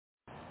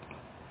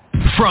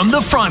From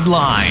the front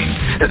lines.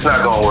 It's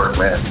not going to work,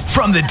 man.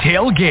 From the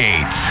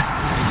tailgates.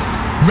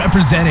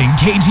 Representing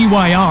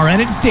KGYR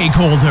and its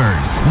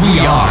stakeholders. We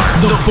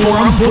are the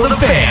Forum for the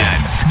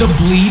Fans. The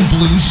Bleed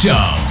Blue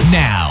Show.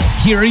 Now,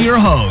 here are your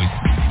hosts,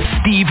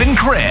 Steve and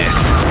Chris.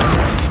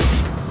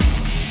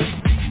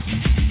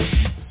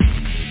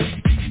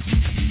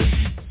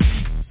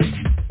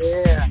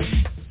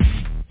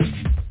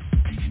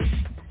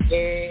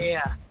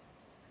 Yeah.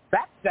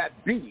 That's that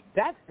beat.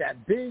 That's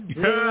that big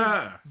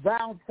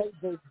round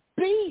table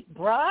beat,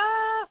 bruh.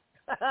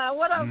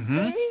 What up,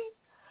 Steve?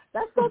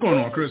 That's What's going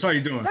on, Chris? How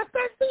you doing? That's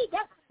that beat.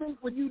 That's the beat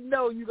when you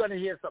know you're going to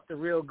hear something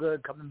real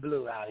good coming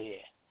blue out here.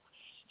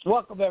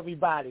 Welcome,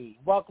 everybody.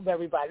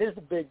 This is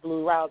the Big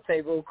Blue Round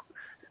Table.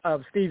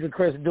 Steve and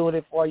Chris doing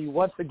it for you.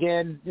 Once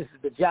again, this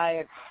is the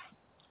Giants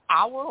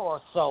hour or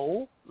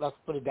so. Let's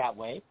put it that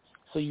way.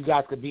 So you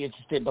guys could be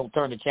interested. Don't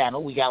turn the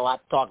channel. We got a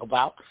lot to talk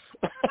about.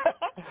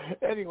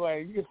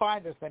 Anyway, you can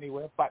find us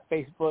anywhere.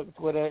 Facebook,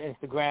 Twitter,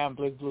 Instagram,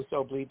 Bleed Blue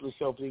Show, Bleed Blue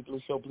Show, Bleed Blue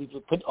Show, Bleed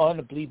Blue. Put on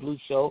the Bleed Blue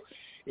Show.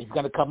 It's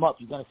going to come up.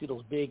 You're going to see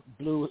those big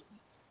blue.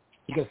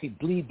 You're going to see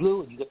Bleed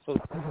Blue. And you're going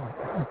to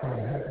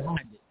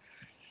find it.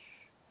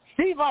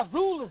 Steve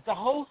Azul is the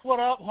host. What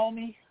up,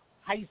 homie?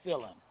 How you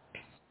feeling?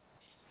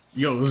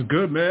 Yo, it's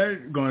good,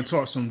 man. Going to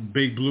talk some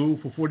Big Blue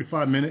for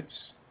 45 minutes.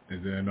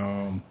 And then,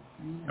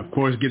 of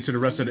course, get to the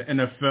rest of the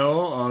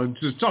NFL.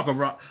 Just talk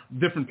about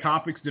different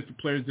topics, different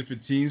players,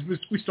 different teams.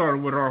 We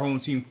started with our home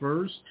team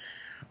first.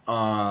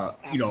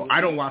 I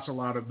don't watch a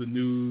lot of the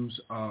news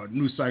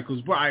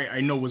cycles, but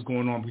I know what's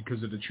going on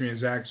because of the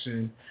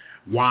transaction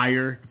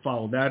wire.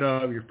 Follow that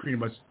up. You're pretty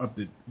much up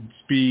to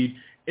speed.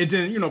 And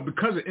then,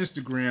 because of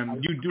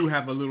Instagram, you do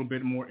have a little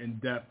bit more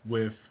in-depth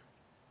with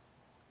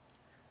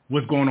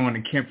what's going on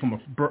in camp from a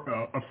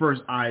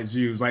first eyes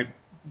view, like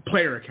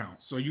player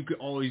accounts. So you could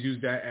always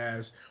use that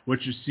as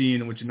what you're seeing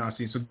and what you're not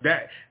seeing. So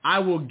that I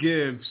will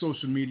give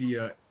social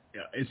media,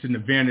 it's an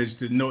advantage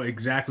to know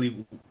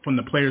exactly from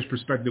the player's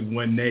perspective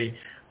when they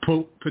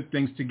put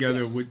things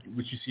together, what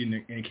you see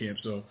in camp.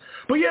 So,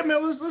 but yeah,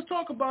 man, let's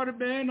talk about it,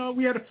 man.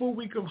 We had a full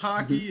week of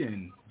hockey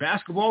and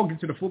basketball. Get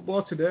to the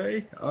football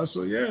today.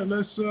 So yeah,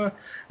 let's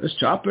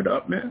chop it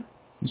up, man.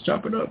 Let's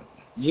chop it up.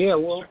 Yeah,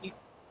 well,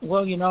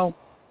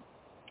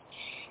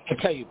 I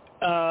tell you,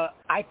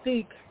 I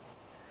think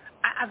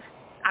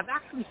I've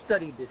actually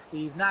studied this,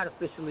 Steve, not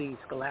officially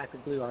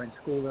scholastically or in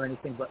school or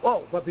anything, but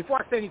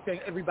before I say anything,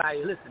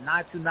 everybody, listen,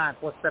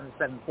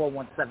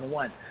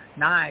 929-477-4171,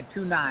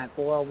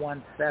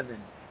 929-417.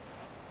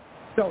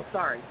 So,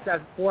 sorry,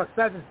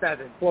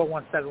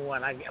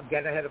 477-4171. I'm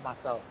getting ahead of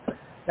myself.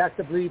 That's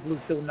the Bleed Blue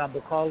Show number.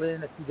 Call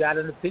in if you got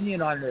an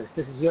opinion on this.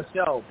 This is your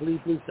show,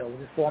 Bleed Blue Show.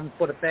 This is Forum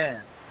for the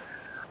Fans.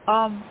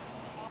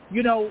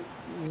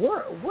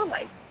 We're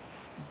like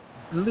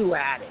blue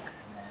addicts,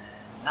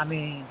 man. I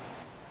mean,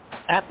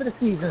 after the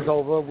season's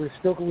over, we're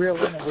still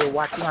reeling and we're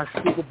watching our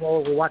Super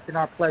Bowl, we're watching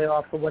our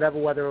playoffs or whatever,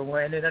 whether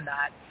we're in it or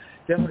not.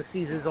 Then when the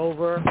season's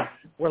over,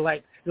 we're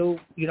like still,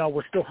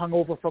 we're still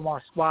hungover from our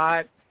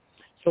squad.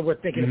 So we're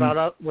thinking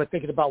about what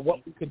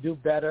we could do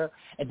better.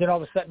 And then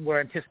all of a sudden we're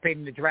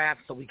anticipating the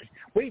draft, so we can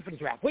wait for the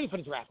draft. We're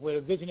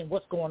envisioning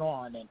what's going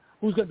on and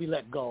who's going to be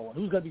let go and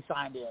who's going to be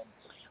signed in,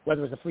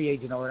 whether it's a free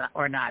agent or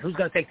not. Who's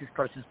going to take this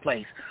person's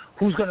place?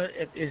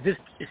 Is this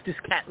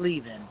cat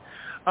leaving?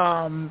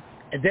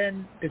 And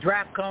then the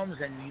draft comes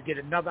and you get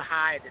another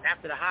high. And then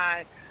after the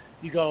high,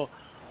 you go,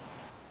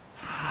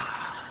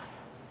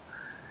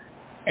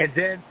 and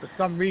then for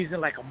some reason,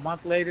 like a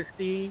month later,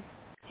 Steve,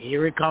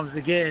 here it comes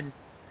again.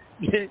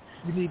 You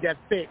need that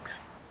fix.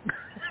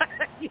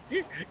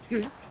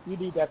 you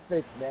need that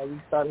fix, man. You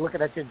start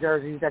looking at your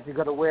jerseys that you're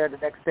going to wear the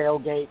next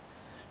tailgate.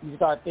 You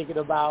start thinking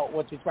about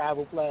what your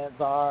travel plans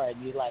are, and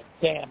you're like,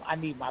 damn, I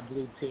need my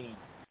blue team.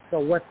 So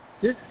what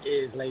this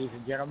is, ladies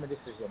and gentlemen, this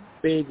is a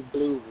Big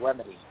Blue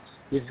Remedy.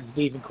 This is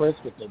Steve and Chris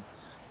with the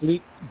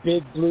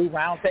Big Blue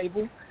Round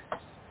Table.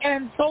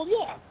 And so,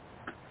 yeah,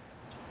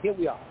 here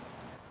we are.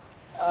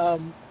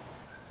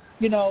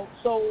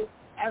 So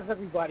as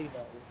everybody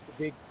knows, the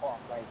big talk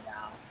right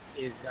now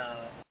is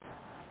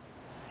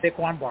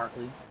Saquon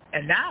Barkley.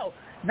 And now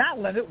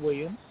Leonard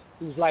Williams,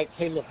 who's like,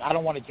 hey, look, I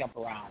don't want to jump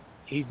around.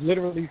 He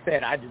literally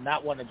said, I do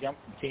not want to jump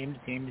from team to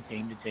team to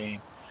team to team.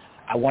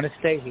 I want to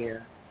stay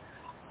here.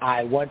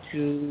 I want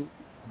to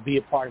be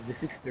a part of this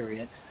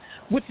experience,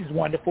 which is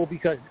wonderful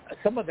because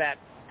some of that,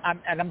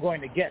 I'm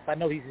going to guess, I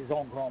know he's his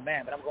own grown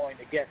man, but I'm going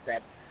to guess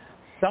that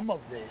some of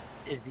this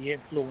is the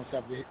influence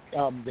of the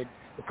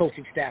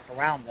coaching staff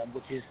around them,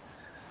 which is,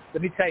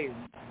 let me tell you,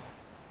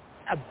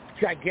 a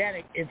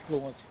gigantic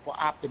influence for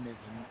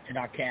optimism in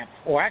our camps,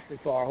 or actually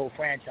for our whole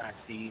franchise,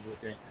 Steve,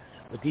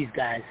 with these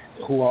guys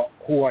who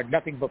are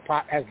nothing but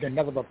has been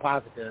nothing but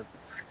positive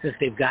since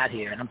they've got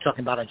here. And I'm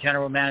talking about our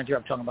general manager,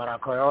 I'm talking about our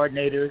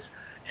coordinators,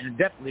 and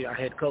definitely our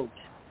head coach,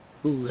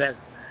 who has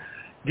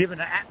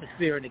given an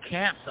atmosphere in the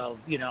camps of,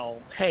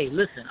 hey,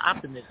 listen,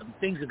 optimism.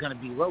 Things are going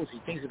to be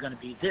rosy. Things are going to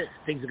be this.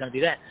 Things are going to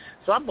be that.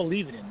 So I'm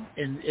believing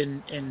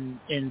in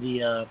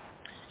the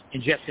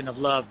injection of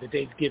love that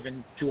they've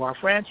given to our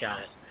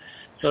franchise.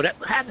 So that,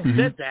 having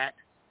said that,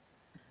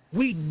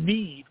 we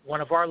need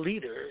one of our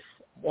leaders,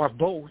 or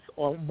both,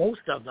 or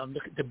most of them,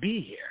 to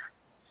be here.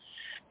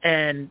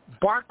 And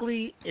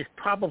Barkley is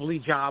probably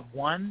job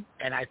one,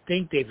 and I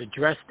think they've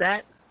addressed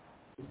that,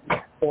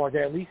 or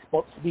they're at least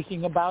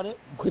speaking about it,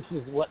 which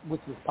is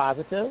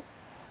positive.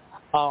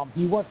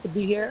 He wants to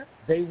be here.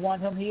 They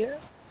want him here.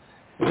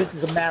 This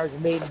is a marriage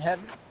made in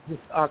heaven.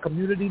 Our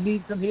community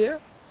needs him here.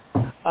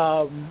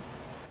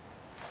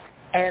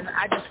 And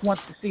I just want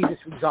to see this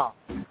resolved.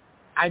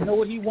 I know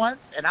what he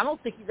wants, and I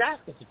don't think he's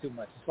asking for too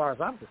much as far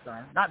as I'm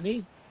concerned. Not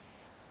me.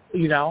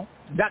 Not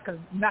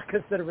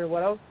considering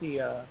what else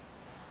the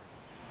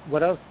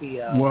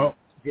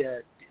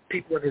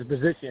people in his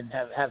position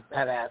have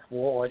asked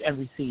for and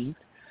received.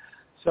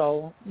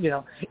 So,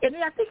 and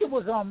I think it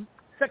was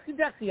Sexy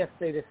Dexy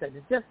yesterday that said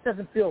it just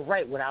doesn't feel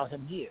right without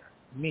him here,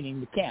 meaning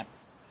the camp.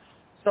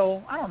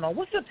 So I don't know.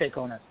 What's your take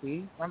on that,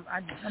 Steve? I'm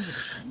just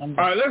all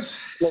right, let's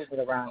floating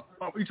it around.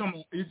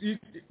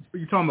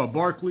 You talking about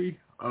Barkley?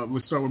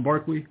 We'll start with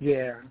Barkley.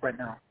 Yeah, right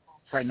now.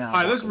 All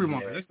right, let's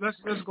rewind. Yeah.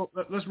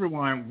 Let's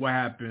rewind what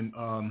happened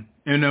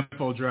in the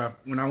NFL draft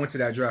when I went to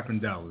that draft in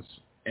Dallas,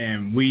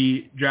 and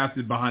we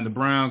drafted behind the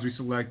Browns. We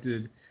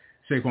selected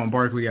Saquon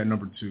Barkley at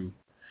number 2.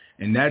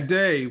 And that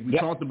day we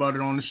talked about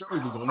it on the show. We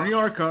go in the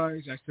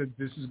archives. I said,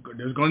 there's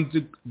going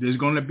to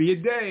be a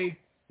day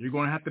you're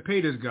going to have to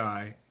pay this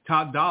guy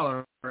top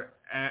dollar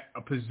at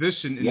a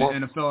position in the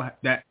NFL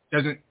that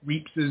doesn't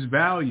reap his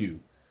value.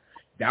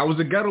 That was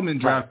a Gettleman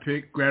draft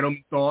pick.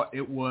 Gettleman thought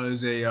it was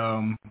a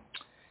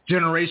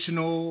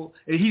generational.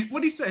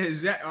 What he said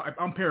is that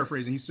I'm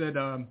paraphrasing. He said,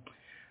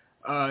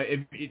 if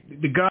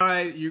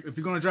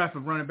you're going to draft a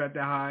running back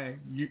that high,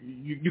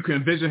 you can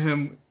envision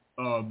him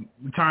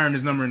retiring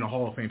his number in the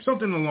Hall of Fame,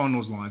 something along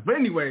those lines. But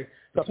anyway,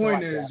 the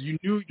point is, you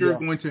knew you were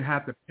going to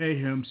have to pay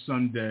him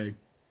Sunday.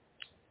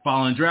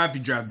 Following draft,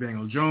 you draft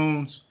Daniel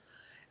Jones,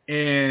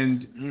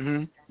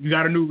 and you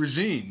got a new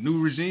regime.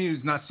 New regime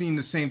is not seeing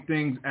the same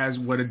things as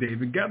what a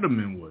David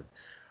Gettleman would.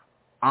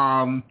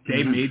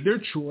 They made their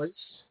choice.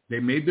 They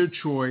made their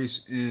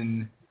choice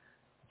in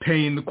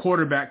paying the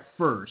quarterback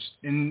first.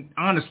 And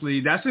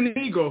honestly, that's an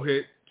ego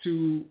hit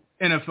to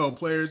NFL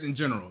players in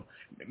general.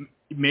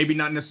 Maybe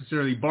not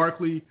necessarily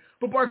Barkley,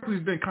 but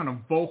Barkley's been kind of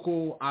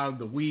vocal out of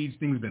the weeds.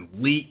 Things have been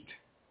leaked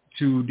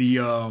to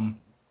the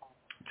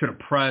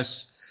press.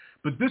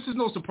 But this is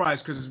no surprise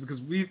because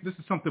this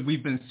is something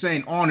we've been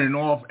saying on and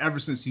off ever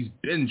since he's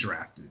been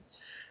drafted.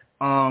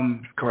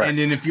 Correct. And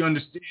then if you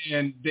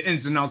understand the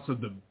ins and outs of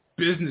the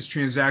business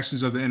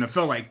transactions of the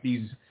NFL, like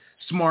these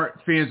smart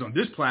fans on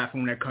this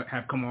platform that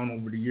have come on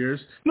over the years,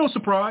 no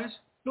surprise.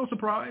 They're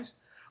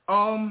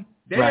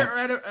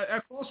at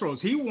a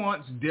crossroads. He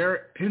wants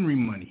Derrick Henry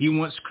money. He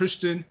wants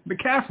Christian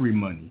McCaffrey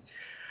money.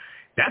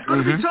 That's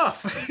going to be tough.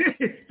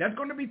 That's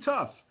going to be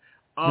tough.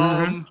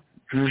 And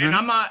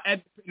I'm not,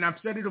 and I've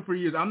said it for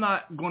years, I'm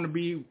not going to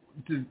be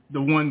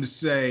the one to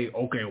say,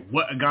 okay,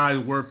 what a guy is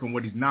worth and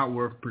what he's not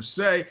worth per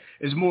se.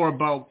 It's more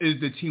about, is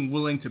the team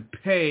willing to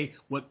pay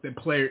what the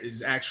player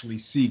is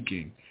actually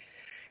seeking?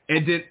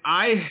 And then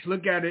I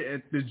look at it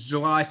at the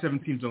July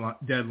 17th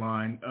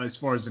deadline as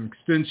far as an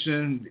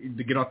extension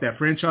to get off that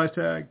franchise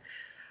tag.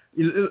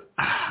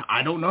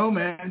 I don't know,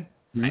 man.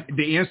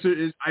 The answer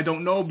is I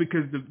don't know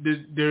because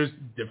there's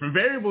different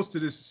variables to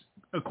this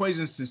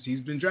equation since he's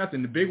been drafted.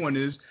 And the big one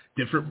is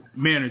different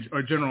manager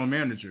or general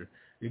manager.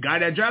 The guy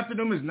that drafted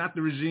him is not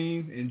the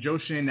regime and Joe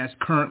Schoen that's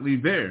currently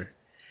there.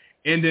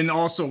 And then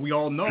also we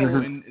all know,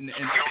 and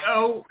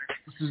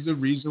this is the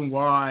reason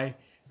why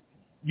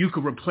you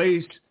could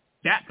replace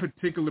that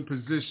particular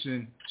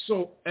position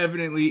so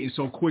evidently and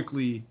so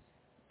quickly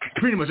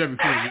pretty much every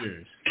 4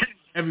 years,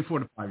 every 4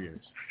 to 5 years.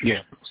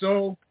 Yeah.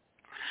 So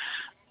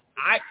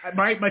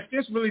my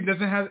stance really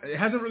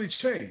hasn't really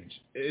changed.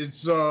 It's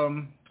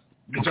the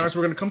Giants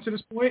were going to come to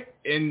this point,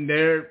 and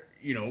they're,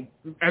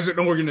 as an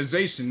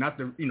organization, not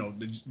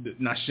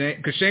not Shane,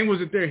 because Shane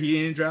wasn't there. He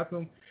didn't draft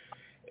him.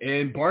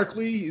 And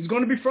Barkley is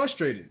going to be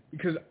frustrated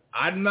because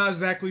I'm not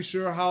exactly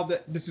sure how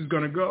this is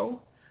going to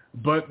go.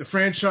 But the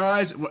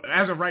franchise,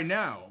 as of right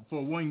now,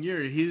 for 1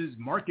 year, his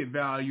market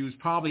value is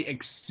probably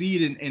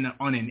exceeding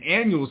on an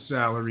annual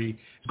salary.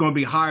 It's going to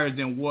be higher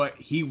than what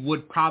he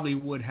would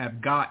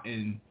have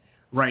gotten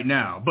right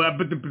now. But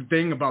the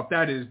thing about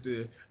that is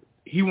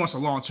he wants a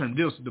long-term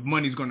deal, so the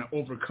money's going to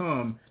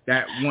overcome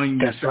that 1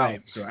 year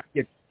salary.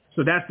 Right.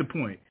 So that's the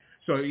point.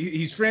 So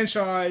he's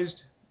franchised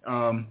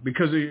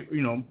because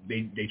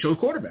they chose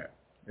quarterback.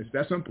 It's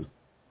that simple.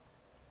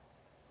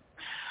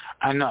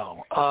 I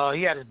know.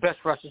 He had his best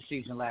rushing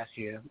season last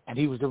year, and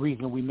he was the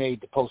reason we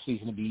made the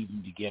postseason to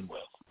begin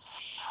with.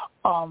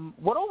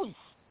 What always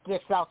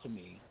sticks out to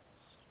me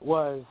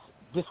was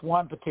this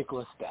one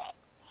particular stat.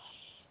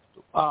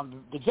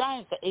 The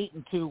Giants are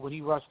 8-2 when he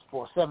rushed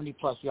for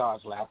 70-plus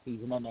yards last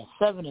season, and they're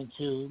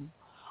 7-2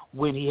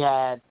 when he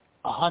had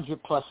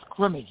 100-plus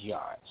scrimmage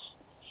yards.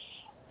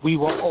 We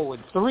were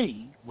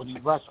 0-3 when he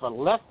rushed for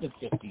less than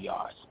 50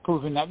 yards,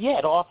 proving that,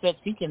 the offense,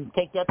 he can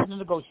take that to the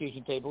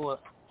negotiation table,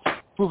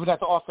 proving that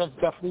the offense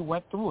definitely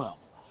went through him.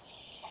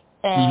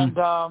 And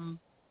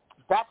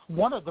that's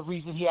one of the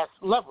reasons he has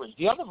leverage.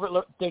 The other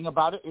thing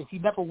about it is he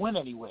never went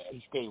anywhere.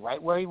 He stayed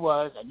right where he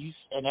was,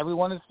 and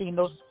everyone has seen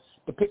the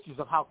pictures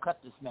of how cut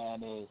this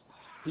man is.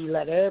 He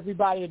let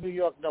everybody in New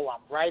York know,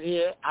 I'm right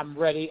here, I'm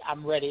ready.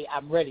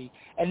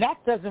 And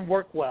that doesn't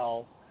work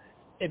well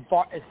as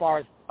far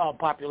as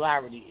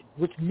popularity,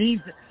 which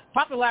means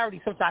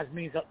popularity sometimes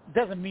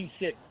doesn't mean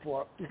shit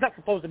it's not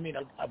supposed to mean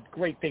a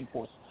great thing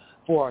for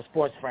a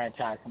sports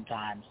franchise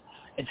sometimes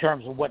in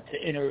terms of what the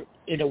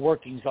inner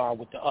workings are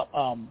with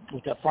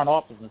the front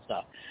office and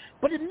stuff.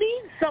 But it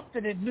means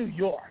something in New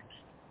York,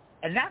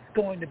 and that's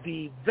going to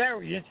be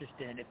very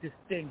interesting if this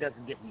thing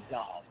doesn't get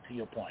resolved, to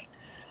your point.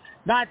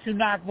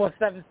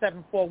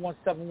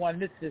 929-477-4171.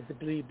 This is the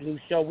Bleed Blue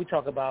Show.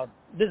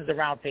 This is the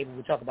round table.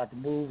 We talk about the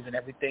moves and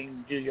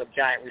everything New York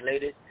Giant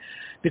related.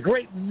 The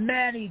great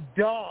Manny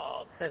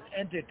Dogs has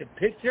entered the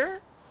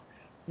picture.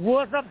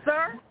 What's up,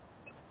 sir?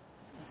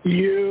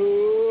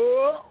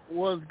 Yeah,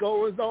 what's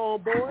going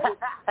on, boy?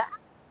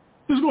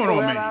 What's going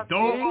on, Manny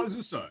Dogs?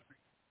 What's up?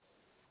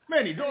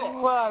 Manny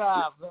Dogs. What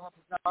up, man?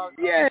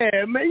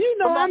 Yeah, man.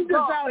 I'm just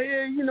out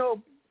here,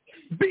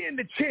 being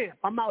the champ.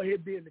 I'm out here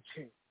being the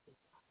champ.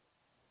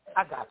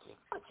 I got you.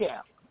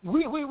 Yeah.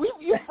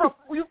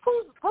 You've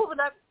proven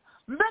that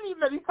many,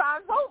 many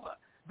times over.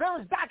 There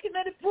is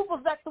documented proof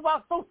of that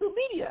throughout social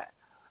media.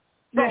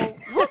 So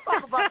we'll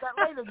talk about that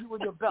later, you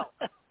and your belt.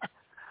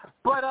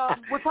 But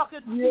we're talking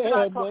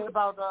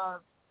about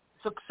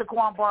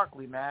Saquon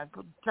Barkley, man.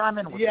 Chime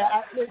in with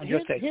that.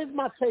 Here's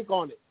my take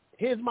on it.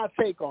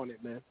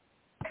 Man.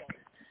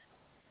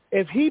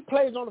 If he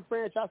plays on the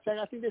franchise tag,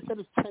 I think they said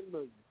it's $10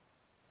 million.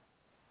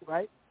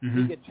 Right? Mm-hmm.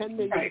 You get $10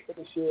 million for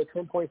this year,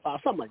 10.5,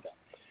 something like that.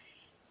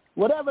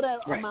 Whatever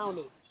that amount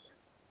is.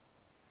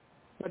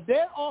 But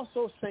they're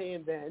also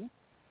saying then,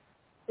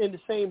 in the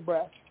same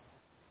breath,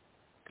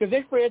 because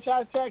they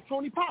franchise tag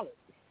Tony Pollard.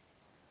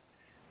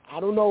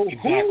 I don't know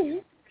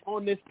who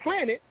on this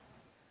planet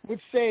would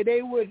say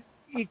they would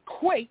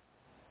equate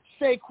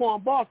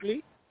Saquon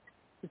Barkley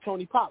to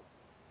Tony Pollard.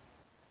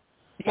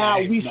 Now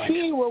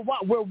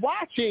we're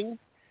watching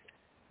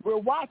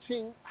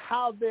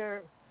how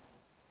the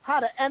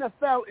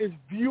NFL is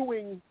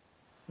viewing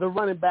the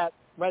running back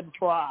right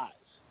before our eyes.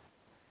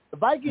 The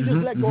Vikings just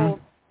let go of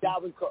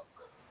Dalvin Cook.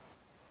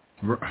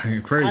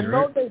 Crazy, I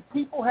know that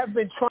people have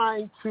been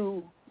trying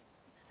to,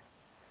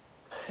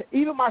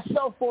 even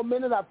myself for a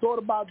minute, I thought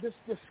about this.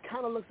 This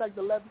kind of looks like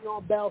the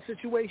Le'Veon Bell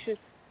situation.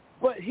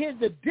 But here's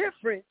the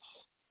difference.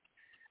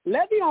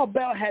 Le'Veon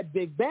Bell had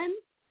Big Ben.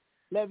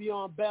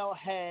 Le'Veon Bell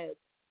had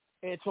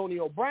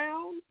Antonio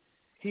Brown.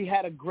 He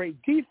had a great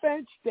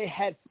defense. They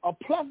had a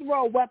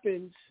plethora of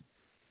weapons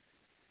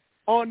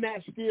on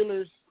that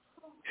Steelers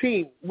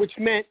team, which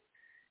meant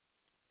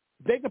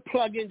they could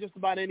plug in just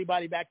about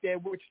anybody back there,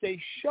 which they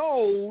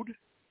showed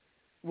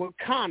with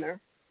Connor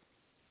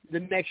the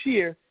next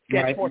year. He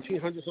had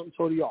 1,400-something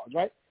total yards,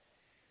 right?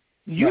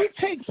 You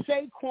take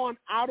Saquon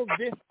out of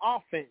this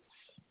offense,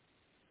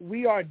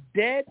 we are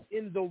dead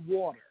in the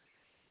water.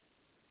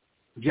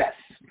 Yes.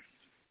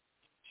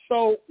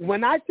 So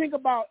when I think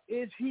about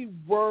is he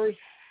worth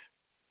 –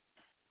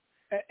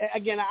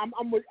 again,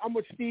 I'm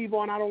with Steve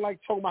on I don't like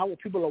talking about what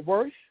people are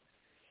worth.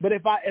 But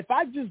if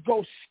I just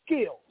go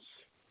skills,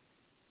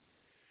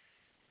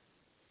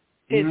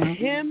 it's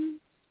him,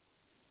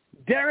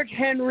 Derrick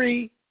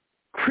Henry,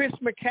 Chris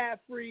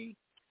McCaffrey,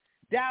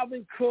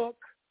 Dalvin Cook,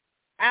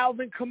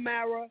 Alvin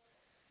Kamara.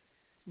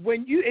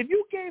 If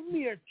you gave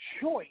me a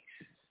choice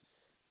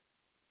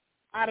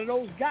out of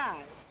those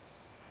guys,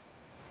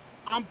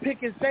 I'm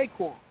picking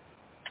Saquon.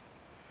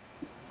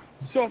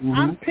 So if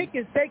I'm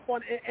picking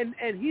Saquon,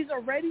 and he's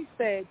already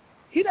said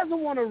he doesn't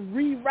want to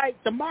rewrite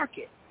the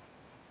market.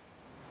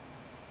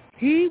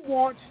 He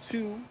wants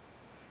to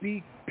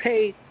be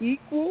paid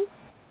equal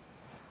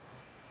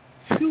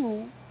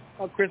to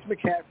a Chris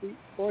McCaffrey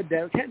or a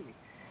Derrick Henry.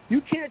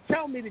 You can't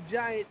tell me the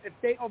Giants, if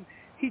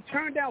he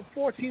turned down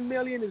 $14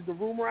 million is the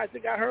rumor I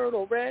think I heard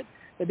or read,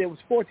 that there was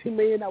 $14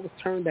 million that was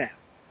turned down.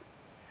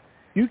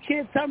 You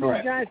can't tell me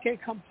the Giants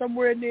can't come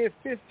somewhere near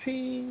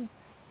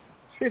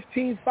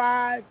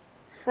 15.5,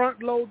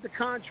 front load the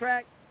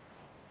contract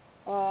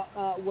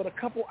with a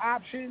couple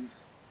options,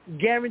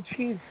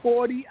 guaranteed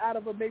 40 out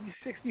of a maybe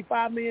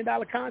 $65 million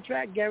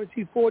contract,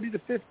 guaranteed 40 to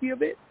 50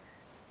 of it.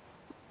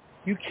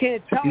 You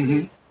can't tell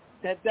me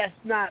that that's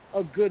not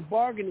a good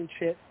bargaining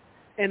chip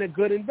and a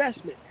good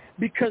investment,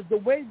 because the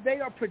way they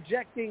are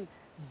projecting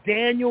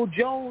Daniel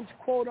Jones,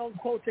 quote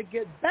unquote, to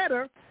get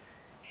better,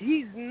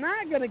 he's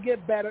not going to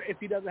get better if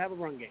he doesn't have a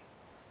run game.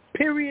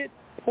 Period.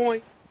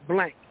 Point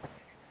blank.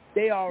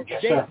 They are.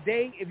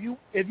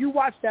 If you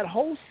watch that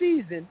whole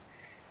season,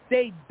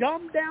 they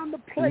dumbed down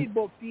the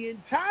playbook the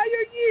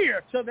entire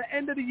year to the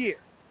end of the year.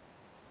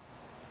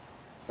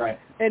 Right.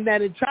 And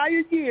that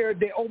entire year,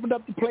 they opened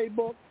up the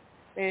playbook,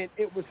 and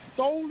it was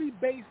solely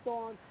based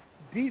on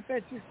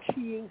defenses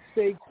keying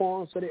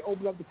Saquon. So they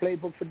opened up the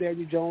playbook for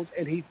Daniel Jones,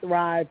 and he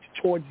thrived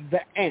towards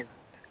the end.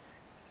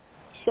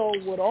 So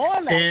with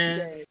all that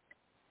said,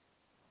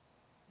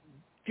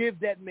 give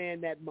that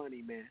man that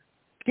money, man.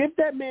 Give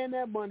that man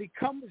that money.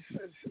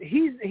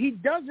 He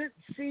doesn't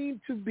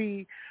seem to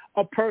be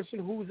a person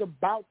who's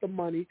about the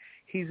money.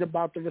 He's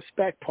about the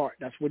respect part.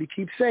 That's what he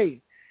keeps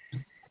saying.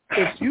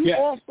 If you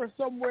offer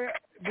somewhere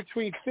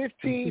between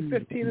 15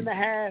 and a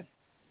half,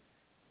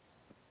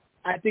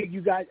 I think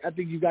you got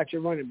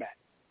your running back.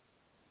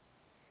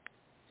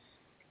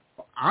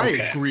 I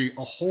agree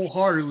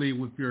wholeheartedly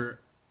with your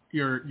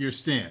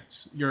stance,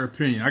 your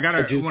opinion. I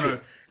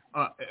want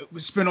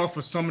to spin off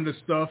of some of the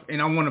stuff,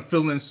 and I want to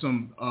fill in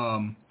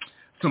some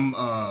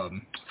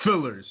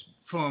fillers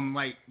from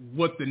like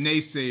what the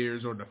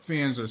naysayers or the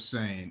fans are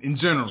saying in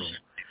general.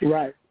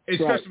 Right.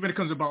 Especially when it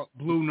comes about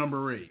Blue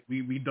Number 8.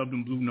 We dubbed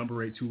him Blue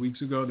Number 8 2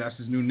 weeks ago. That's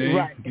his new name,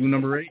 right. Blue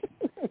Number 8.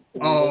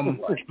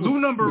 Blue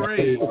Number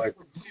 8.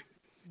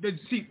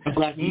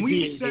 When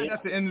we said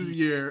at the end of the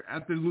year,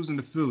 after losing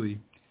to Philly,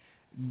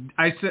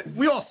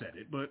 we all said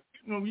it, but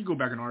you go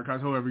back in the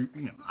archives, however,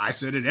 I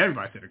said it,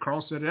 everybody said it,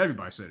 Carl said it,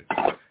 everybody said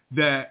it,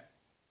 that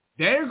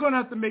they're going to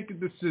have to make a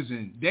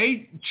decision.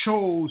 They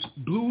chose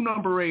Blue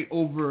Number 8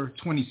 over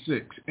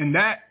 26, and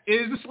that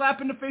is a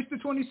slap in the face to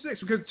 26,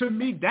 because to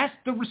me, that's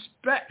the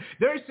respect.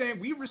 They're saying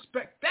we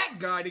respect that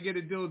guy to get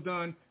a deal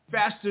done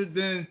faster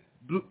than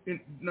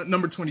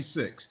number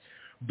 26.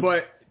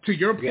 But to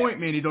your point,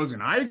 Manny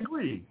Dogan, I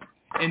agree.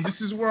 And this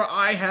is where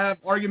I have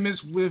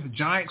arguments with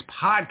Giants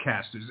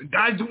podcasters, the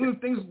guys doing the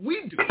things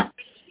we do.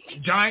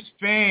 Giants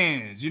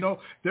fans,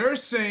 they're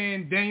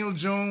saying Daniel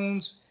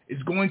Jones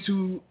is going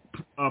to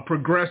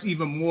progress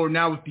even more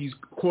now with these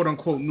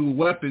quote-unquote new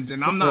weapons,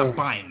 and I'm not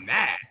buying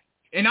that.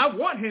 And I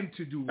want him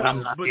to do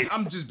well, but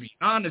I'm just being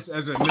honest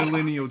as a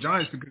millennial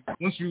Giants, because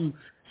once you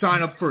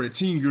sign up for a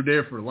team, you're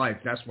there for life.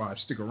 That's why I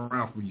stick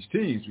around for these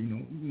teams.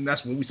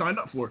 That's what we signed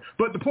up for.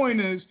 But the point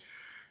is,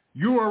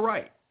 you are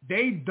right.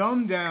 They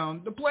dumbed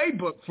down the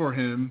playbook for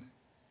him,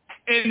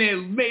 and it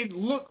made it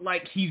look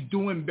like he's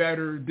doing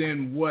better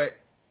than what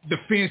the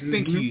fans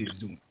think he is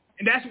doing.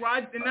 And that's what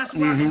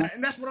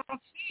I'm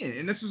seeing.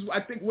 And this is, I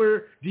think,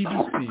 where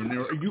DB's seeing,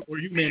 or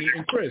you, Manny,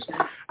 and Chris.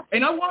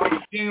 And I want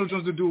Daniel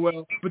Jones to do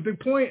well, but the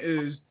point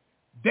is,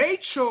 they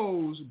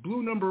chose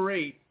Blue Number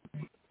 8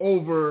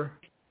 over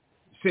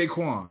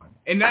Saquon.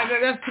 And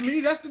that's to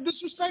me, that's the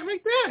disrespect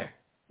right there.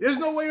 There's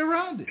no way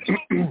around it.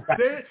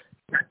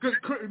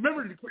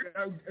 Remember,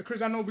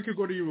 Chris, I know we could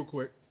go to you real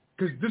quick,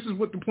 because this is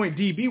what the point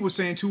DB was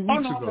saying 2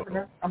 weeks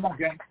ago. I'm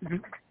okay.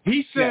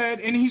 He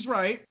said, and he's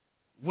right,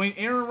 when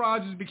Aaron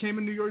Rodgers became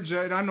a New York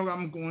Jet, I know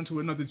I'm going to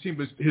another team,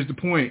 but here's the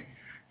point.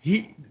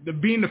 Being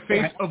the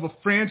face of a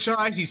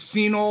franchise, he's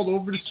seen all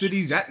over the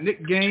city. He's at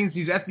Knicks games.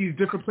 He's at these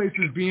different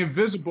places being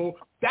visible.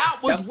 That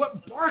was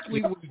what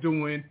Barkley was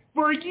doing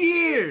for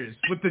years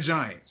with the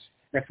Giants.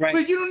 That's right.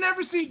 But you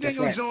never see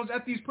Daniel Jones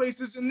at these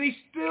places, and they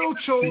still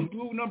chose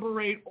Blue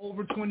Number 8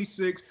 over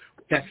 26.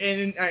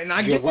 And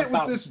I get that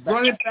with this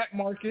running back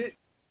market.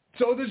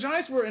 So the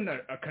Giants were in a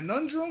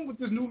conundrum with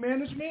this new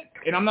management,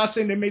 and I'm not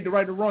saying they made the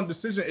right or wrong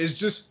decision. It's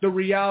just the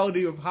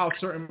reality of how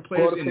certain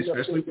players, and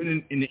especially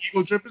in the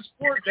ego-driven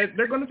sport, that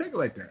they're going to take it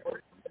like that.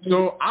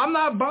 So I'm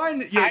not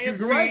buying it. Yeah,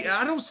 you're right.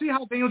 I don't see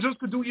how Daniel Jones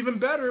could do even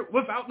better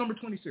without number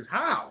 26.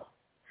 How?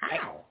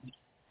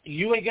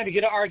 You ain't going to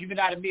get an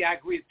argument out of me. I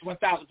agree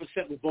 1,000%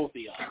 with both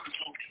of y'all.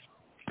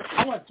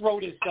 I want to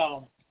throw this.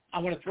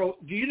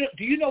 Do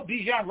you know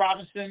Bijan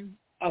Robinson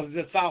of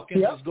the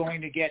Falcons is going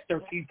to get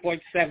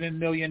 $13.7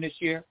 million this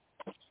year?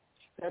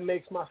 That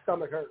makes my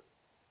stomach hurt.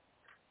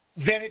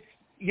 Then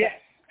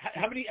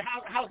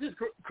how's his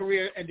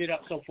career ended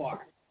up so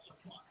far?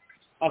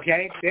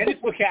 Okay, then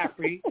it's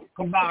McCaffrey,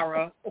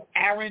 Kamara,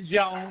 Aaron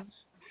Jones,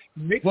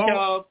 Nick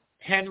Chubb,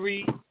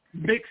 Henry,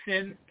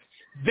 Mixon.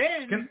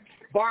 Then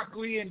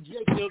Barkley and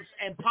Jacobs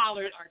and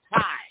Pollard are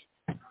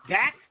tied.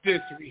 That's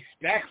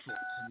disrespectful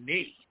to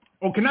me.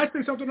 Oh, can I say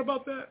something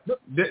about that?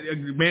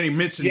 Manny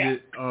mentioned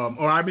it,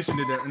 or I mentioned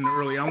it in the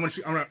early.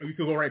 We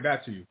can go right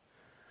back to you.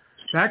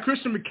 That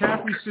Christian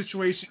McCaffrey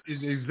situation is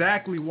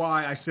exactly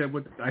why I said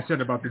what I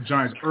said about the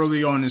Giants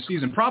early on in the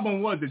season.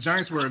 Problem was the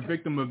Giants were a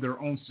victim of their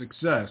own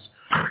success.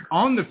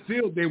 On the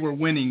field, they were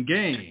winning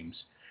games.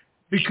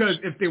 Because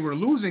if they were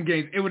losing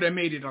games, it would have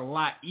made it a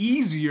lot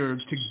easier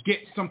to get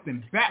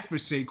something back for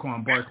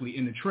Saquon Barkley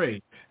in the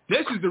trade.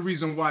 This is the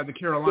reason why the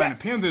Carolina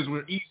Panthers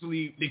could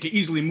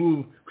easily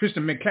move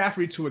Christian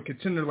McCaffrey to a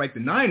contender like the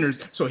Niners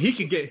so he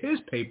could get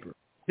his paper,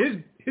 his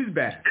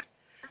bag.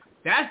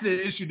 That's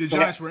the issue the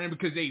Giants were in,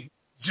 because they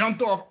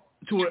jumped off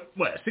to a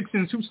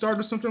 6-2 start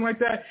or something like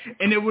that,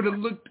 and it would have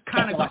looked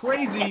kind of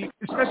crazy,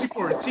 especially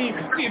for a team.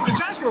 See, if the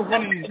Giants were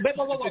running,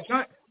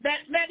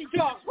 Manny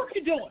Jones, what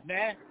you doing,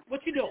 man?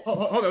 What you doing?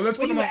 Hold on, let's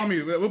put him on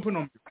mute. We'll put him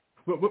on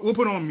mute. We'll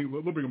put him on mute.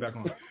 We'll bring him back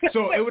on.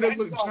 So it would have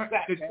looked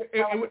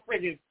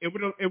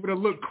it would have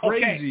looked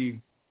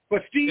crazy.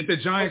 But Steve, if the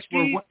Giants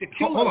were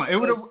hold on, it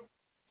would have.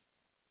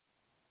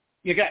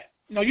 You got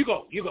no. You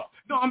go.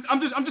 No, I'm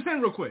just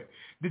saying real quick.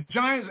 The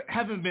Giants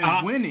haven't been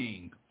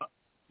winning.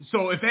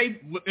 So if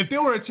they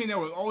were a team that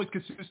was always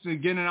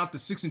consistent getting out to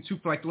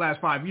 6-2 for like the last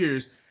 5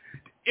 years,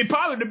 it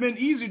probably would have been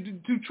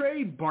easy to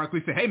trade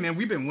Barkley. Say, hey man,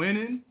 we've been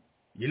winning,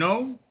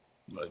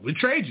 We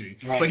trade you.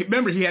 Right. But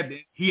remember, he had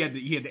the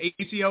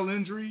ACL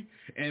injury,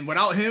 and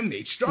without him,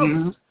 they struggled.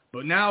 Mm-hmm.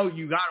 But now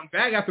you got him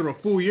back after a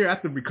full year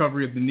after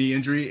recovery of the knee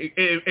injury.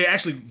 It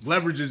actually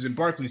leverages in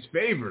Barkley's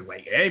favor.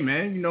 Like, hey,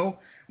 man, you know,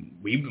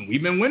 we've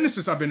been winning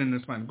since I've been in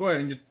this line. Go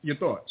ahead and your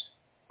thoughts.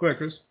 Go ahead,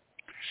 Chris.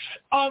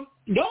 No,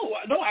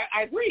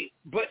 I agree.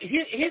 But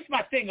here's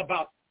my thing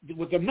about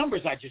with the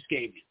numbers I just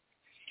gave you.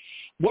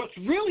 What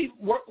really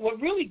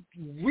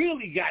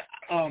got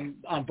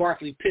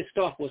Barkley pissed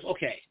off was,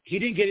 okay, he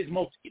didn't get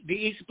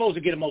he's supposed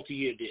to get a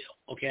multi-year deal,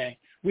 okay?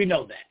 We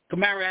know that.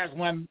 Kamara has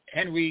one,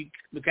 Henry,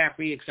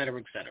 McCaffrey, et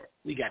cetera,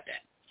 we got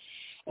that,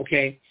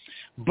 okay?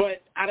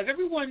 But out of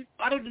everyone,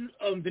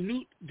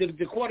 the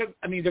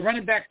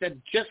running backs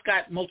that just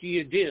got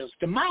multi-year deals,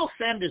 the Miles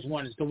Sanders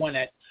one is the one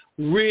that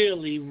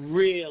really,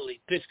 really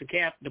pissed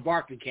the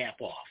Barkley camp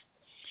off.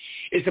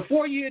 It's a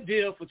 4-year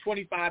deal for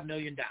 $25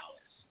 million.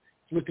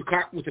 With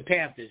the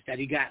Panthers that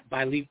he got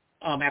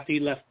after he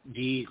left the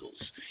Eagles.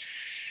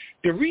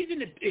 The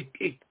reason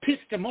it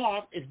pissed him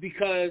off is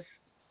because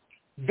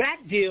that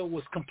deal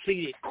was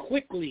completed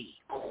quickly,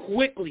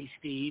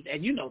 Steve,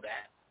 and you know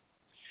that.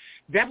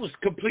 That was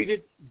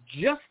completed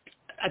just,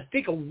 I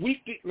think, a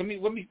week. Let me.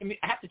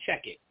 I have to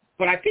check it,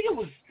 but I think it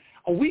was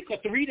a week or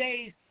 3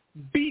 days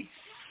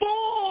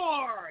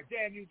before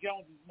Daniel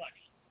Jones'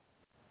 money.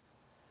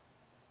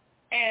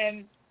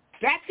 And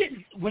that's it.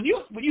 When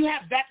you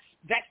have that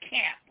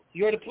camp,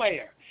 you're the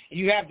player, and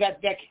you have that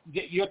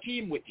your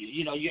team with you.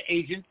 You know, your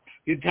agents,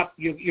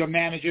 your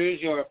managers,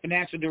 your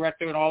financial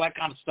director, and all that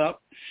kind of stuff.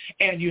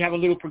 And you have a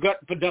little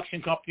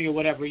production company or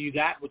whatever you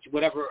got,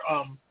 whatever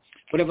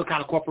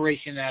kind of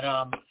corporation that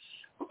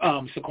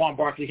Saquon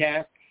Barkley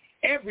has.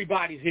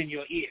 Everybody's in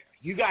your ear.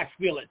 You guys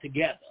feel it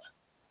together,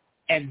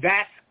 and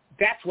that's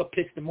what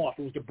pissed him off.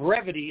 It was the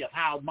brevity of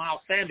how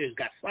Miles Sanders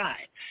got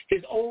signed.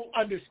 His old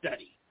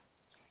understudy.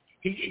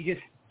 He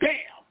just bam.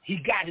 He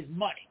got his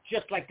money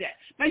just like that.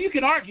 Now, you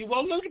can argue,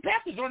 well, look, the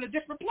Panthers are in a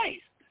different place.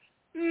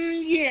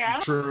 Yeah.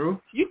 True.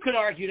 You could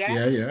argue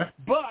that. Yeah.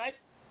 But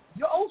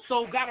you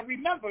also got to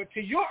remember,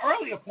 to your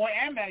earlier point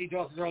and Manny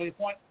Dawson's earlier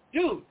point,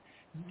 dude,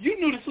 you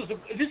knew this was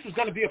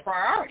going to be a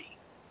priority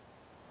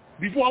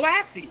before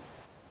last season.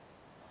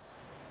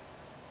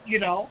 You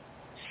know?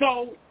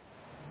 So,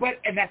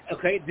 and that's,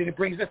 okay, then it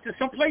brings us to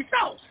someplace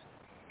else.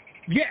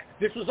 Yes,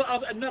 this was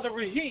another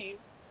regime,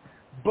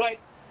 but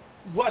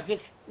was it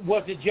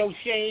Joe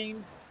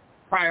Shane's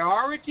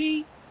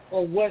priority,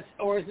 or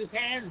is his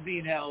hands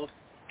being held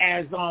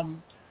as a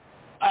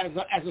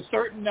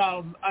certain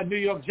a New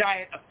York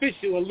Giant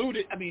official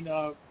alluded? I mean,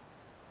 what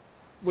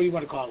do you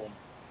want to call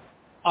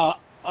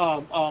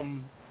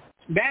him?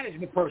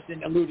 Management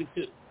person alluded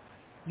to.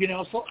 You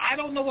know, so I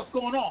don't know what's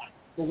going on.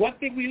 But one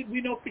thing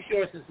we know for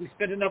sure, since we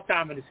spent enough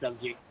time on the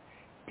subject,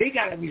 they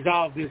got to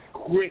resolve this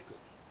quickly.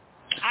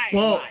 I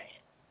ain't lying.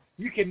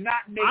 You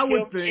cannot make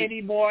him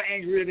any more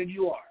angrier than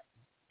you are.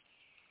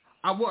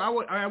 I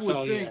would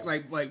think, yeah.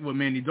 like what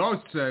Manny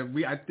Dawson said,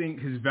 I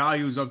think his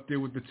value is up there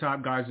with the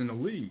top guys in the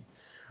league.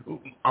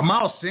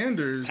 Miles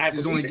Sanders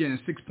is only getting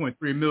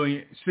 $6.3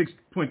 million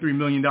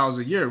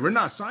a year. We're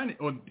not signing,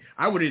 or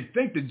I would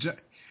think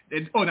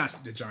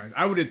not the Giants.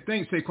 I would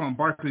think Saquon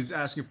Barkley is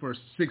asking for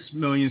 $6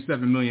 million,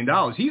 $7 million.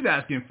 He's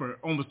asking for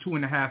almost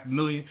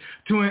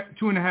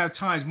 $2.5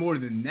 times more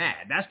than that.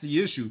 That's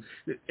the issue.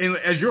 And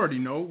as you already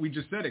know, we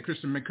just said it.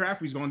 Christian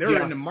McCaffrey's going.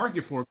 They're in the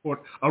market for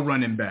a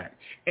running back,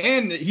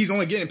 and he's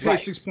only getting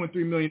paid $6.3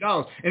 million.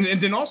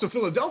 And then also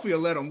Philadelphia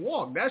let him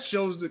walk. That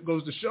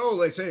goes to show.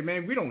 Like, say,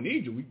 man, we don't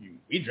need you.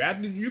 We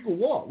drafted you. You can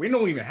walk. We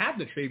don't even have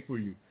to trade for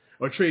you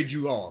or trade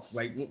you off.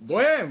 Like, go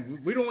ahead.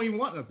 We don't even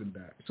want nothing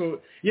back.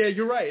 So, yeah,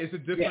 you're right. It's a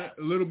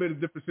little bit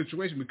of different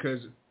situation because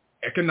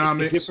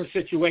economics, different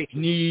situation,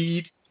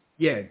 need,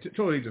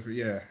 totally different.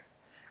 Yeah.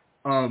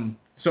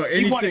 So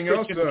anything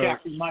else?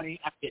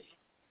 Money.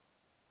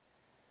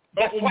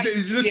 Listen,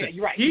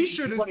 you're right. He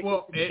should have.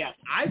 Well,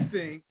 I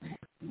think.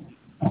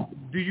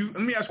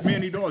 Let me ask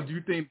Manny Dawes, do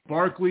you think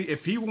Barkley,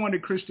 if he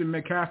wanted Christian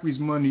McCaffrey's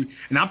money,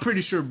 and I'm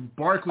pretty sure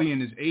Barkley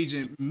and his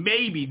agent,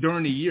 maybe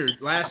during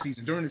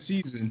the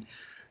season,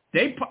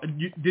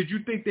 did you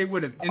think they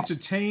would have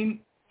entertained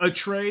a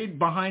trade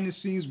behind the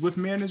scenes with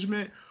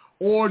management?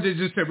 Or they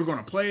just said, we're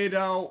going to play it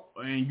out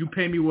and you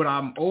pay me what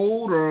I'm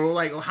owed? Or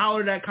like, how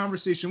did that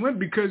conversation went?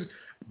 Because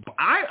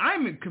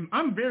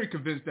I'm very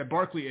convinced that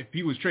Barkley, if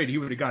he was traded, he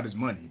would have got his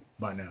money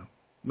by now.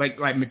 Like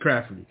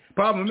McCaffrey.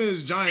 Problem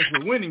is, Giants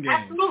were winning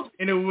games,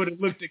 and it would have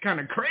looked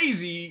kind of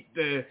crazy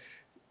to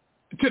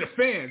the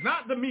fans,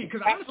 not to me.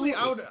 Because honestly,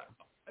 I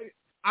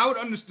would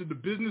understood the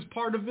business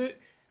part of it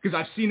because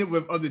I've seen it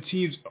with other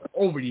teams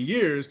over the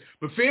years.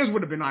 But fans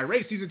would have been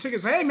irate. Season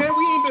tickets, hey man,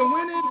 we ain't been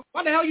winning.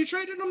 Why the hell you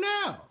trading them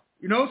now?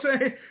 You know what I'm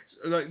saying?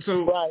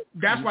 So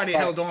that's why they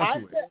held on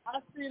to it.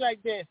 I see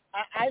like this.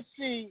 I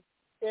see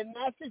in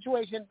that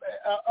situation.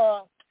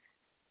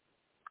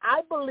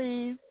 I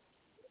believe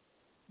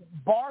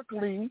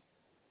Barkley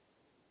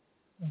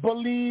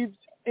believed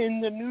in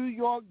the New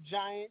York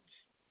Giants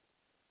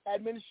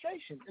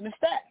administration and the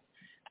staff.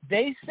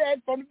 They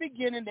said from the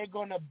beginning they're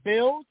going to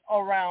build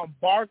around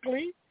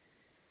Barkley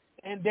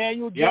and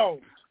Daniel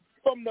Jones.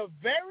 From the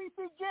very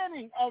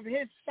beginning of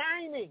his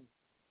signing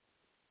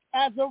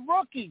as a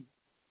rookie,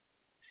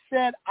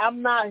 said,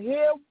 I'm not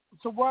here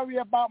to worry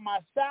about my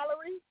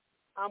salary.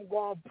 I'm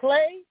going to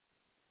play.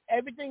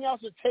 Everything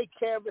else will take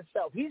care of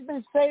itself. He's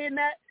been saying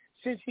that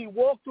since he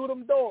walked through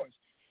them doors.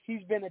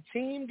 He's been a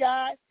team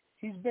guy.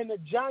 He's been a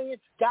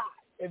Giants guy.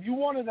 If you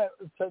wanted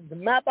to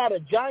map out a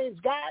Giants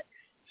guy,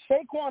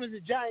 Saquon is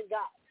a Giant guy.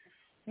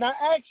 Now,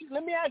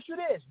 let me ask you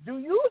this. Do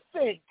you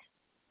think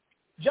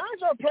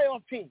Giants are a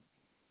playoff team?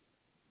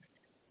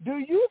 Do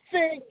you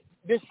think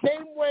the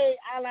same way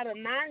a lot of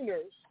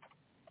Niners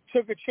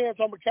took a chance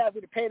on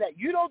McCaffrey to pay that,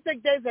 you don't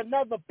think there's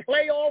another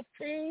playoff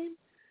team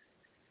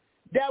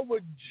that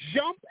would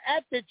jump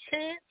at the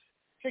chance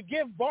to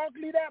give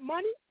Barkley that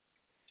money?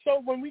 So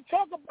when we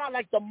talk about,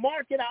 like, the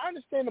market, I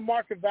understand the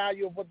market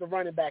value of what the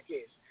running back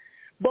is.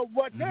 But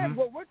what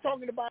we're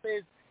talking about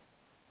is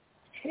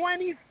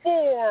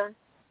 24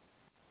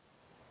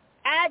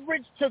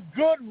 average to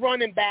good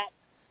running backs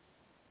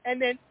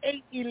and then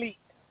 8 elite.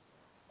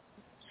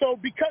 So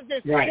because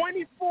there's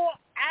 24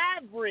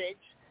 average,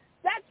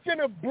 that's going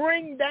to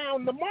bring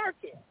down the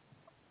market.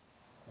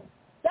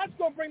 That's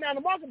going to bring down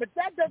the market, but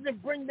that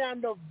doesn't bring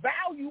down the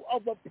value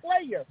of a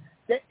player,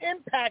 the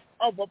impact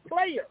of a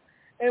player.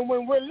 And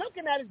when we're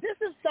looking at it, this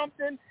is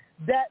something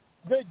that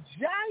the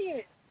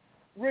Giant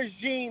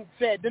regime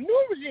said. The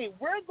new regime,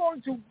 we're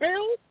going to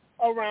build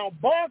around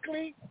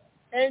Barkley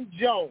and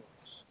Jones.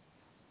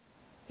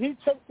 He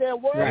took their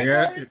word for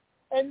it,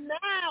 and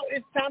now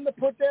it's time to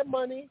put their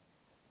money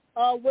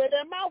where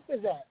their mouth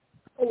is at.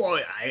 Well,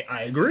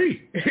 I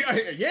agree.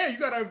 Yeah, you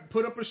got to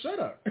put up or shut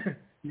up.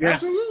 Yeah.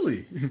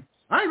 Absolutely.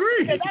 I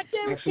agree. And I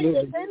guarantee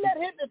if they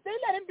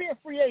let him be a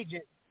free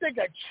agent, think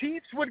the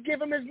Chiefs would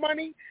give him his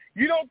money?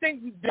 You don't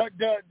think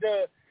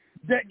the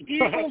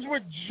Eagles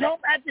would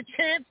jump at the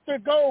chance to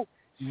go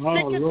stick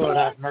it to him?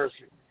 Have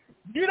mercy.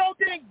 You don't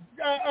think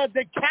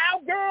the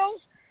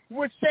Cowgirls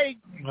would say,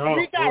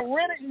 we got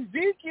rid of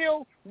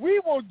Ezekiel, we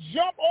will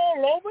jump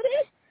all over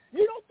this?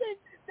 You don't think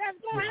that's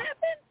going to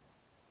happen?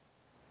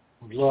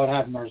 Lord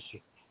have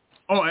mercy.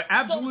 Oh,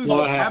 absolutely.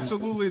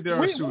 Absolutely, there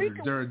are suitors.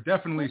 There are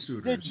definitely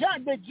suitors. The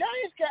Giants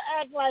can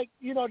act like,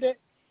 that.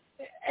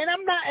 And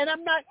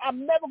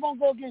I'm never going to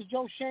go against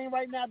Joe Shane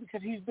right now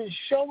because he's been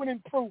showing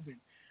and proving.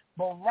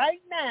 But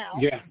right now,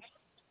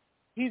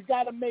 he's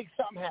got to make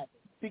something happen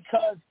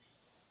because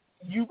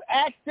you've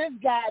asked this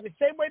guy the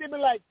same way they've been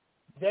like,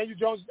 Daniel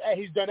Jones,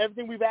 he's done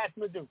everything we've asked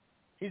him to do.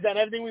 He's done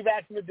everything we've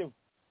asked him to do.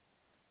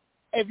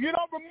 If you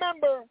don't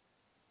remember,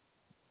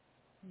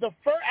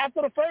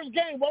 after the first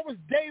game, what was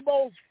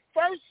Daboll's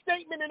first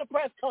statement in the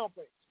press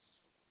conference?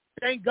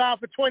 Thank God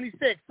for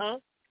 26, huh?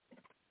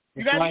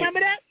 You guys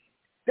remember that?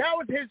 That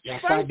was his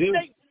first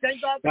statement.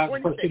 Thank God for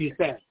 26. That's what he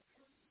said.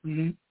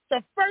 Mm-hmm.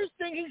 The first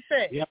thing he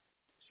said. Yep.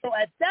 So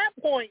at that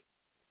point,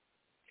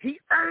 he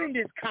earned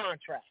his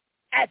contract.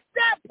 At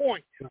that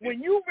point,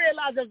 when you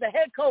realize as the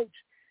head coach,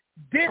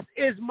 this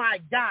is my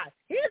guy.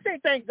 He didn't say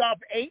thank God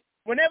for 8.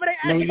 Whenever they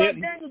ask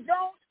about Daniel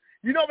Jones,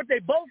 you know what they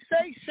both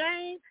say,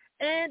 Shane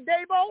and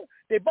Daboll?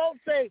 They both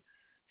say,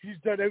 he's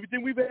done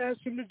everything we've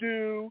asked him to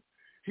do.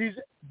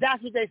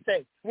 That's what they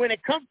say. When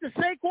it comes to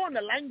Saquon,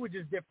 the language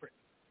is different.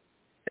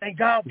 Thank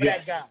God for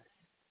that guy.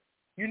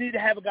 You need to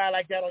have a guy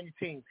like that on your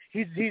team.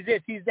 He's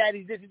this, he's that,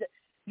 he's this, he's that.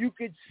 You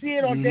could see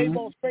it on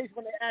Daboll's face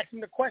when they ask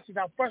him the questions,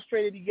 how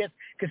frustrated he gets,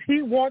 because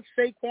he wants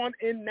Saquon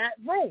in that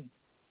room.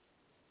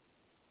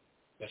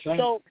 That's right.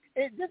 So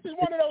this is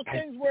one of those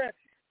things where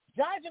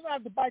Giants are going to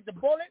have to bite the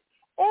bullet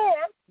or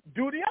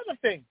do the other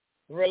thing,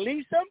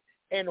 release him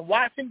and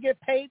watch him get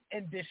paid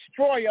and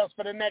destroy us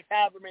for the next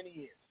however many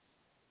years.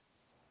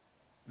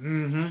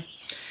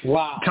 Mm-hmm.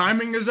 Wow.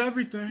 Timing is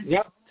everything.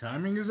 Yep.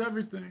 Timing is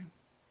everything.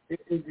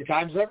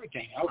 Time's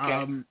everything.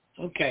 Okay.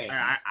 Okay.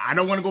 I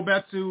don't want to go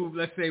back to,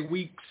 let's say,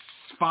 weeks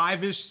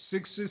 5-ish,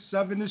 6-ish,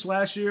 7-ish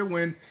last year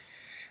when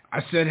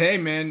I said, hey,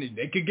 man,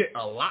 they could get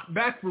a lot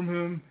back from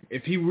him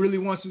if he really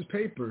wants his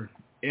paper.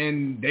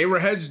 And they were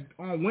hedged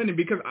on winning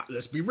because,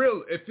 let's be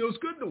real, it feels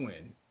good to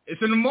win.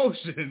 It's an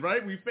emotion,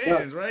 right? We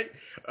fans, right?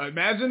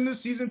 Imagine the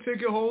season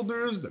ticket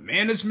holders, the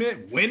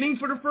management winning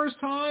for the first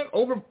time,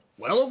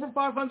 well over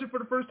 500 for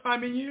the first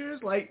time in years.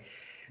 Like,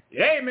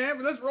 hey,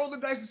 man, let's roll the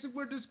dice and see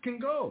where this can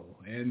go.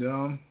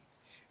 And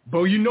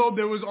but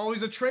there was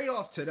always a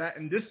trade-off to that,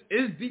 and this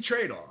is the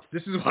trade-off.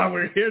 This is why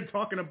we're here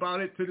talking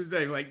about it to this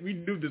day. Like, we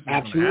knew this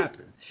was going to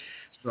happen.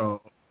 So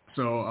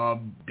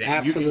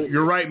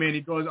you're right, man.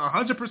 He goes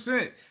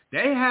 100%.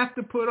 They have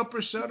to put up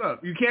or shut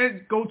up. You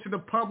can't go to the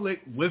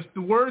public with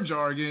the word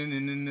jargon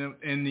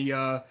and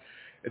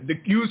the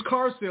used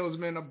car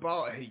salesman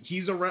about hey,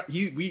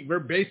 we're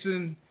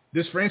basing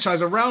this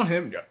franchise around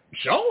him.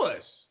 Show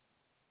us.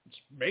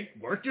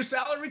 Work your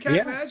salary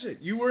cap magic.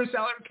 You were in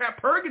salary cap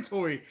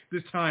purgatory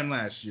this time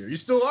last year. You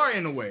still are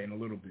in a way, in a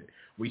little bit.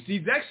 We see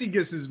Dexy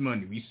gets his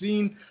money. We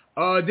seen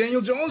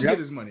Daniel Jones get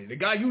his money. The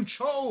guy you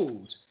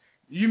chose.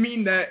 You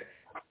mean that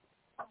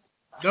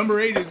number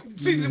 8 is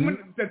when,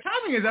 the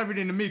timing is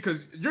everything to me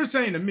because you're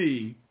saying to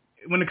me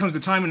when it comes to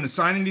timing and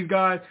signing these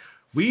guys,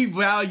 we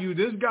value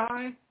this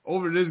guy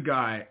over this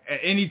guy at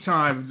any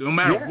time, no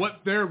matter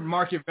what their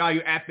market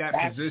value at that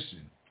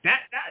position.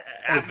 That's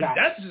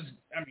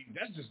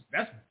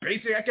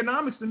basic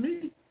economics to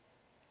me.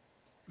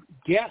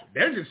 Yeah.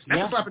 That's a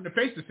slap in the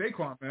face to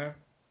Saquon, man.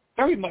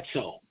 Very much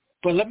so.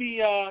 But let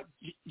me,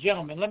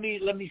 gentlemen, let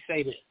me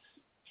say this.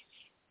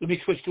 Let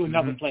me switch to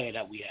another player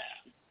that we have.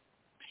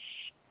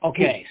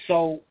 Okay,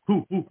 so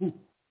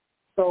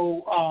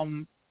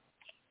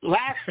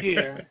last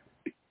year,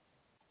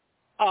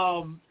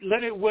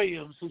 Leonard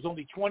Williams, who's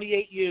only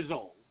 28 years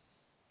old,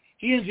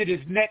 he injured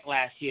his neck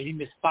last year. He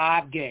missed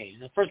 5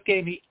 games. The first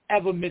games he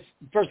ever missed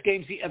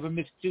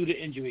due to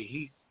injury.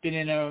 He's been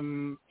in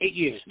 8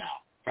 years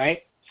now,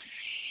 right?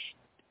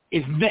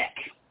 His neck.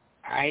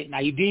 All right. Now,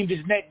 he deemed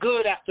his neck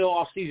good after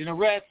off-season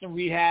arrest and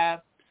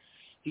rehab.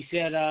 He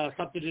said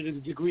something to the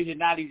degree that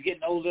now he's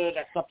getting older,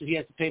 that's something he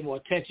has to pay more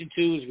attention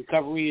to, his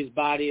recovery, his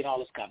body, and all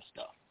this kind of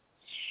stuff.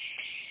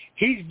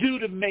 He's due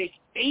to make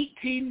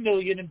 $18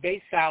 million in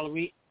base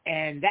salary,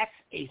 and that's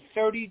a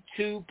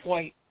 32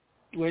 point.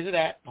 Where's it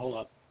at? Hold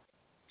up.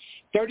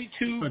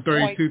 33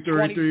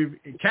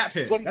 cap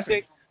hit.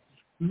 26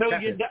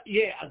 million.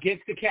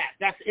 Against the cap.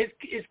 That's his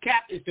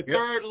cap is the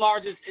third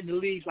largest in the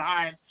league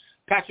behind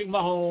Patrick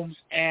Mahomes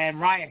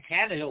and Ryan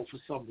Tannehill for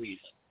some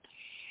reason.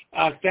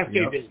 That's their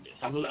business.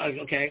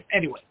 Okay.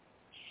 Anyway.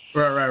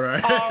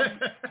 Right.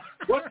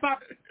 What's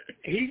up?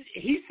 He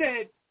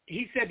said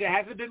there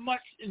hasn't been much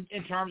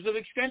in terms of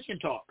extension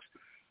talks.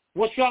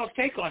 What's y'all's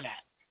take on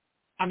that?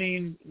 I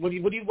mean, what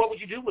would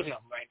you do with him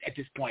right at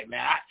this point,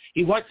 man?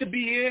 He wants to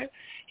be here.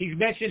 He's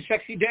mentioned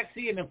Sexy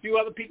Dexy and a few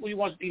other people. He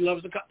loves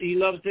the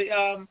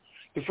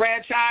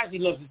franchise. He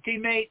loves his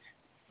teammates.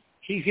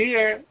 He's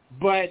here,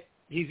 but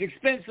he's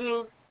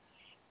expensive.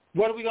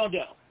 What are we gonna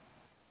do?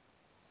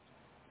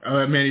 I'll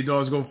let Manny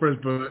Dawes go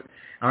first, but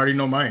I already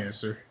know my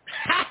answer.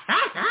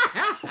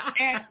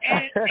 and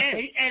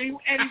he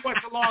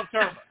wants a long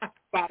term,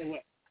 by the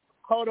way.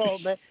 Hold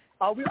on, man.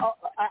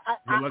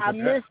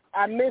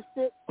 I missed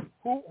it.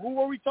 Who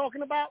were we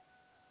talking about?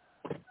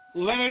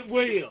 Leonard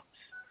Williams.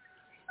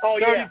 Oh,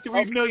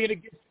 $33 million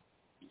against.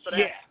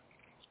 Yeah.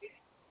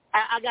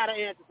 I got an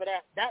answer for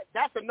that.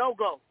 That's a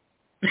no-go.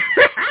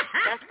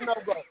 That's a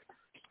no-go.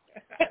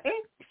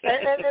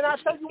 and I'll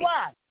tell you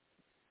why.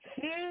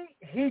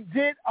 He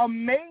did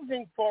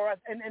amazing for us,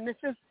 and this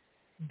is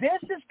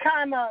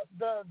kind of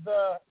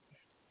the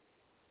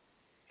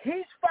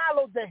he's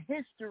followed the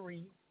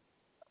history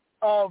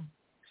of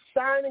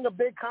signing a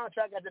big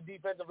contract as a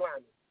defensive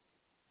lineman.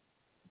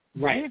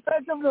 Right.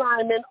 Defensive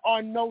linemen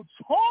are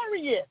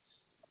notorious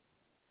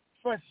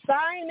for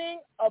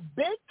signing a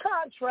big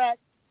contract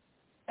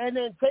and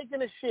then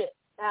taking a shit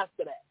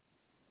after that.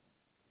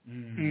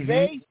 Mm-hmm.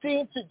 They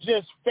seem to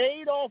just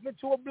fade off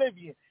into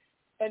oblivion,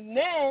 and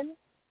then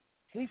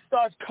he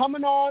starts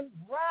coming on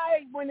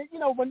right when it's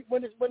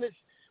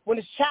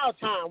chow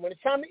time, when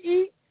it's time to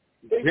eat.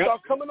 They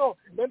start coming on.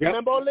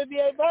 Remember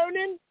Olivier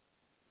Vernon?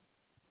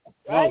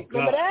 Right?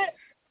 Remember that?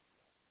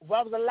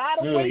 Well, there was a lot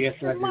of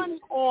wasted money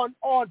on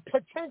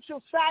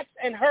potential sacks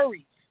and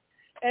hurries,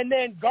 and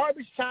then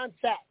garbage time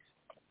sacks.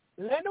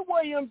 Leonard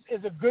Williams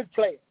is a good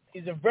player.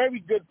 He's a very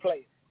good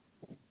player.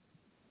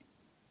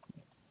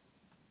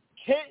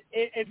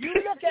 If you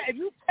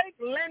take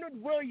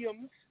Leonard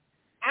Williams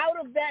out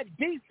of that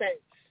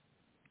defense,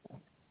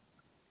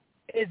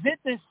 is it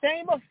the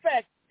same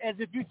effect as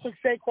if you took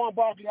Saquon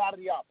Barkley out of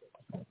the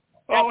offense?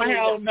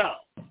 Hell no.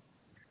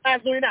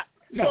 Absolutely not.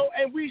 No. So,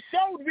 and we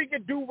showed we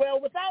could do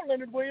well without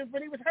Leonard Williams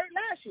when he was hurt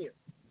last year.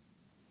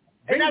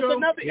 And that's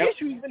another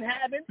issue he's been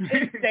having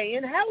is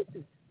staying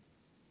healthy.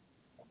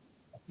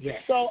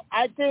 Yeah. So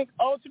I think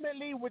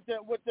ultimately with the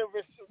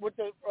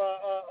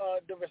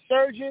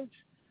resurgence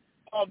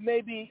of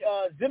maybe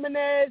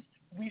Zimenez,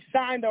 we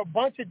signed a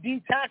bunch of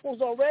D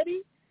tackles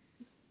already.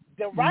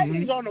 The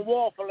writing's on the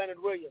wall for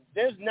Leonard Williams.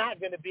 There's not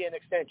going to be an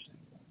extension.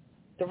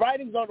 The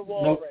writing's on the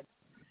wall already.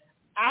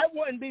 I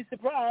wouldn't be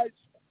surprised.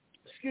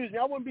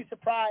 I wouldn't be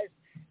surprised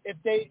if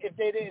they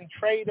didn't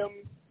trade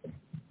him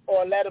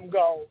or let him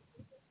go,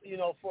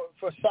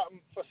 for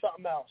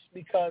something else,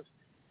 because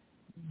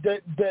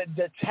the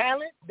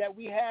talent that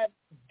we have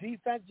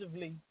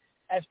defensively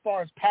as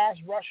far as pass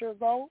rusher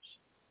goes,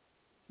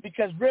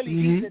 because really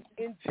he's an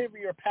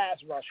interior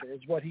pass rusher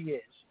is what he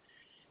is.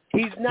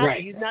 He's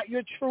not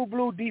your true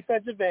blue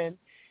defensive end.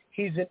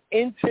 He's an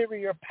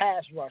interior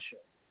pass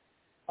rusher.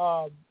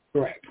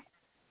 Correct.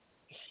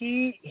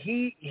 He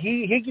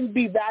can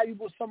be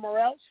valuable somewhere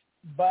else,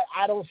 but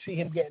I don't see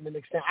him getting an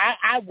extension.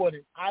 I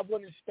wouldn't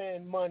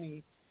spend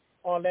money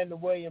on Leonard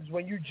Williams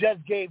when you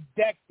just gave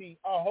Dexy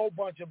a whole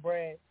bunch of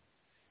bread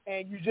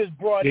and you just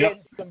brought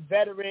in some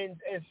veterans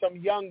and some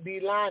young D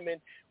linemen,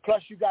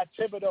 plus you got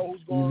Thibodeau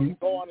who's going to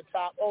go on the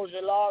top,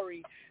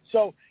 Ojulari.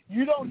 So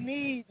you don't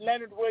need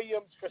Leonard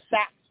Williams for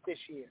sacks this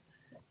year.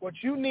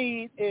 What you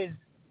need is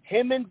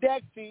him and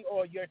Dexy,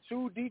 or your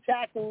two D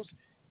tackles,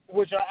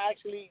 which are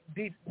actually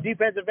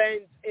defensive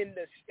ends in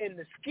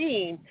the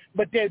scheme,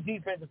 but they're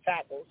defensive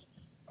tackles.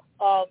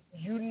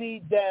 You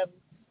need them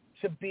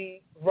to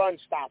be run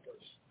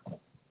stoppers.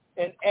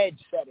 and edge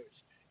setters.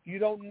 You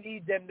don't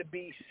need them to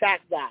be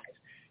sack guys.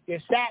 Your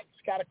sacks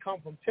got to come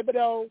from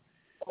Thibodeau,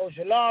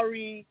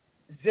 Ojulari,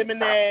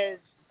 Zimenez,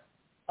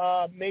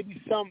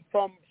 maybe some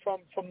from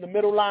the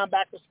middle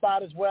linebacker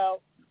spot as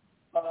well.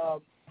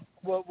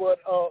 With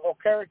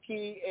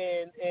Okereke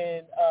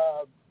and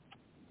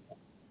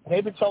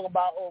they've been talking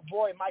about,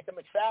 Micah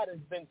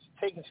McFadden's been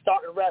taking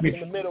starting reps in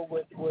the middle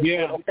with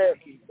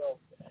Okereke. So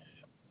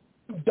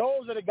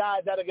those are the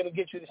guys that are going to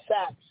get you the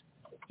sacks.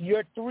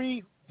 Your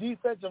 3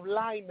 defensive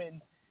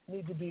linemen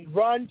need to be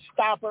run,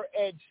 stopper,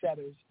 edge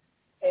setters.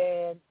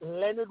 And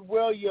Leonard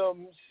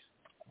Williams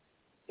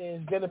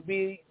is going to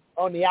be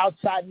on the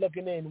outside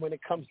looking in when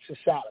it comes to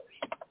salary.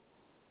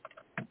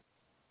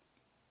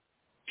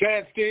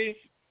 Go Steve.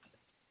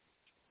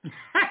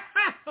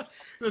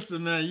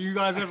 Listen, man, you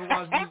guys ever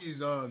watch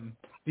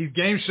these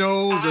game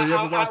shows or you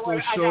ever watch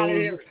those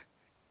shows?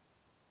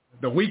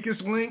 The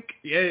Weakest Link?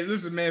 Yeah,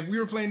 listen, man, if we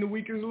were playing The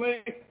Weakest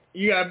Link,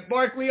 you got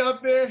Barkley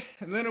out there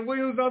and Leonard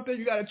Williams out there.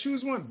 You got to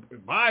choose one.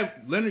 Bye,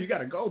 Leonard, you got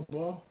to go,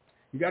 bro.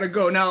 You got to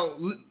go. Now,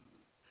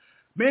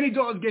 Manny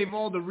Dawes gave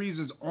all the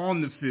reasons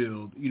on the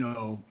field.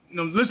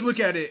 Let's look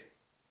at it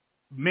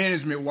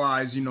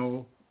management-wise,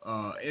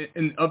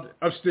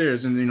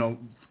 upstairs and,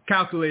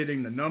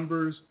 calculating the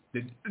numbers.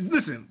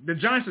 The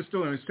Giants are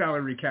still in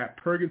salary cap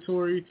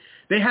purgatory.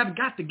 They have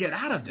got to get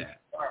out of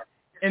that.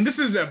 And this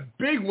is a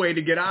big way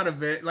to get out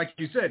of it. Like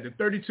you said, the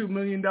 $32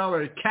 million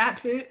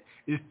cap hit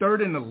is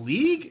third in the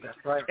league. That's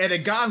right. And a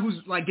guy who's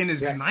like in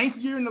his ninth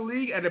year in the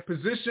league at a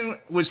position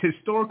which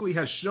historically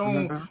has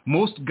shown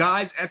most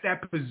guys at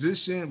that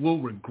position will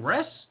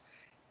regress.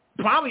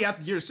 Probably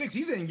after year 6,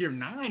 he's in year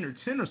 9 or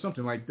 10 or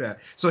something like that.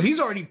 So he's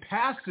already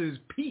past his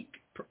peak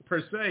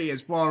per se as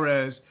far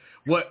as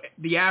what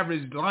the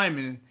average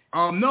lineman.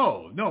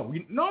 No,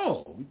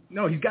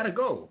 he's got to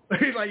go.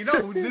 This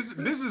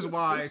is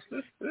why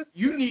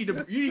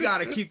you got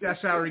to keep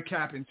that salary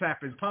cap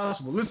intact as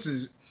possible. This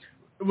is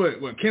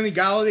what Kenny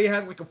Galladay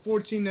had like a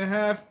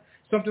 14.5,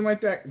 something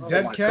like that.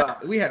 Dead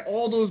cap. We had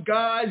all those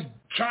guys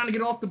trying to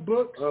get off the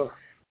books.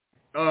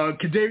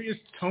 Kadarius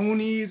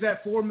Toney is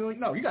at $4 million.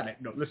 No, you got to.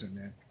 No, listen,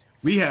 man.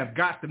 We have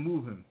got to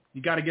move him.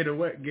 You got to get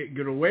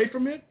away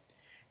from it.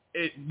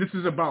 This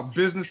is about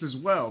business as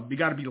well. We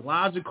got to be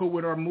logical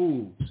with our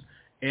moves.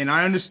 And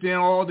I understand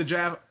all the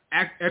draft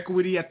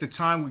equity at the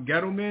time with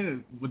Gettleman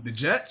and with the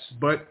Jets,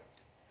 but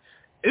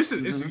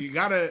you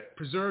got to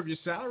preserve your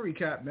salary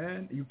cap,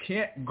 man. You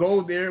can't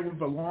go there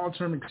with a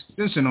long-term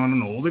extension on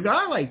an older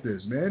guy like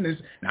this, man.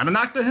 It's not a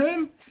knock to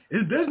him.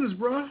 It's business,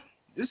 bro.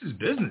 This is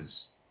business.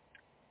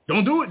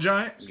 Don't do it,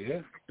 Giants.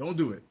 Yeah. Don't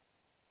do it.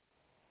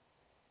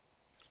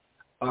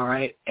 All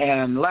right.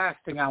 And last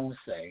thing I want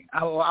to say,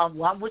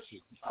 I'm with you.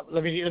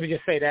 Let me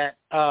just say that.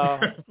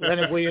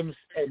 Leonard Williams,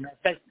 and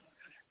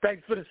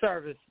thanks for the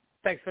service.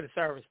 Thanks for the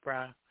service,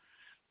 bro.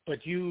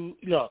 But you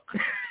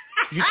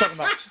talking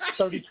about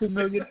 $32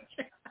 million?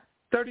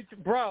 32,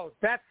 bro.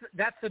 That's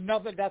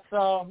another. That's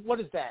what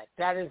is that?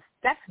 That's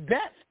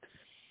depth.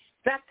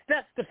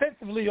 That's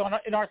defensively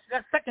in our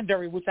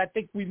secondary, which I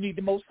think we need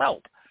the most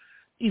help.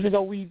 Even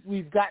though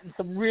we've gotten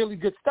some really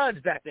good studs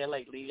back there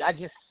lately,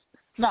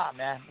 nah,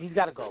 man, he's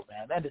got to go,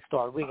 man. End of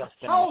story. We got to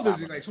spend. How old is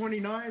he? Like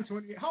 29,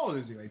 28? How old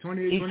is he? Like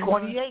 28? He's 29?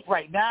 28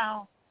 right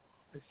now.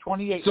 He's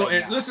 28. So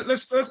right now.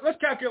 let's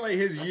calculate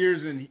his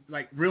years in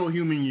like real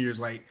human years.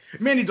 Like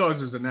Manny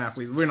Dawes is an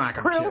athlete. We're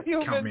not going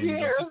to count Manny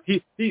Dawes.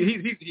 He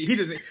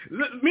doesn't.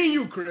 Me and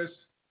you, Chris.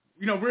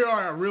 We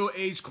are a real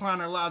age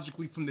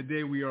chronologically from the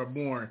day we are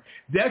born.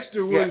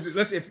 Dexter Williams.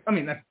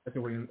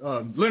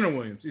 Leonard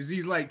Williams. Is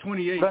he like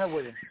 28? Leonard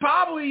Williams.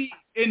 Probably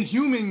in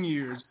human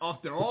years,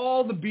 after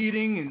all the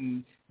beating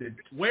and the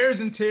wears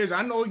and tears.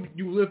 I know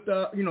you lift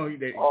up,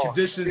 the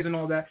conditions and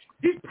all that.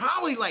 He's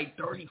probably like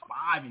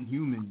 35 in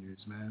human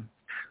years, man.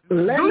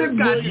 Leonard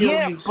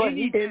Williams,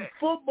 in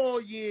football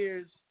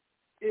years,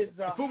 is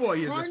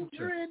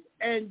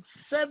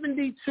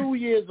 172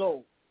 years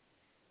old.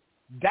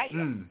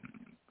 Damn.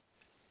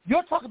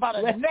 You're talking about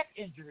a neck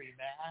injury,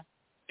 man.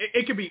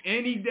 It could be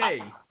any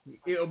day.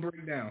 It'll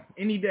break down.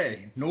 Any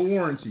day. No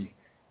warranty.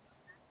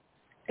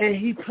 And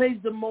he plays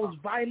the most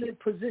violent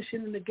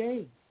position in the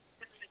game.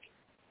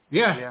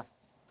 Yeah.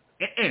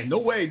 And no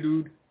way,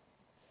 dude.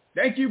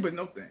 Thank you, but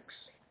no thanks.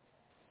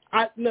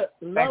 I love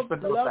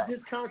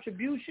his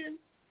contribution,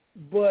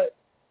 but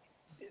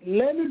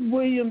Leonard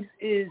Williams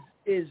is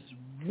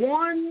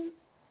one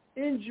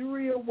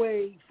injury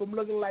away from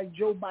looking like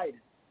Joe Biden.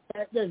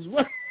 That's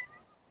what.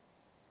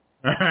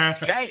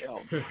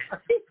 Damn.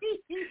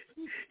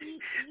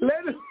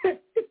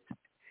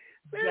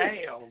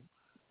 Damn.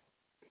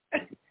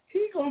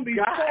 He's gonna be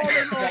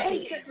falling off.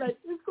 Like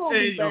it's gonna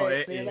be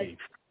bad, man. Like,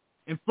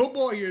 in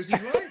football years, he's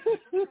right.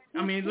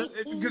 I mean,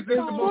 because there's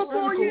the most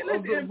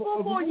in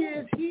football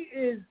years, he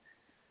is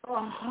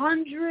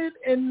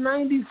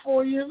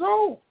 194 years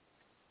old.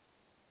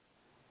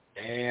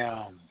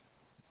 Damn.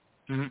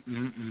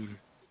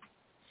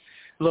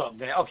 Look,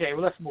 man. Okay,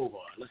 well, let's move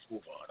on.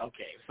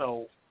 Okay,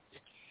 so.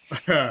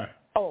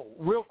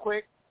 Real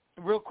quick,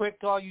 real quick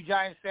to all you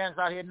Giants fans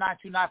out here,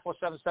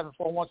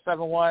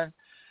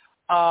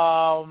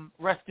 929-477-4171.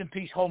 Rest in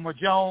peace, Homer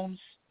Jones.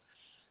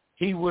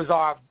 He was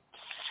our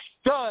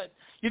stud.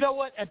 You know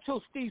what?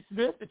 Until Steve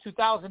Smith in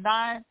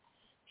 2009,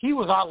 he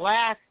was our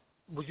last,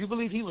 would you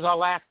believe he was our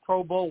last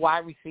Pro Bowl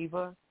wide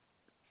receiver?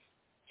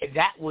 And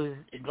that was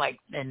in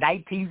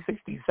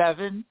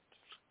 1967.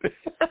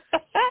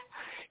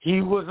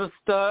 He was a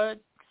stud.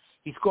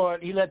 He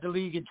led the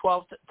league in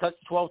 12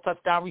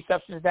 touchdown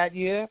receptions that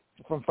year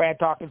from Fran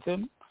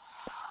Tarkenton,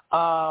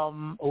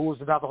 who was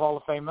another Hall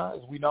of Famer,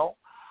 as we know.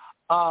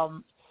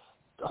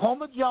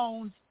 Homer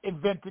Jones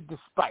invented the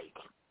spike.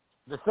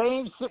 The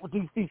same shit with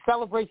these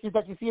celebrations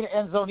that you see in the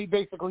end zone, he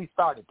basically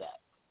started that.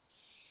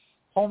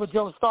 Homer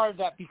Jones started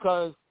that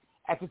because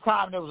at the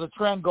time there was a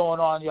trend going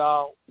on,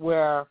 y'all,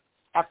 where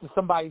after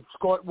somebody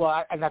scored,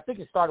 and I think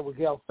it started with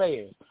Gale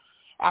Sayers,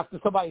 after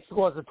somebody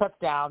scores a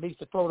touchdown, they used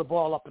to throw the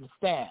ball up in the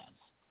stands.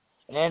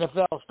 And the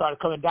NFL started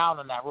coming down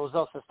on that.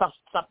 Roselle said, stop,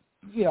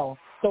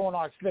 throwing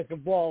our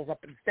expensive balls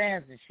up in the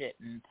stands and shit.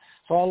 And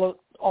so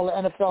all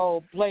the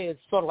NFL players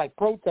sort of like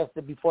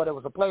protested before there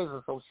was a Players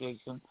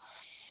Association.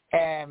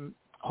 And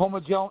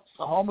Homer Jones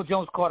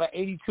caught an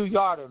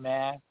 82-yarder,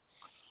 man,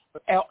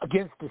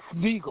 against the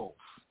Smeagol's.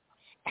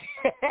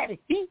 And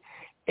he,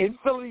 in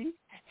Philly,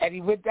 and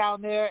he went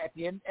down there at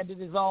the end of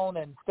the zone,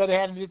 and instead of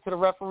handing it to the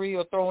referee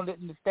or throwing it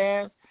in the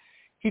stands,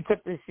 he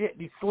took this shit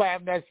and he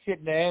slammed that shit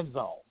in the end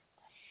zone.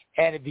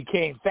 And it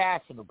became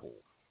fashionable.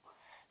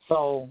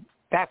 So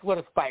that's where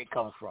the spike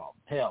comes from,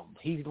 him.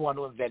 He's the one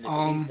who invented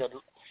it.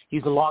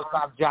 He's a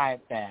long-time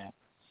Giant fan.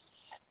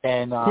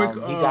 And he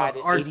died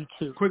at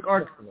 82.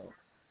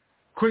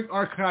 Quick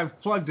archive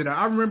plug to that.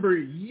 I remember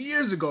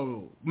years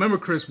ago,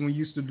 Chris, when we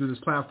used to do this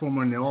platform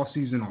on the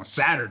all-season on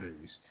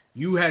Saturdays,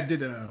 you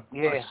did a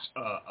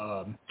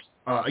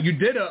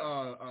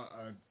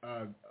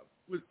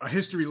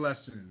history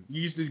lesson.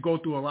 You used to go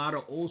through a lot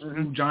of old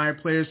school Giant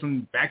players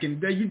from back in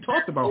the day. You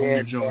talked about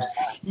Homer Jones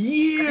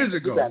years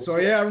ago. So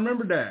I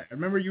remember that. I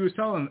remember you was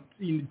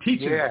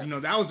teaching us.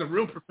 That was the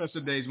real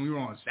professor days when we were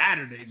on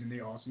Saturdays in the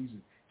all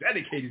season,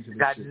 dedicated to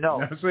this shit. No. You know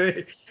what I'm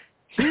saying?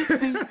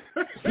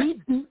 He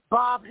beat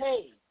Bob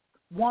Hayes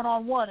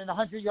one-on-one in a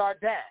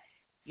 100-yard dash.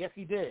 Yes,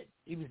 he did.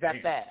 He was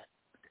that bad.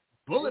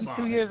 Bullet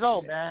 2 years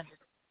old, man.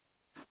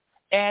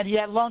 And he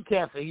had lung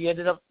cancer. He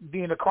ended up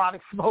being a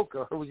chronic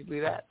smoker. Would you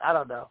believe that? I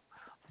don't know.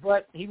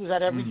 But he was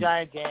at every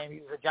Giant game. He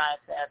was a Giant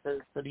fan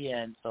to the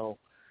end. So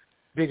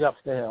big ups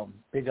to him.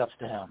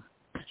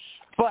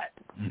 But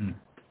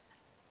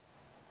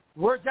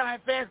we're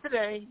Giant fans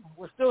today.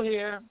 We're still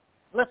here.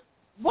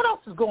 What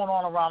else is going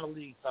on around the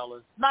league,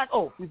 fellas?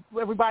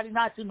 Everybody,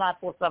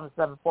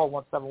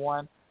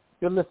 929-477-4171.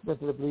 You're listening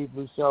to the Bleed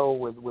Blue Show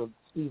with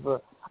Steve.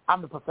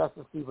 I'm the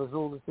Professor. Steve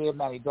Azul is here.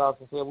 Manny Dogs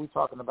is here. We're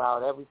talking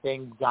about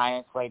everything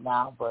Giants right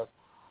now, but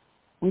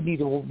we need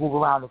to move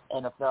around this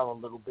NFL a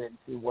little bit and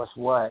see what's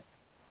what.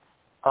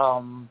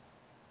 I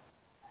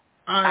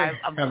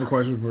have a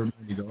question for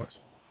Manny Dogs.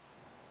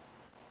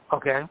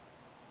 Okay.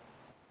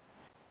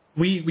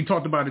 We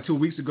talked about it 2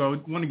 weeks ago. I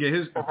want to get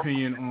his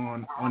opinion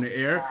on the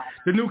air.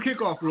 The new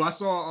kickoff rule. I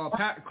saw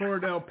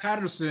Cordell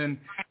Patterson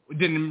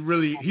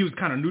he was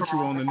kind of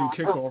neutral on the new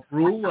kickoff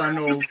rule. I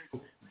know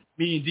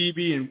me and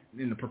DB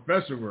and the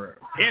professor were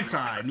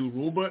anti-new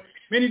rule, but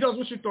Manny Does,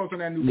 what's your thoughts on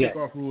that new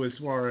kickoff rule as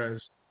far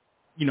as,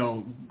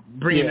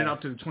 bringing it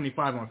up to the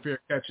 25 on fair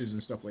catches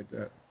and stuff like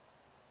that?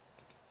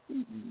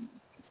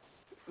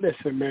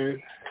 Listen,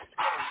 man.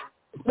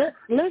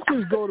 Let's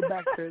just go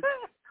back to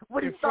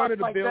in front of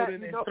the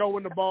building and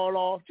throwing the ball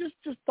off. Just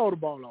throw the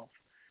ball off.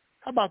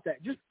 How about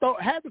that? Just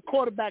have the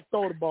quarterback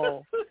throw the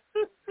ball.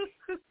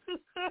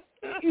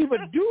 Either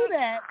do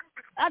that.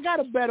 I got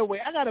a better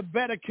way. I got a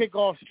better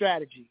kickoff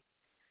strategy.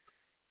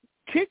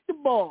 Kick the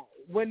ball.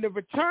 When the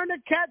returner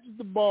catches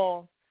the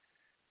ball,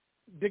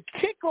 the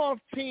kickoff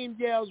team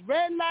yells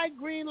red light,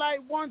 green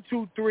light, 1,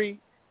 2, 3.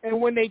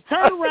 And when they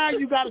turn around,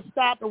 you got to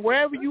stop. And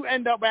wherever you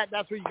end up at,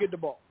 that's where you get the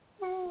ball.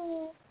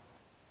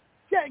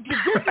 Yeah,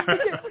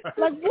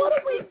 like, what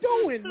are we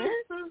doing, man?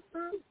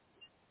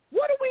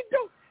 What are we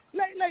doing?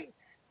 Like,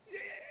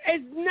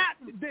 it's not.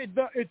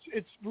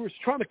 It's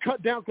trying to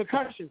cut down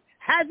concussions.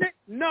 Has it?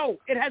 No,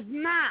 it has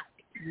not.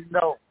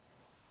 No,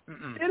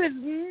 it has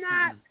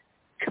not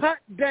cut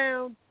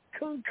down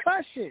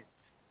concussions.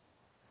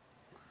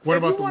 What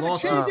about the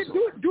lawsuits?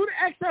 Do the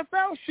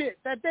XFL shit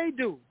that they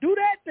do. Do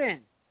that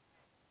then.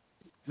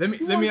 Let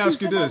me ask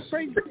you this.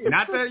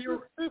 Not that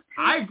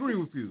I agree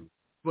with you.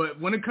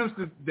 But when it comes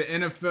to the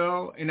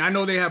NFL, and I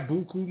know they have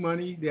buku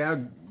money,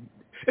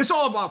 it's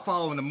all about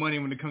following the money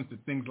when it comes to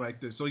things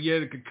like this. So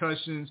the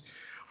concussions.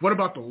 What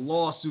about the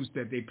lawsuits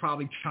that they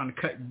probably trying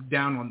to cut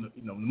down on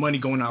the money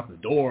going out the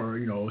door,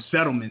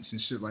 settlements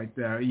and shit like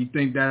that? You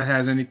think that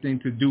has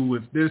anything to do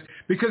with this?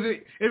 Because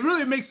it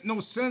really makes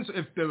no sense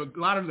if a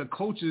lot of the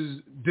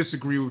coaches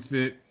disagree with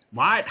it.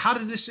 Why? How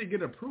did this shit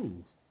get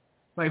approved?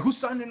 Like, who's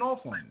signing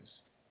off on this?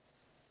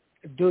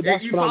 Dude,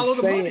 that's what I'm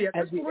saying.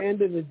 At the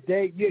end of the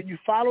day, you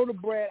follow the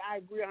bread. I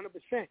agree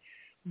 100%.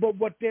 But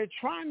what they're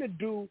trying to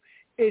do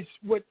is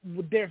what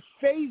they're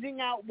phasing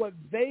out what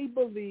they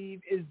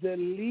believe is the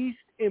least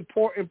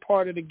important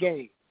part of the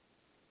game.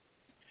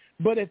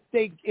 But if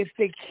they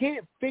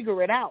can't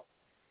figure it out,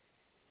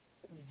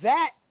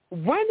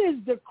 when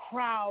is the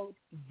crowd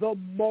the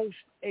most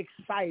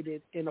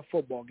excited in a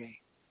football game?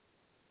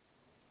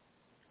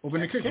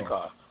 Opening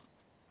kickoff.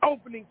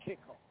 Opening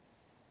kickoff.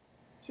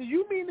 So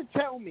you mean to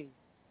tell me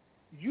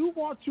you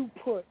want to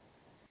put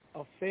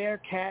a fair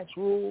catch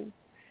rule?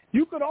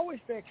 You could always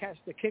fair catch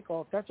the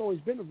kickoff. That's always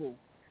been the rule.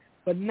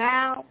 But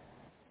now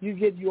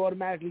you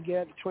automatically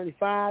get up to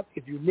 25.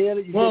 If you nail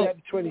it, you get up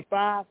to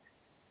 25.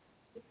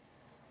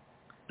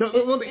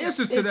 The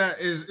answer to that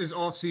is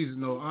off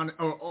season though,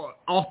 or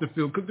off the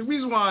field. Because the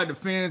reason why the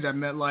fans at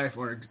MetLife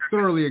are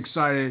thoroughly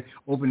excited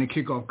opening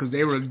kickoff because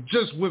they were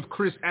just with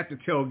Chris at the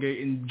tailgate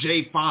in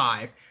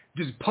J5,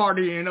 just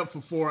partying up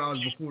for 4 hours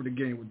before the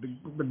game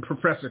with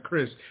Professor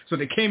Chris. So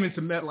they came into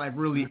MetLife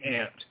really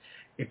amped,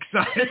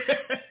 excited.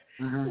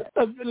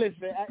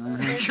 Listen, and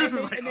they're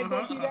gonna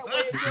be that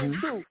way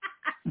again too.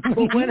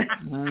 But when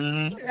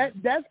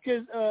that's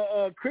because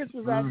Chris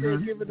was out there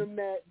giving them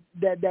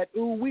that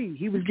ooh wee.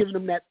 He was giving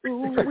them that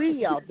ooh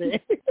wee out there.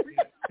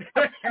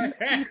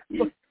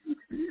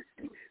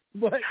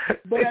 but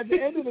at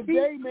the end of the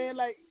day, man,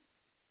 like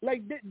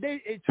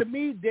they to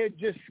me, they're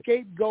just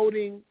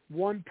scapegoating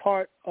one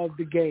part of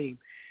the game.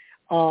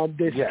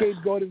 They're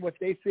scapegoating what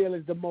they feel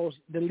is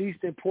the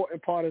least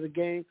important part of the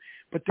game,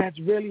 but that's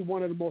really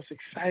one of the most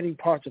exciting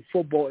parts of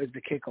football is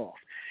the kickoff,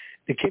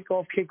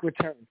 kick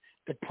return,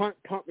 the punt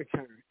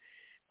return.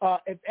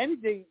 If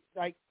anything,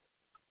 like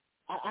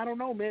I don't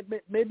know, man,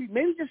 maybe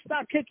just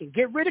stop kicking,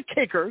 get rid of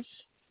kickers,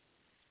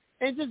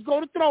 and just go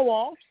to throw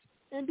offs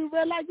and do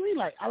red light, green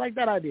light. I like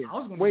that idea.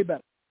 Way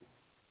better.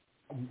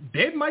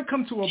 They might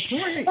come to a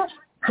point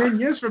 10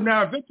 years from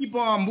now, if they keep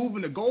on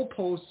moving the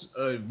goalposts,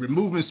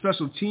 removing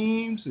special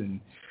teams, and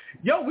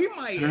we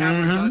might have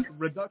a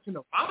reduction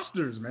of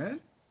rosters,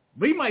 man.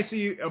 We might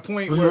see a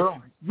point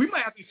where we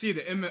might have to see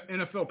the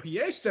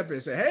NFLPA step in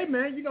and say, "Hey,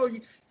 man,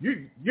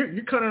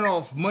 you're cutting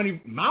off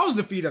mouths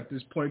to feed at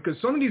this point because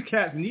some of these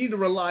cats need to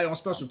rely on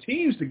special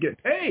teams to get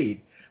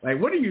paid. Like,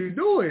 what are you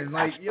doing?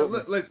 Like,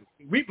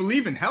 we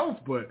believe in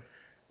health, but."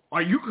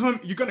 You're going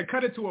to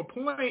cut it to a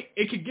point,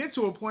 it could get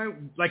to a point,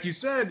 like you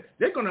said,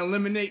 they're going to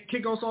eliminate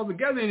kickoffs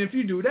altogether. And if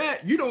you do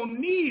that, you don't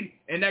need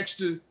an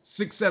extra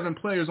 6-7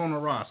 players on the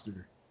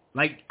roster.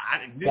 Like,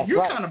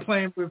 you're kind of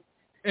playing with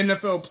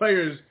NFL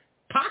players'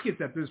 pockets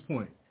at this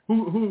point.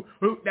 Who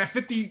that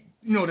 50,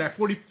 that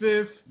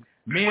 45th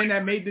man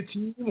that made the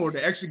team or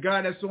the extra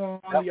guy that's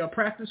on the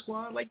practice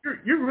squad, like,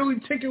 you're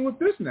really taking with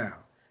this now.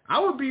 I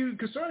would be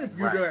concerned if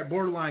you're that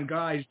borderline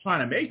guy who's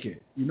trying to make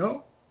it,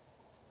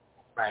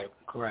 Right,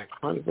 correct.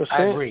 100%.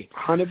 I agree.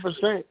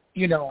 100%.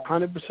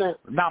 100%.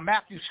 Now,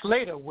 Matthew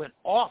Slater went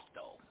off,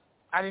 though.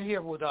 I didn't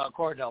hear what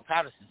Cordell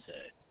Patterson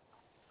said,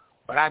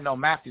 but I know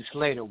Matthew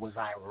Slater was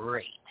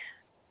irate.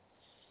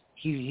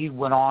 He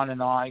went on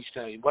and on. He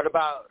said, what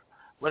about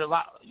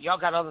y'all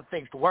got other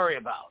things to worry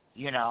about,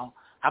 How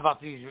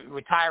about these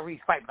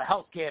retirees fighting for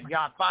health care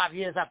beyond 5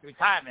 years after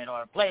retirement,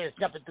 or players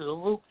jumping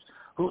through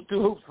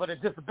hoops for the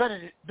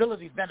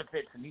disability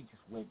benefits? And he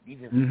just went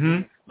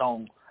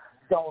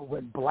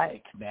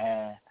blank,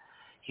 man.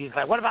 He's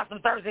like, what about some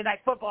Thursday night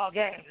football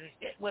games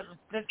with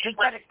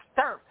synthetic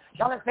turf?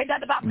 Y'all didn't say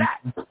nothing about that.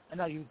 I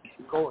know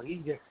he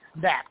just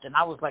snapped, and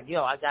I was like,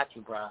 yo, I got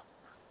you, bro.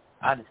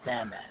 I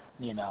understand that,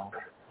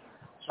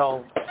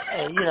 So,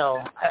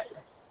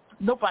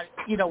 nobody,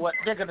 what,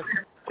 they're going to,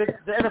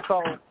 the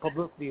NFL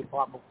publicity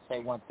department will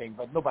say one thing,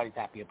 but nobody's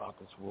happy about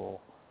this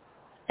rule.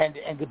 And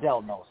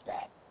Goodell knows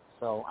that.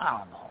 So, I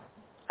don't know.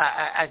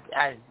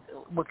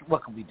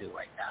 What can we do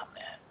right now,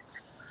 man?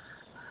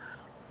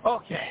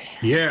 Okay.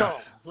 Yeah.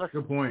 So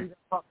good point.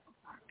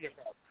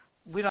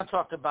 We done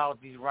talked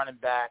about these running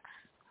backs.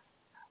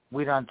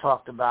 We done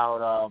talked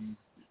about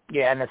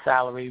and the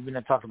salary. We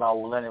done talked about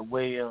Leonard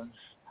Williams.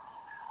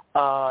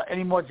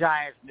 Any more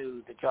Giants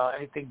news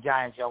anything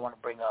Giants y'all want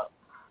to bring up?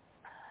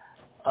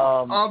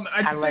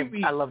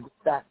 I love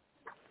that.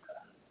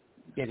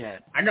 Get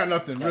ahead. I got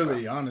nothing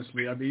really,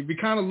 honestly. I mean, we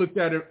kind of looked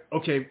at it,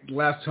 the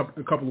last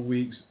couple of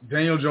weeks.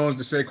 Daniel Jones,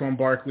 the Saquon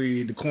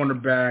Barkley, the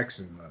cornerbacks,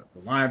 and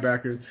the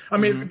linebackers. I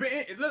mean,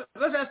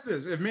 let's ask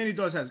this. If Manny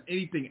Does has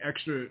anything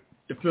extra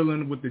to fill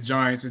in with the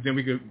Giants, and then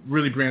we could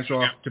really branch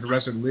off to the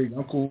rest of the league,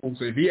 I'm cool.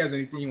 So if he has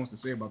anything he wants to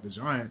say about the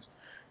Giants,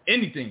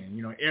 anything,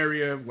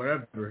 area,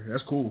 whatever,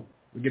 that's cool.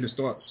 We get his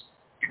thoughts.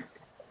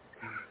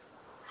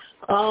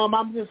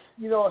 I'm just,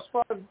 as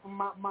far as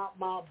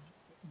my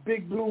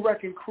Big Blue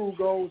Wrecking Crew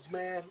goes,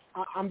 man,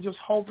 I'm just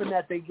hoping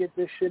that they get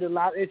this shit a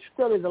lot. It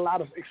still is a lot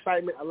of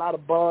excitement, a lot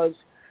of buzz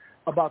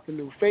about the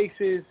new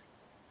faces,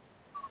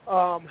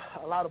 a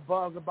lot of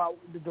buzz about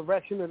the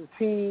direction of the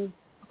team.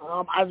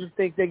 I just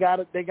think they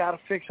gotta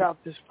fix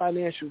out this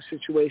financial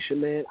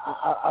situation, man.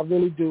 I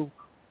really do.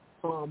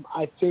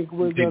 I think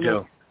we're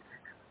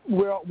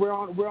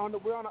on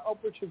an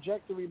upward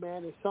trajectory,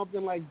 man, and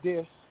something like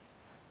this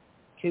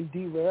can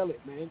derail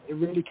it, man. It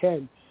really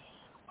can.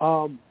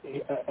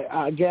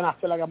 Again, I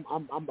feel like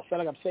I'm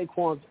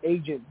Saquon's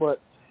agent, but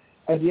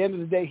at the end of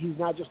the day, he's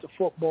not just a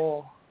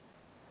football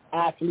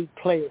athlete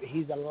player.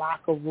 He's a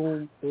locker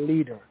room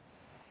leader.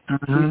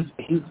 Mm-hmm.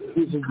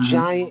 He's a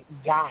giant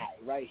guy,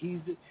 right?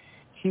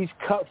 He's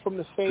cut from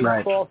the same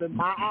cloth in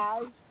my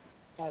eyes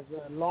as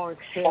a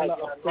Lawrence Taylor,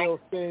 a Phil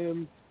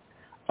Simms,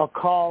 a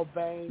Carl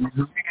Banks,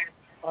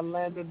 a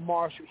Landon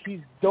Marshall.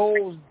 He's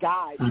those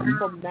guys. He's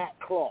from that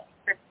cloth.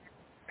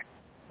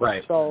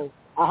 Right. So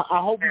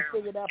I hope we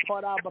figure that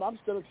part out, but I'm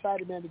still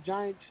excited, man. The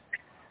Giants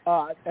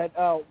at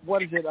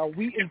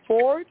Wheaton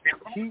Ford,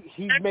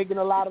 he's making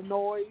a lot of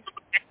noise.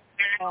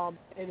 And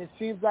it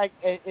seems like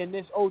in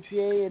this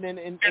OTA and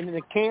in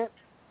the camp,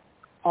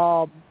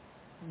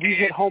 we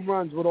hit home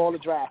runs with all the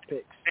draft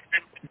picks.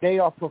 They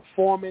are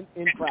performing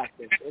in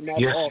practice, and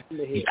that's all from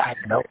the head. I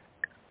know.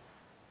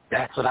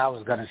 That's what I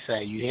was going to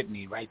say. You hit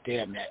me right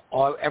there, man.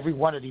 Every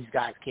one of these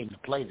guys came to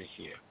play this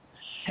year.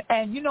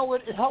 And you know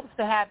what? It helps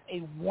to have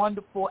a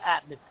wonderful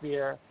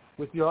atmosphere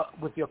with your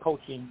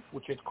coaching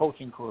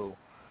crew,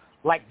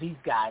 like these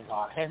guys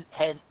are,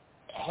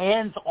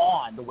 hands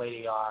on the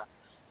way they are,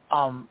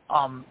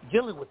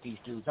 dealing with these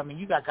dudes. I mean,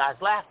 you got guys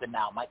laughing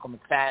now. Michael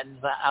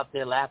McFadden's out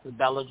there laughing,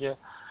 Bellinger.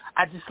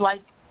 I just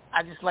like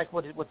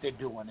what they're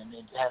doing, and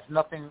it has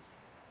nothing.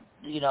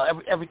 You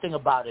know, everything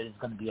about it is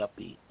going to be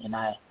upbeat, and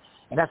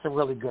that's a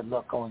really good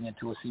look going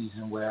into a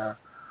season where,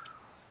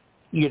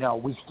 you know,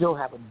 we still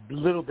have a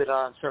little bit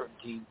of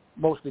uncertainty,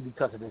 mostly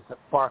because of this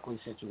Barkley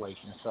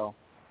situation. So,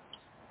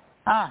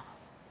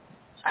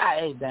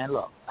 hey, man,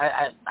 look,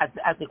 I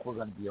think we're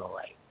going to be all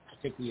right. I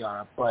think we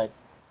are, but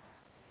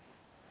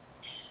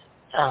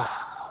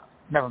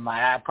never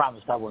mind. I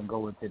promised I wouldn't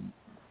go into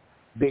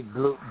big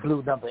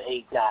blue number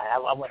 8 guy.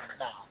 I wouldn't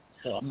now,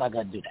 so I'm not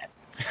going to do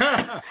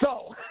that.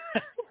 So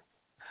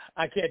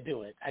I can't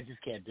do it. I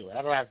just can't do it.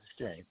 I don't have the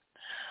strength.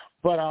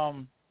 But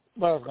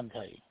what I was going to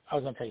tell you. I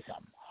was going to tell you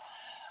something.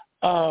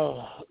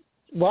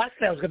 Well,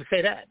 actually, I was going to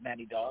say that,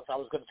 Manny Dogs. I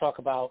was going to talk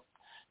about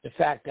the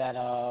fact that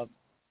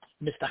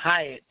Mr.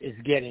 Hyatt is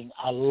getting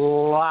a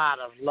lot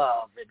of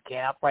love in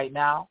camp right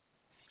now.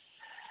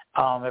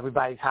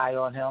 Everybody's high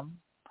on him.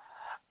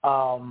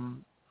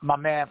 My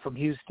man from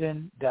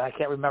Houston, that I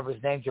can't remember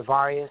his name,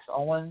 Javarius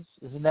Owens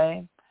is his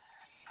name.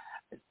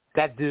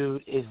 That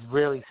dude is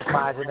really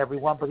surprising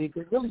everyone, but he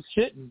really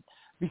shouldn't,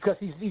 because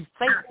he's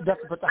faced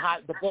nothing but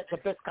the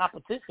best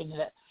competition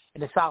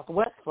in the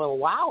Southwest for a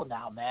while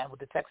now, man, with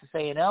the Texas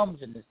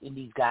A&Ms and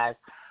these guys.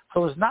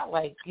 So it's not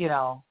like, you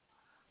know,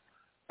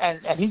 and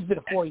he's been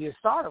a 4-year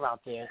starter out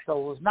there,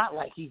 so it's not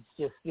like he's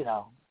just, you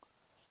know,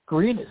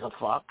 green as a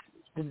fuck.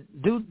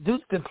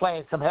 Dude's been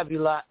playing some heavy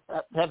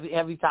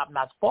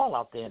top-notch ball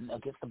out there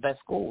against the best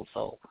schools,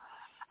 so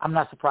I'm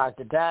not surprised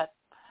at that.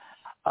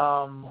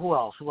 Who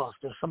else?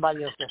 There's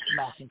somebody else that's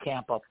smashing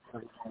camp up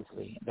pretty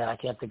nicely that I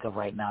can't think of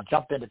right now.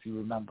 Jump in if you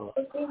remember.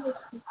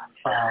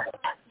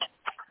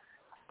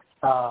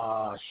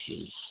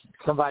 Sheesh.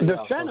 Somebody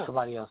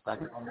else I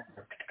can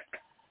remember.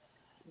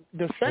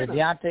 The center.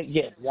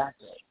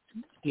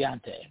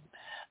 Deontay.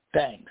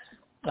 Thanks.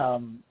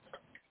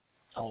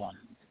 Hold on.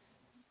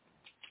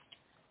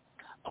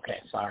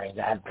 Okay, sorry.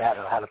 I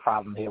had a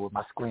problem here with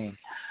my screen.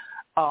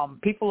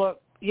 People are,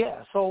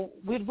 so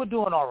we're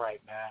doing all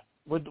right, man.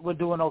 We're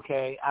doing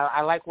okay.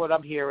 I like what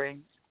I'm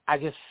hearing. I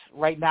just,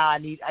 right now, I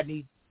need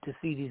to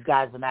see these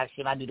guys in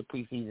action. I need a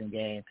preseason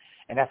game,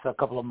 and that's a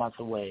couple of months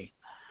away.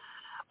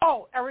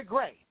 Oh, Eric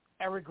Gray.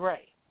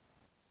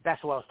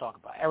 That's what I was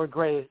talking about. Eric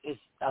Gray is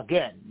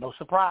again, no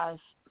surprise.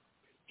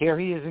 Here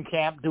he is in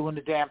camp doing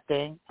the damn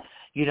thing,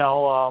 you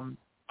know,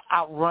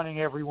 outrunning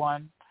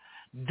everyone,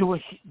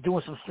 doing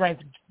some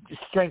strength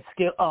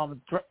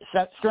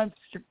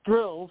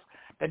drills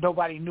that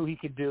nobody knew he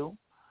could do.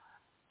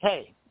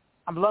 Hey,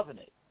 I'm loving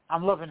it.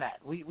 I'm loving that.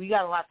 We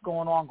got a lot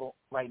going on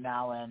right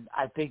now, and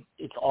I think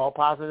it's all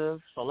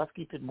positive. So let's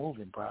keep it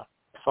moving, bro.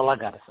 That's all I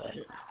got to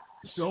say.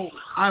 So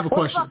I have a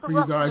question for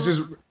you guys.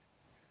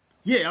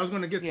 I was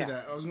going to get to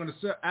that. I was going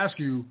to ask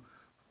you,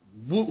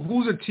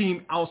 who's a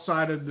team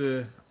outside of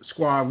the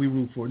squad we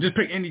root for? Just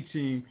pick any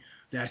team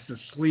that's the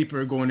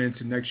sleeper going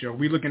into next year. Are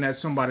we looking at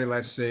somebody,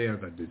 let's say,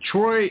 like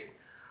Detroit?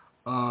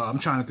 I'm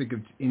trying to think of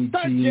any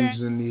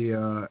teams in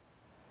the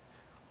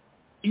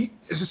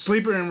it's a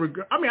sleeper in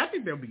regard. I mean, I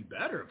think they'll be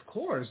better, of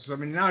course. I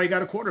mean, now they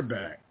got a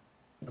quarterback.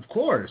 Of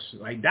course.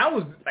 Like, that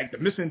was, like, the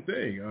missing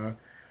thing.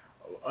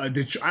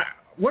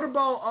 What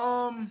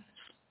about,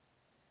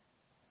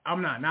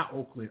 not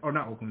Oakland,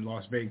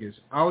 Las Vegas.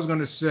 I was going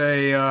to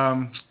say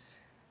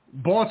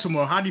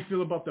Baltimore. How do you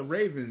feel about the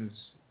Ravens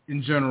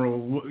in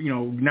general? You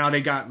know, now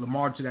they got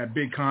Lamar to that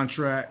big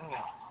contract.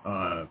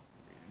 The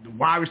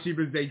wide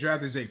receivers they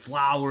drafted, Zay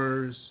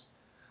Flowers,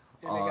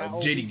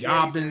 J.D.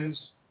 Dobbins.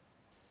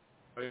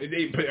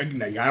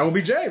 They got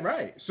OBJ,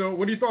 right? So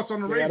what are your thoughts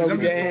on the Ravens?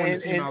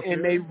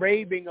 And they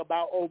raving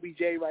about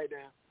OBJ right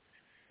now.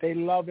 They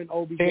loving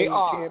OBJ in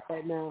camp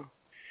right now.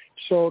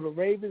 So the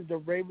Ravens are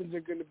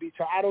going to be.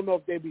 So I don't know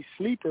if they'll be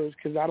sleepers,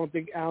 because I don't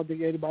think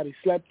anybody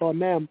slept on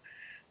them.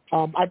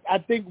 I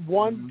think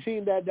one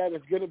team that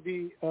is going to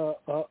be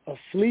a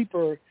sleeper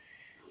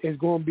is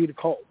going to be the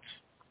Colts.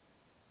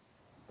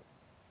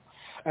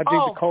 I think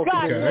the Colts.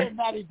 God, okay.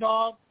 Matty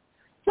Dog.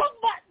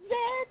 Somebody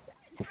did.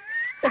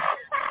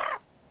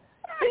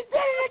 He did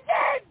it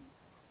again.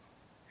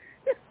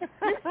 You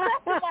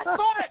snapped in my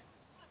thought.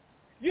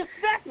 You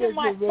snapped in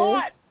my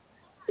thought.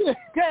 Good.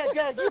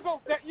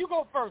 You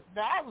go first.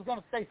 Now I was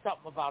gonna say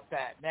something about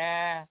that.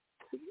 Nah.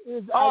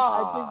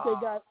 I think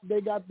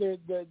they got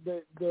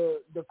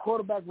the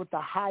quarterback with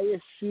the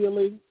highest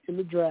ceiling in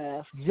the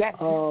draft. Yes.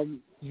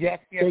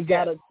 They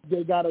got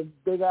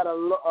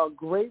a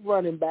great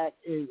running back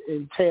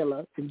in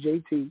Taylor and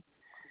JT.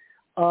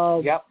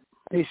 Yep.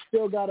 They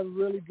still got a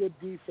really good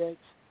defense.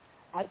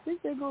 I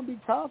think they're going to be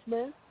tough,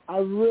 man. I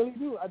really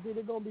do. I think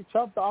they're going to be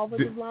tough. The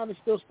offensive line is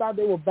still stopped.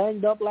 They were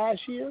banged up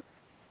last year.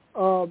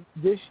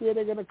 This year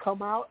they're going to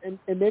come out and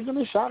they're going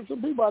to shock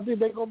some people. I think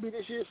they're going to be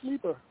this year's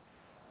sleeper.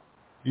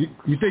 You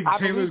think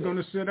Taylor's going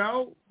to sit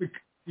out?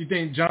 You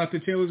think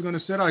Jonathan Taylor's going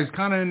to sit out? He's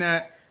kind of in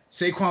that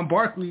Saquon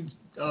Barkley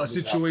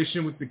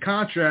situation with the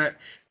contract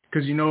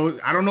because,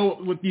 I don't know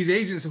what these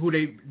agents who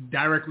they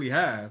directly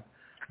have,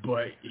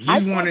 but he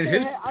wanted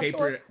his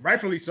paper,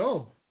 rightfully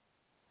so.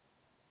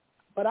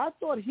 But I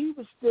thought he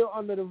was still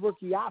under the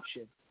rookie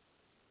option.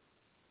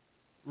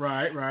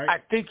 Right. I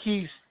think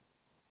he's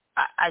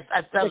I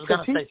was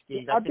going to say,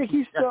 Steve. I think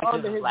he's still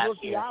under his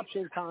rookie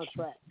option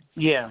contract.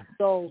 Yeah.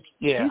 So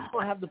he's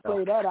going to have to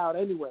play that out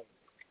anyway.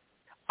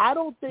 I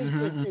don't think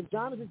if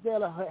Jonathan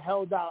Taylor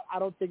held out, I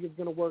don't think it's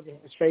going to work in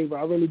his favor.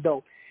 I really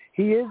don't.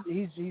 He's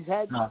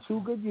had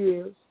 2 good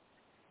years,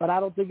 but I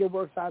don't think it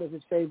works out in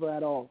his favor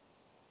at all.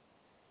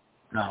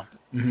 No.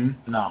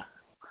 No.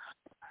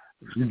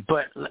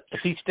 But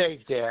if he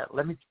stays there,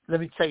 let me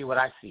tell you what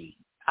I see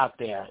out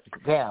there.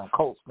 Damn,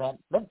 Colts, man.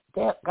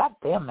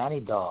 Goddamn Manny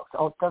Dogs.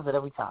 Oh, it does it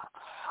every time.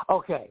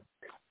 Okay,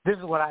 this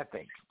is what I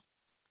think.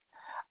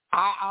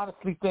 I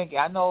honestly think,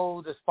 I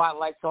know the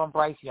spotlight's on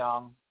Bryce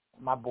Young,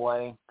 my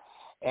boy,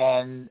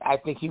 and I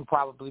think he'll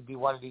probably be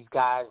one of these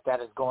guys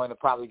that is going to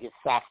probably get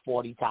sacked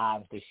 40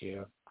 times this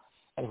year,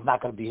 and it's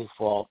not going to be his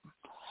fault.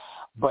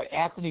 But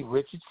Anthony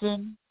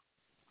Richardson,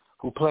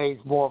 who plays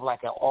more of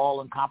like an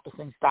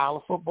all-encompassing style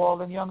of football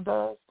than Young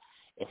does,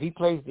 if he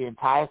plays the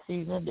entire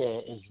season,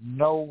 there is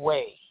no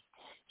way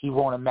he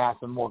won't amass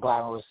a more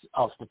glamorous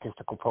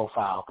statistical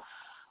profile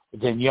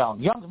than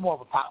Young. Young's more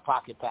of a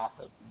pocket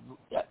passer.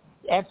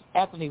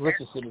 Anthony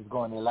Richardson is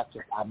going to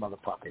electrify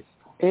motherfuckers.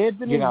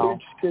 Anthony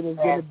Richardson is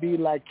going to be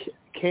like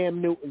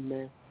Cam Newton,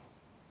 man.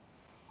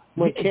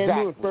 When Cam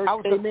Newton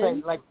first came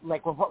in,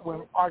 like when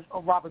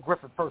Robert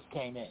Griffin first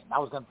came in, I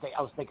was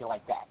thinking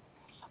like that.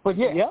 But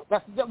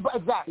that's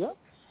exactly. Yep.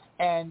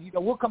 And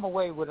we'll come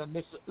away with a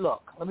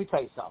look. Let me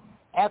tell you something.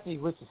 Anthony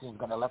Richardson is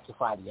going to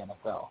electrify the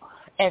NFL.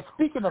 And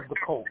speaking of the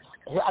Colts,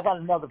 I got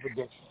another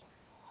prediction.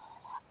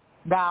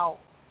 Now,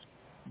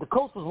 the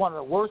Colts was one of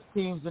the worst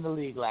teams in the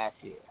league last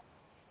year.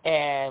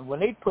 And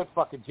when they put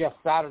fucking Jeff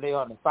Saturday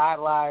on the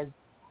sidelines,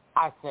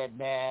 I said,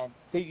 man,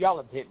 y'all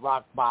have hit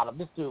rock bottom.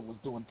 This dude was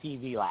doing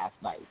TV last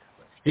night.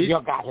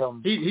 Y'all got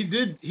him. He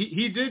did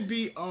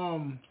beat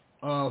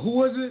who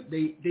was it?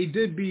 They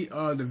did beat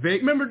the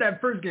Vegas. Remember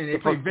that first game? They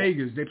played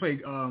Vegas. They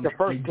played the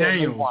first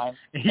Daniels. Game won,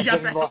 and he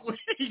got that win.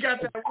 He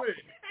got that win.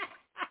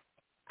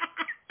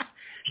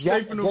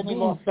 Yes, and then he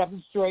lost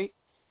 7 straight.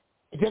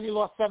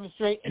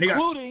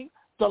 Including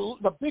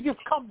the biggest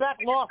comeback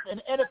loss in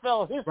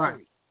NFL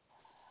history.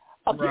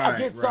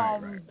 Against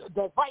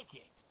the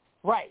Vikings.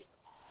 Right.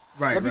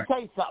 Let me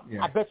tell you something.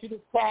 Yeah. I bet you this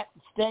cat,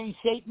 Stain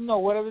Shaton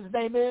or whatever his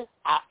name is,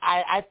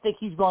 I think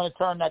he's going to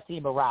turn that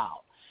team around.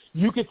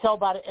 You can tell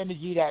by the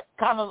energy that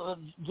kind of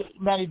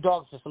Manny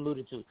Dogs just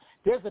alluded to.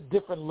 There's a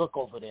different look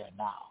over there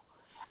now.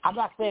 I'm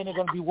not saying they're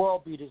going to be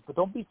world beaters, but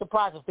don't be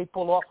surprised if they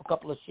pull off a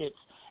couple of shits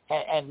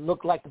and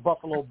look like the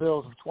Buffalo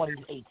Bills of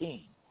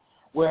 2018,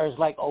 where it's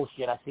like, oh,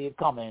 shit, I see it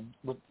coming.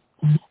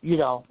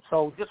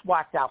 So just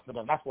watch out for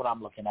them. That's what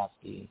I'm looking at,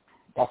 Steve.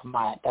 That's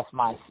my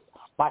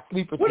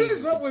sleeper team. What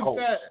is up with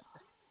that?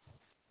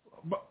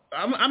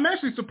 I'm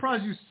actually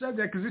surprised you said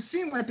that because it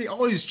seemed like they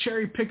always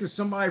cherry picking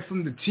somebody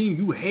from the team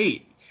you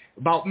hate.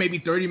 About maybe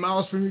 30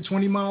 miles from you,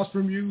 20 miles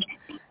from you,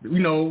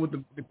 with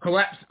the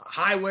collapsed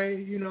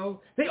highway,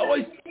 They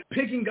always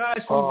picking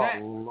guys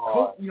from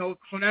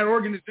from that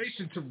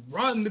organization to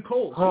run the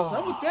Colts. What's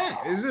up with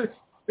that?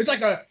 It's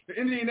like the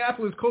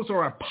Indianapolis Colts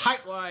are a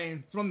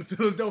pipeline from the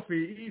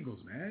Philadelphia Eagles,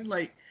 man.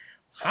 Like,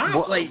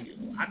 how?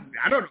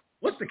 I don't know.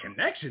 What's the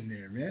connection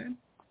there, man?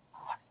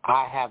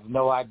 I have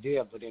no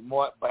idea, but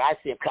I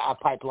see a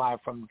pipeline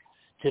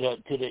to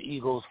the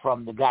Eagles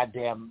from the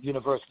goddamn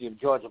University of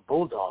Georgia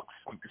Bulldogs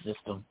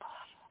system.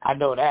 I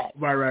know that.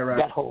 Right.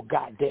 That whole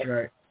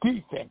goddamn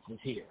defense is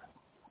here.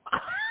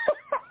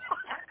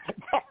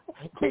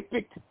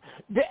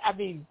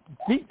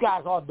 These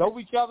guys all know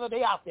each other.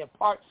 They out there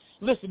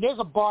Listen, there's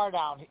a bar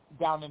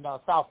down in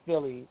South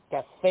Philly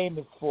that's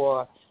famous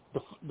for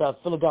the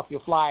Philadelphia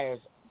Flyers.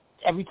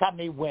 Every time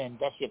they win,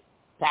 that shit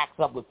packs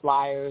up with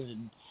flyers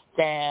and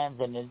fans,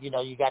 and then, you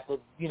got the,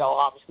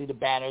 obviously the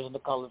banners and the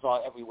colors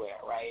all everywhere,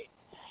 right?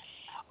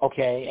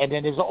 Okay, and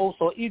then there's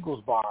also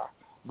Eagles bar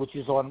which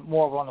is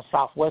more on the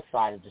southwest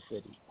side of the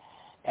city.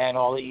 And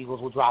all the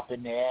Eagles will drop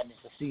in there, and it's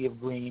a sea of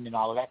green and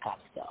all of that kind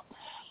of stuff.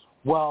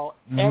 Well,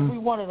 every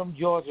one of them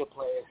Georgia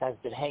players has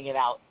been hanging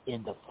out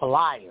in the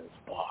Flyers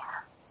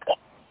bar.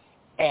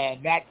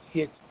 And that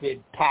shit's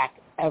been packed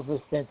ever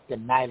since the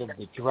night of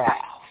the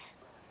draft.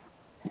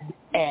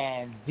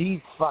 And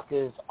these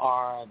fuckers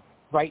are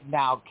right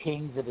now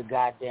kings of the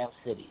goddamn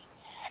city.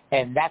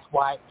 And that's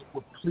why it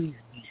would please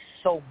me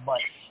so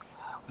much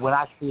when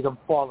I see them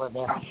fall on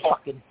their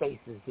fucking faces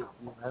this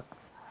year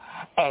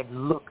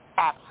and look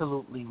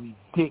absolutely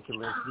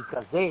ridiculous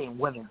because they ain't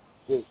winning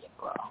the division,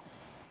 bro.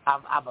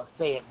 I'm going to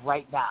say it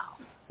right now.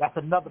 That's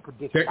another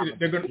prediction.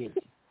 They're going to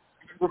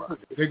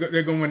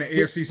win the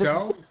AFC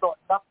South?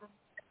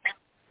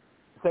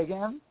 Say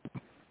again?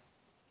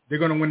 They're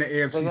going to win the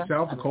AFC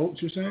South, the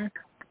Colts, you're saying?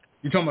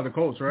 You're talking about the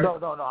Colts, right? No,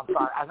 I'm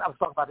sorry. I was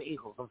talking about the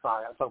Eagles. I'm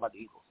sorry. I was talking about the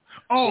Eagles.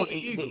 Oh, the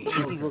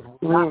Eagles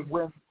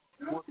will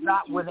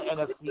not win the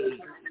NFC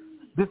East.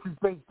 This is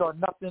based on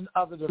nothing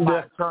other than my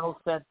eternal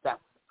sense that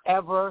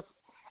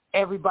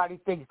everybody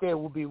thinks they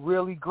will be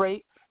really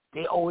great.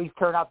 They always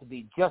turn out to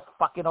be just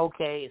fucking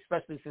okay,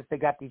 especially since they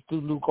got these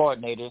two new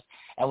coordinators.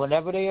 And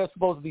whenever they are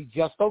supposed to be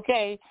just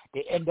okay,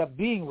 they end up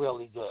being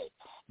really good.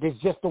 That's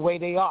just the way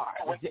they are.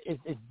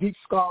 It's deep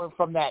scarring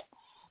from that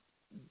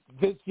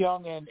Vince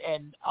Young and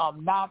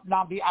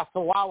Nnamdi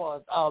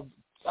Asomugha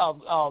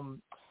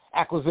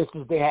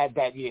acquisitions they had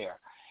that year.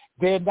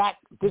 They're not.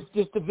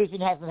 This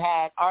division hasn't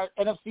had, our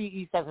NFC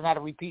East hasn't had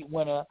a repeat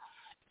winner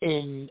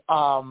in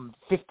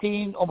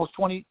 15, almost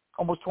 20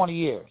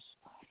 years,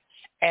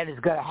 and it's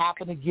gonna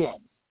happen again.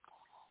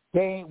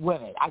 They ain't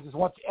winning. I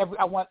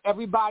want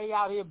everybody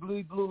out here,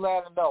 blue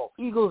land, to know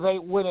Eagles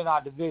ain't winning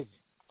our division.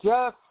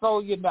 Just so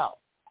you know.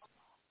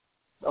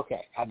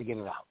 Okay, had to get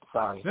it out.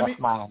 Sorry. Let me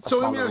ask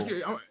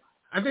you.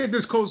 I think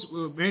this Colts,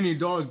 Manny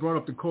Dawes brought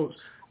up the Colts.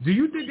 Do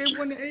you think they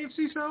win the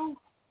AFC South?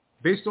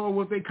 Based on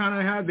what they kind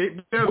of have,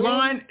 their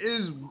line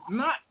is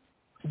not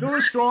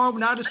still strong,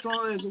 not as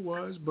strong as it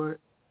was. But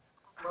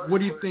what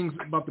do you think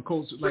about the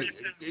Colts? Like,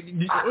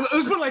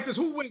 let's put it like this: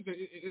 who wins?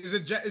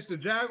 It's the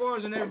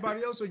Jaguars and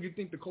everybody else, or do you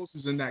think the Colts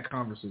is in that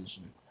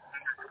conversation?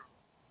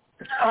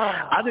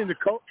 I think the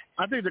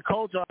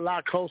Colts are a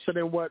lot closer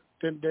than what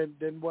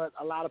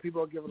a lot of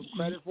people are giving them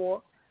credit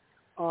for.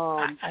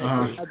 I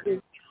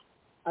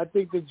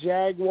think the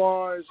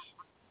Jaguars,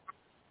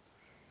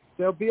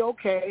 they'll be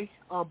okay,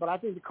 but I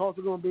think the Colts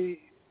are going to be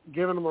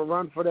giving them a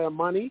run for their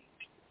money.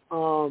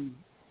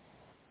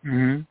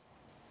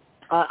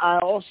 I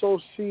also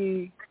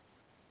see,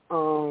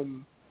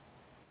 I'm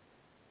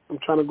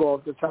trying to go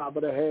off the top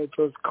of the head.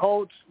 So it's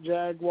Colts,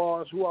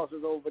 Jaguars. Who else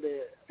is over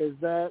there? Is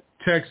that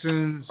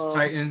Texans,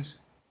 Titans?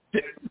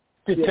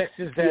 The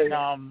Texans and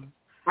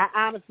I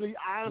honestly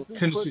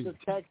put the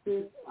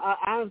Texans. I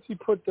honestly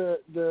put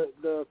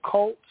the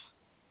Colts.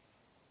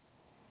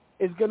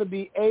 It's going to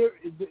be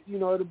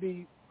it'll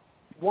be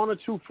one or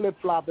two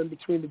flip-flopping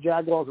between the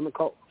Jaguars and the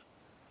Colts.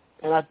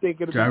 And I think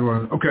it'll be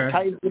the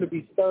Titans going to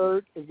be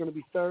third. It's going to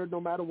be third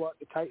no matter what.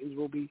 The Titans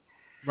will be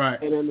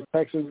right, and then the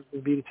Texans will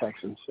be the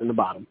Texans in the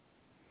bottom.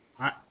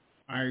 I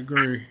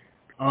agree.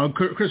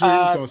 Chris, what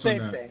are your thoughts on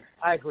that? Same thing.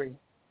 I agree.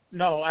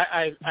 No,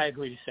 I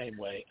agree the same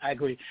way. I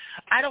agree.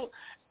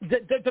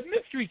 The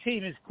mystery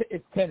team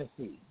is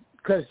Tennessee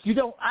because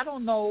I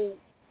don't know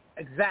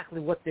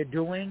exactly what they're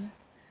doing.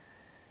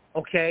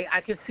 Okay,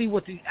 I can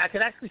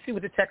actually see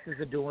what the Texans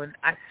are doing.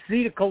 I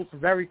see the Colts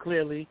very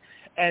clearly,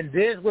 and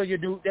that's where your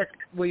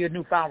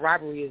newfound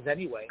rivalry is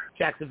anyway.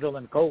 Jacksonville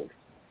and the Colts.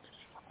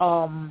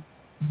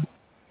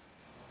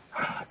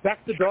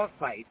 That's the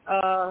dogfight.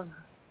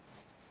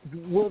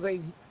 Will they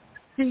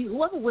see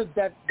whoever wins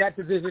that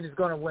division is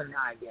going to win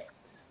 9 games?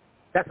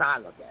 That's how I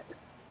look at it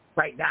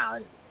right now.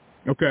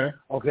 Okay.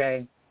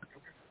 Okay,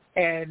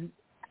 and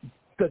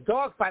the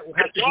dogfight will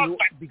have to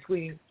be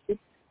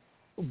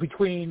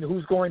between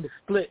who's going to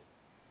split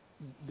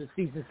the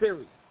season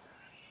series.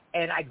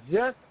 And I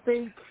just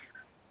think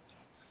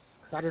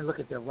I didn't look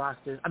at their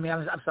rosters. I mean,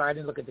 I'm sorry, I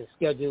didn't look at their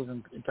schedules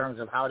in terms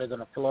of how they're going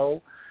to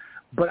flow.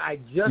 But I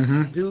just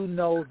do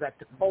know that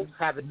the Colts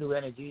have a new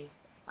energy.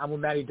 I'm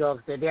with Matty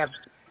Dogs there. They have.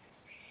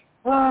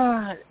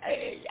 I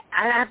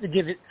have to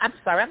give it. I'm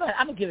sorry. I'm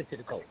gonna give it to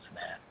the Colts,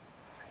 man.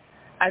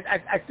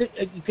 I think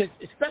because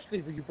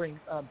especially when you bring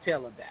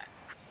Taylor back,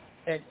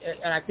 and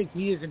I think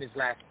he is in his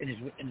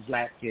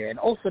last year, and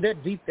also their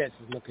defense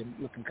is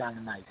looking kind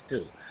of nice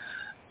too,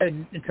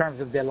 in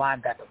terms of their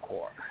linebacker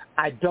core.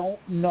 I don't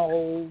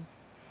know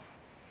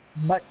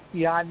much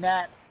beyond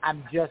that.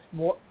 I'm just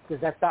more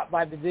because that's not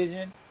my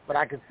division. But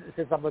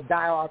since I'm a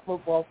diehard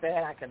football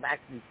fan, I can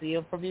actually see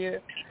him from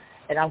here,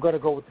 and I'm going to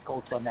go with the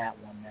Colts on that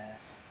one, man.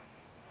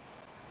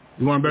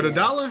 You want to bet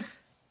 $1?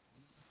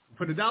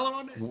 Put $1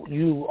 on it?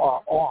 You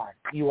are on.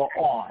 You are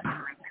on.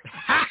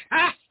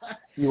 I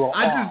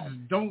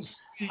just don't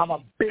see. I'm a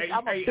big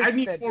I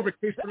need more of a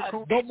case for the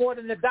Colts. No more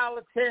than $1.10.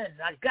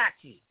 I got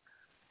you.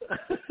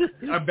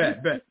 I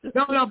bet.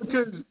 No,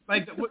 because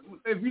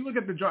if you look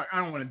at the draft, I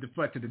don't want to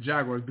deflect to the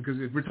Jaguars because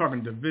if we're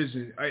talking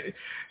division,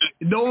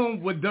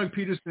 knowing what Doug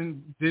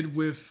Peterson did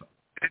with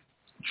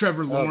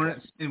Trevor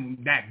Lawrence in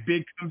that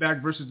big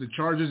comeback versus the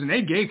Chargers, and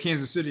they gave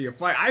Kansas City a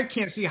fight. I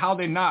can't see how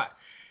they're not,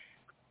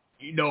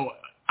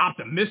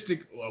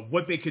 optimistic of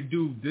what they could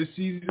do this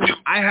season.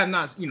 I have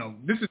not,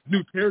 this is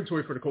new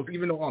territory for the Colts,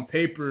 even though on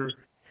paper,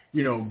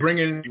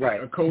 bringing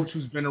a coach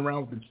who's been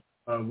around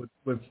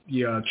with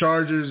the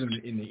Chargers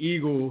and the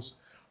Eagles,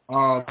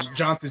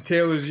 Jonathan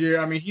Taylor's year.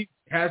 I mean, he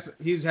has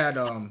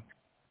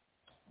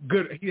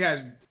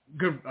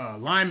good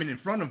linemen in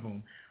front of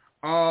him.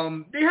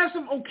 They have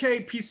some okay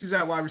pieces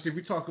at wide receiver.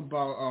 We talk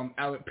about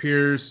Alec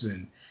Pierce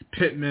and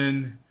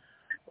Pittman.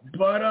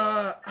 But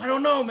I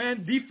don't know,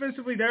 man.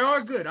 Defensively, they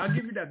are good. I'll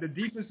give you that. The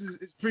defense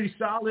is pretty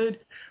solid.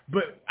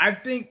 But I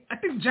think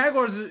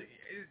Jaguars.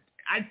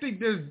 I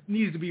think there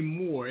needs to be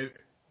more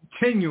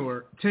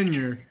tenure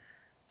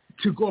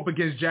to go up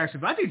against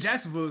Jacksonville. I think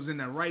Jacksonville is in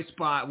that right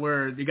spot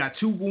where they got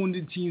two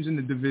wounded teams in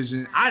the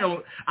division. I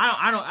don't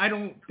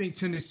think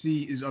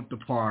Tennessee is up to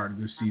par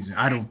this season.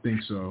 I don't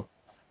think so.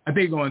 I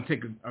think they're going to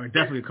take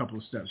definitely a couple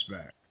of steps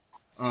back.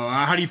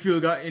 How do you feel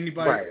about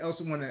anybody else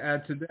want to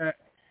add to that?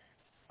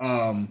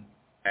 I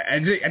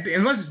think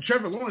unless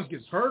Trevor Lawrence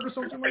gets hurt or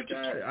something like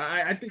that,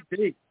 I think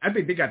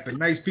they got the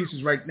nice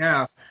pieces right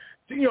now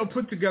to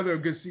put together a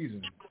good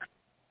season.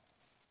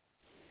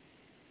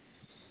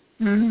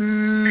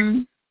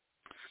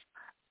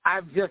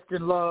 I'm just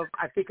in love.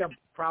 I think I'm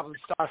probably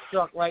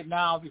starstruck right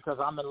now because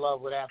I'm in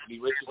love with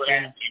Anthony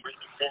Richardson.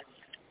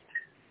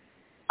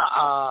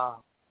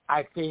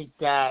 I think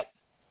that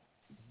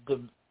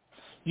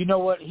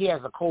he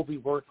has a Kobe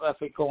work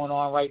ethic going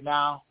on right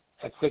now.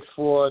 At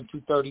 6'4" and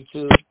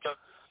 232,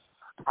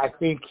 I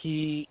think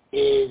he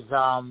is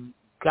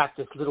got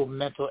this little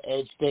mental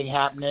edge thing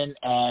happening,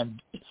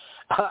 and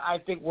I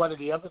think one of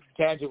the other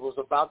tangibles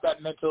about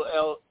that mental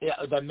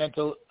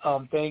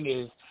thing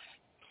is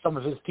some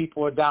of his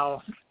people are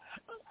down.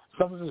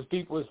 Some of his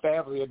people, his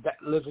family,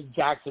 live in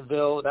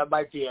Jacksonville. That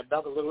might be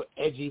another little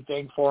edgy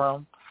thing for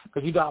him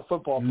because you know how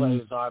football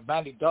players are.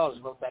 Manny Dawes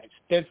wrote that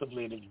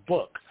extensively in his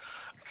book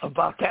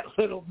about that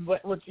little.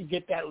 Once you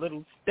get that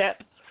little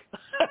step.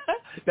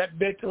 That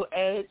mental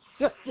edge,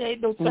 just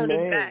ain't no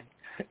turning back.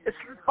 It's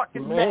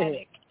fucking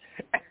manic.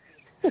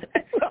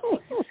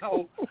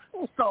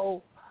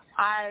 So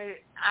I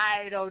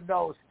don't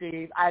know,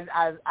 Steve.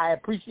 I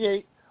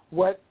appreciate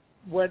what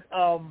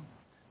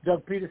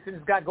Doug Peterson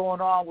has got going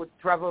on with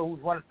Trevor,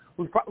 who's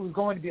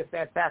going to be a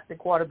fantastic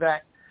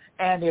quarterback,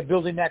 and they're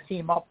building that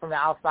team up from the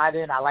outside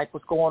in. I like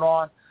what's going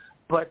on,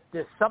 but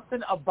there's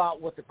something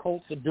about what the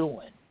Colts are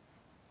doing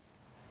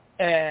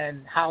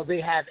and how they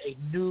have a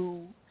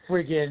new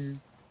friggin'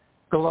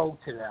 glow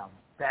to them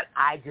that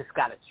I just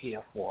got to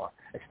cheer for,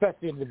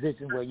 especially in the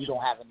division where you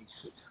don't have any,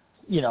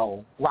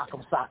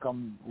 rock'em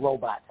sock'em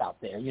robots out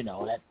there.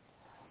 That,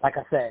 like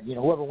I said,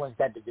 whoever wins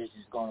that division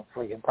is going to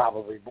friggin'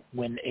 probably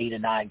win 8 or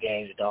 9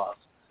 games of dogs.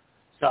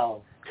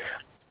 So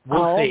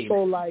we'll see.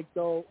 I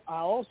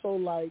also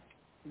like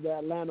the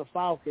Atlanta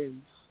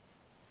Falcons.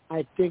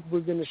 I think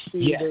we're going to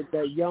see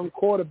that young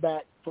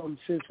quarterback from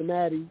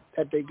Cincinnati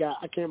that they got.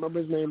 I can't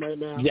remember his name right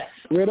now. Yes.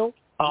 Riddle?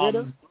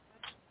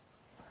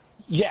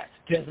 Yes,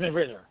 Desmond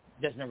Ritter.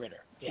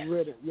 Yes.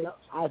 Ritter, yeah.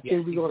 I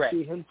think we're going to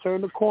see him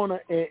turn the corner,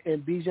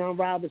 and Bijan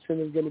Robinson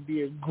is going to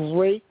be a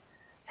great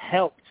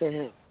help to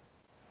him.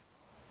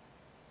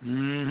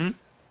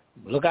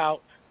 Mm-hmm. Look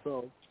out.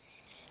 So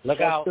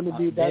look out. That's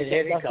going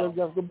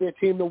to be a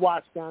team to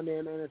watch down there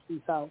in the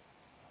NFC South.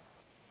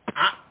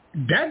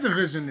 That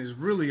division is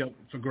really up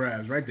for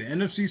grabs, right? The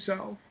NFC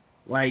South.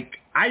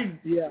 I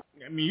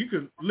mean, you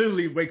could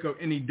literally wake up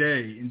any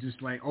day and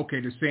just okay,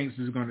 the Saints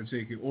is going to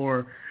take it,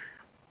 or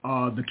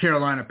the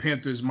Carolina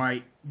Panthers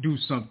might do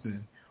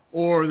something,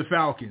 or the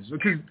Falcons.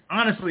 Because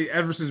honestly,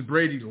 ever since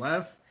Brady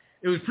left,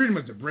 it was pretty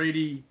much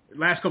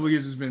last couple of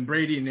years it's been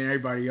Brady and then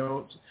everybody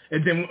else.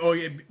 And then,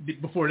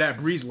 before that,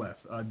 Brees left,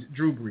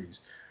 Drew Brees.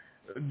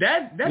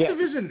 That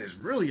division is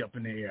really up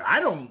in the air.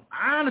 I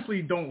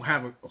honestly don't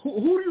have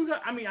who do you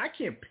got? I mean, I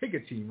can't pick a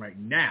team right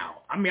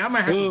now. I mean, I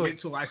might have to wait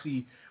until I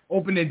see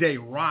opening day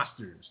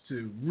rosters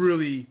to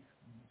really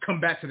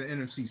come back to the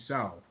NFC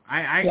South.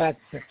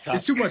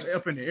 It's too much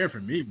up in the air for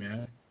me,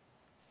 man.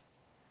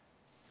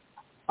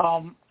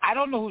 I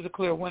don't know who's a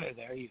clear winner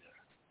there either.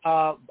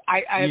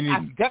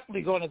 I'm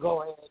definitely going to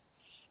go ahead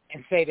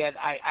and say that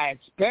I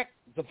expect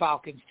the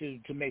Falcons to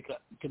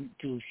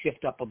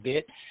shift up a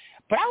bit,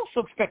 but I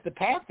also expect the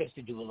Panthers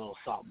to do a little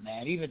something,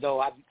 man. Even though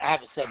I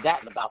haven't said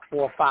that in about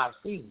 4 or 5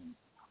 seasons.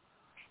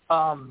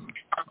 Oh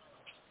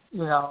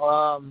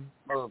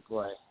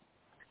boy,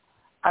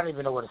 I don't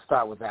even know where to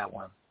start with that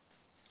one.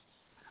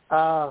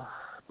 The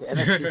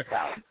NFC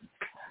South.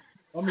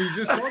 I mean,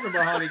 just talking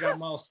about how they got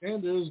Miles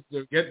Sanders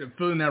to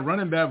fill in that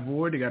running back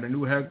void. They got a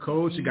new head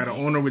coach. They got an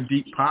owner with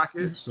deep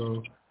pockets.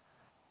 So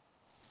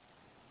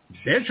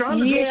they're trying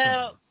to do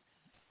something.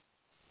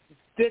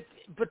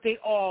 But they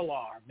all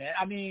are, man.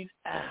 I mean,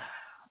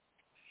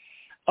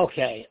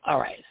 okay, all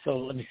right. So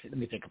let me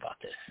think about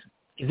this.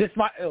 Is it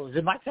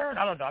my turn?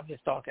 I don't know. I'm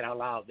just talking out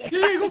loud. Yeah,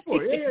 go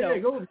for it. Yeah,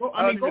 go.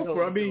 I mean, go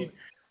for it.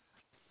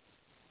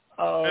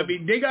 I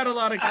mean, they got a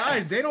lot of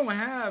guys. They don't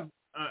have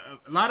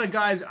a lot of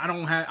guys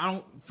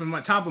from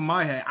the top of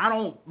my head, I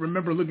don't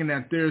remember looking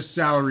at their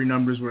salary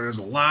numbers where there's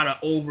a lot of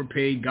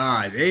overpaid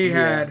guys. They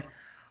had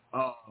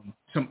a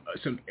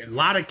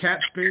lot of cap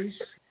space,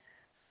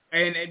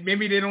 and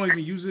maybe they don't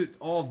even use it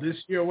all this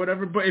year or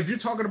whatever. But if you're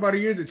talking about a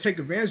year to take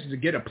advantage to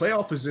get a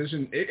playoff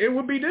position, it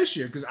would be this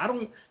year, because I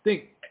don't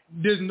think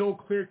there's no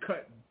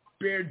clear-cut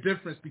bare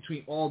difference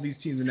between all these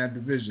teams in that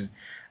division.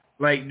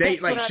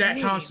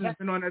 Shaq Thompson's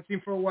been on that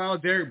team for a while,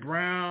 Derrick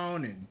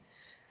Brown and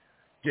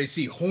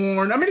J.C.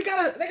 Horn. I mean,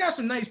 they got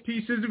some nice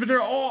pieces, but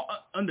they're all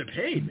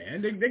underpaid,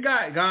 man. They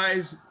got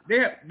guys. They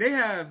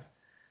have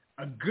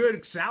a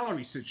good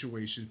salary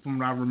situation from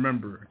what I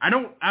remember. I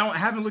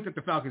haven't looked at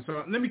the Falcons,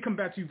 so let me come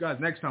back to you guys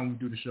next time we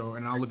do the show,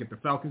 and I'll look at the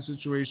Falcons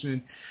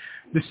situation.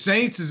 The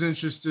Saints is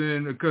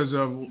interesting because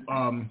of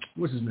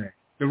what's his name?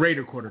 The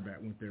Raider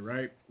quarterback went there,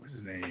 right? What's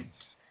his name?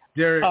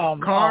 Derek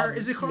Carr.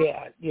 Is it Carr?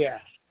 Yeah.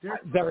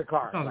 Derek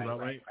Carr. Sounds about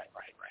right.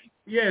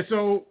 Yeah.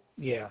 So.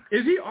 Yeah.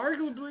 Is he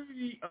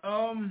arguably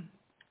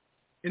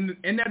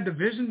in that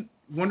division?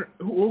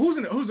 Who's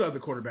the other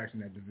quarterbacks in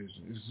that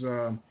division? Is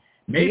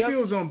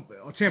Mayfield's on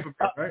Tampa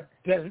Bay, right?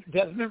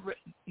 Desmond,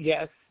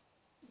 yes.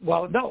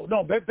 Well, no.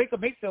 Baker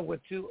Mayfield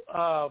went to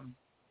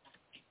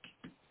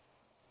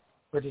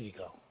where did he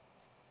go?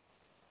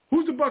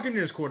 Who's the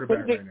Buccaneers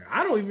quarterback right now?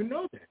 I don't even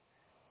know that.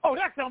 Oh,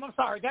 that's him. I'm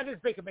sorry. That is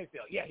Baker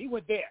Mayfield. Yeah, he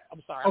went there.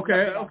 I'm sorry.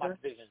 Okay.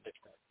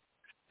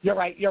 You're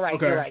right.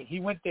 Okay. You're right. He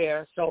went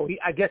there, so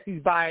I guess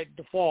he's by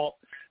default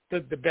the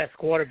best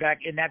quarterback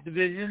in that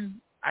division.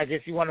 I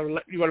guess you want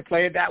to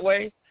play it that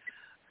way,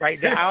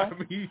 right now.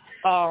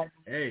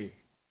 Hey.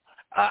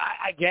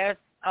 I guess.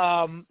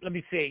 Let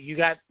me see.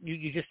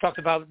 You just talked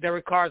about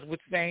Derek Carr's with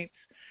Saints.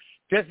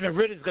 Desmond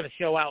Ridder's going to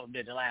show out in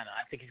Atlanta.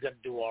 I think he's going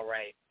to do all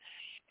right.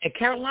 And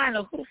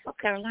Carolina, who the fuck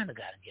Carolina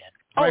got again?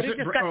 They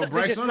just got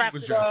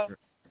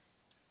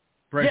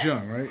Bryce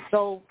Young, right?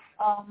 So.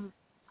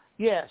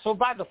 Yeah, so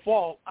by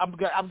default, I'm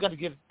going to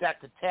give that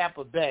to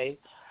Tampa Bay,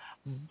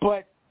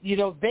 but they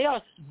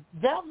are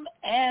them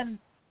and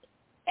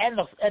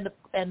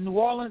New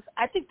Orleans.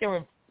 I think they're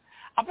in.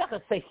 I'm not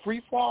going to say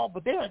free fall,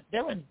 but they're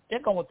going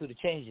through the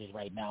changes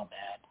right now,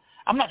 man.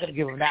 I'm not going to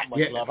give them that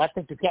much love. I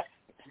think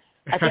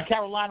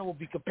Carolina will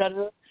be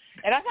competitive,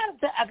 and I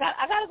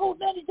got to go with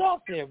Manny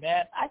Dogs here,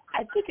 man.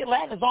 I think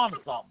Atlanta's on to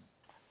something.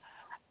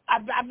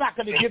 I'm not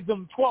going to give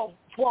them 12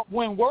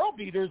 win world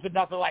beaters or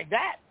nothing like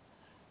that.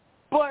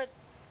 But,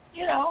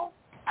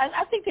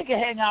 I think they can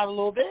hang out a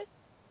little bit.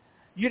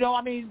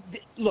 I mean,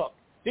 look,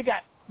 you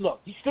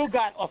still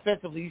got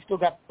offensively, you still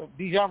got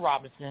Bijan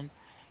Robinson.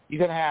 You're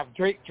going to have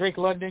Drake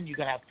London. You're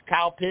going to have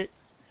Kyle Pitts.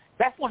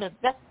 That's one of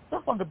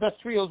the best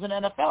trios in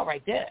the NFL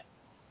right there.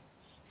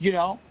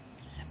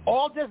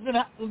 All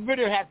Desmond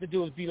Ridder has to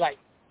do is be like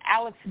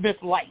Alex Smith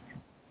light.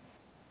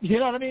 You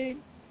know what I mean?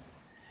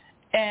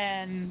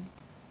 And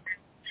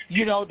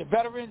the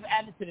veterans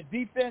added to the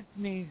defense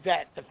means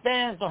that the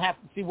fans don't have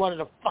to see one of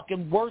the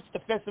fucking worst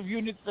defensive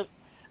units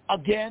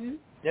again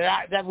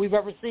that we've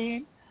ever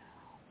seen.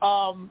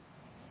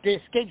 They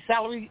escaped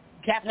salary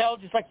cap hell,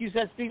 just like you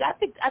said, Steve. I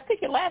think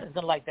Atlanta's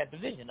gonna light that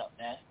division up,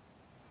 man.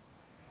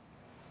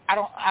 I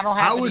don't have.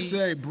 I would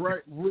say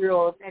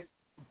real.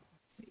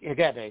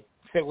 Yeah, Dave.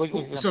 So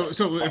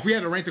if we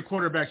had to rank the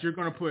quarterbacks, you're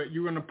gonna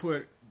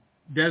put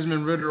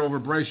Desmond Ridder over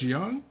Bryce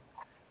Young.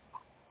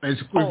 If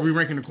we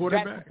ranking the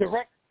quarterback.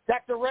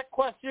 That direct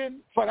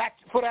question for that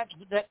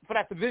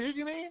division,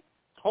 you mean?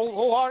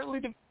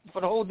 Wholeheartedly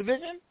for the whole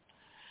division?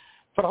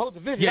 For the whole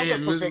division, I'm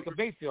going to put Baker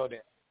Mayfield in.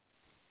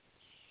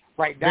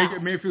 Right now.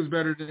 Baker Mayfield's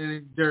better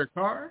than Derek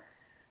Carr?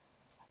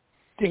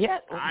 Yeah,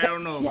 I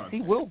don't know. Yes,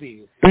 he will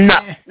be. No,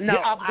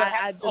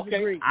 I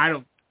disagree. I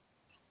don't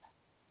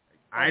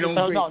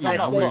agree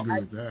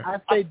with that. I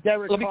say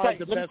Derek Carr is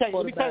the best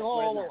quarterback.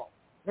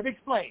 Let me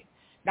explain.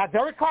 Now,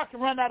 Derek Carr can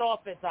run that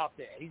offense out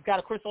there. He's got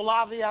a Chris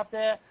Olave out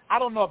there. I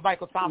don't know if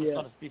Michael Thomas is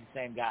going to be the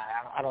same guy.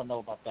 I don't know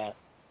about that.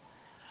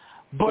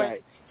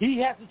 But he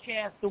has a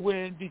chance to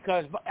win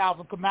because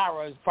Alvin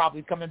Kamara is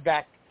probably coming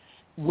back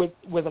with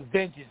a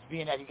vengeance,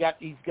 being that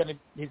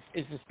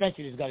his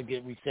suspension is going to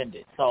get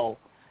rescinded. So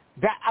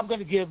that I'm going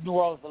to give New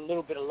Orleans a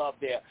little bit of love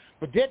there.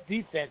 But their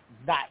defense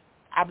is not.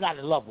 I'm not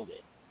in love with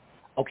it.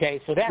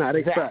 Okay, so that's not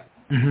that.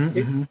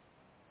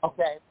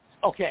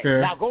 Okay.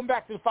 Fair. Now going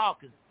back to the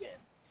Falcons again.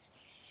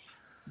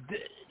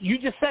 You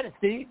just said it,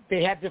 Steve.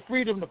 They had the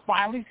freedom to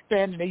finally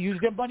spend, and they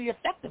used their money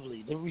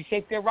effectively to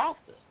reshape their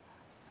roster.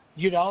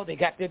 They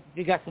got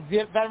some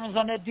veterans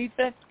on their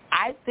defense.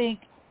 I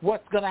think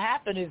what's going to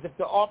happen is if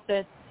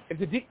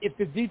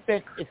the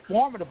defense is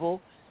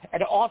formidable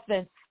and the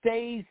offense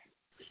stays.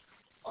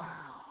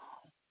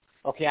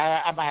 Okay,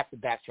 I might have to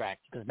backtrack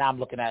because now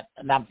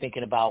I'm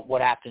thinking about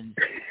what happens.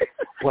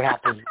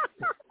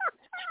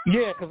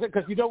 Yeah,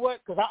 because you know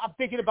what? Because I'm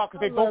thinking about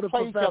because they both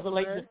play each other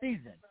late in the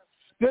season.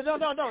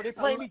 No. They're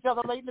playing each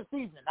other late in the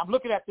season. I'm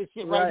looking at this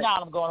shit right now,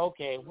 and I'm going,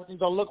 okay, what's it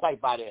going to look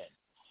like by then?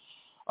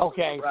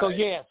 Okay, so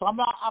I'm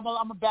going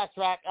to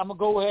backtrack. I'm going to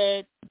go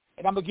ahead,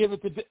 and I'm going to give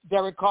it to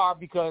Derek Carr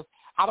because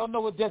I don't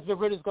know what Desmond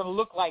Ridder is going to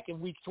look like in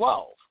Week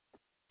 12.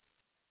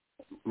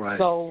 Right.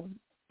 So,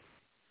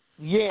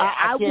 yeah,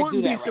 I can't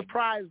wouldn't do be that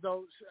surprised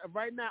though.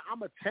 Right now,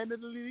 I'm a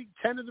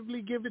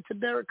tentatively give it to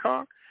Derek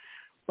Carr,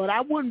 but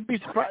I wouldn't be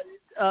surprised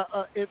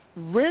if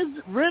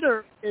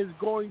Ritter is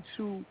going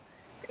to,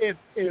 if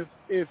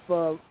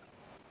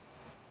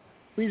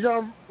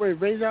Bijan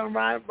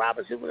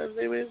Robinson, whatever his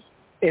name is,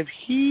 if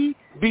he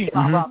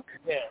Bijan,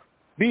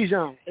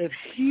 if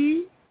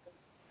he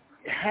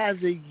has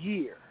a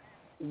year,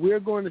 we're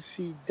going to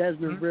see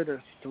Desmond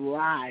Ritter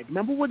thrive.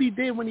 Remember what he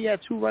did when he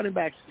had 2 running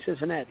backs in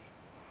Cincinnati?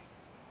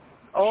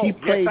 Oh, he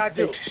played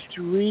yes,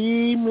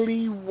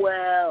 extremely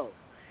well.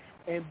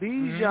 And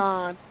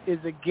Bijan is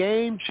a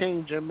game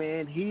changer,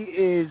 man. He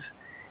is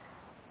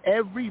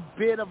every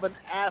bit of an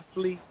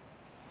athlete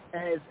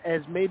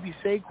as maybe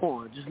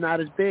Saquon, just not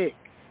as big.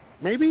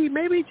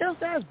 Maybe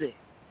just as big.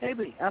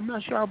 Maybe. I'm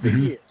not sure how big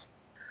he is.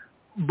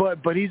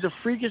 But he's a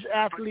freakish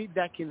athlete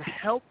that can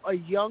help a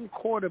young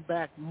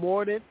quarterback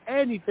more than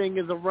anything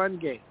is a run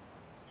game.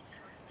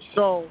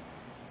 So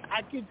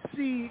I could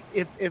see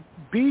if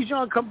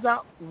Bijan comes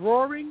out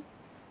roaring,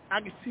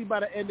 I could see by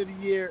the end of the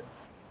year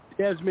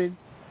Desmond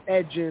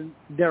edging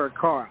Derek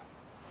Carr.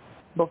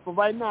 But for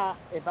right now,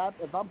 if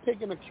I'm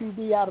picking a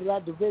QB out of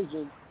that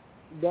division,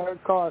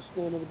 Derek Carr is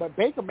standing. But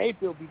Baker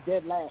Mayfield be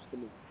dead last to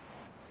me.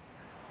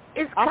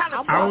 It's kind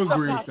of I would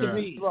agree with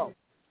that. Throw.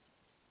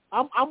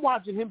 I'm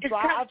watching him throw.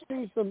 I've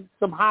seen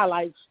some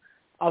highlights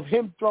of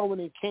him throwing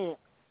in camp.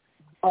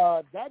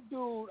 That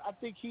dude, I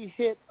think he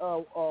hit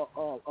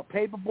a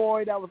paper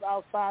boy that was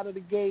outside of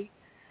the gate.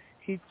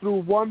 He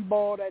threw one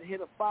ball that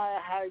hit a fire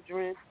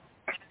hydrant.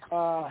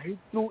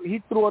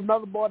 He threw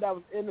another ball that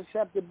was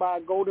intercepted by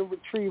a golden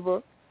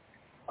retriever.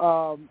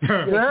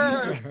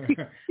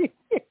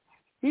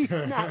 He's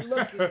not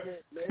looking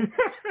good,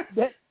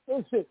 man.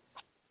 Listen,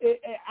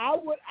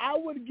 I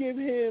would give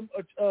him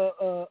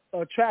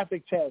a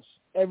traffic test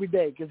every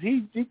day because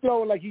he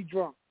throwing like he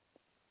drunk.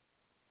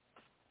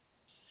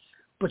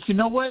 But you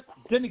know what?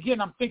 Then again,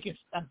 I'm thinking,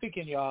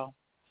 y'all.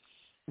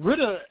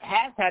 Ritter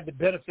has had the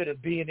benefit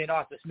of being in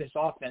Arthur Smith's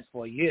offense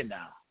for a year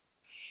now,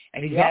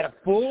 and he's had a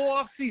full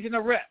off season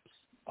of reps.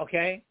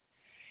 Okay,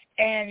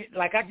 and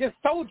like I just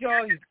told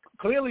y'all, he's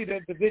clearly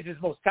the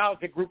division's most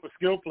talented group of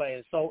skill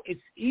players. So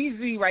it's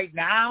easy right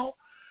now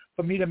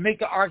for me to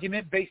make an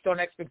argument based on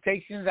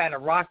expectations and a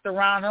roster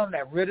around him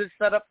that Ritter's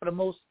set up for the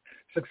most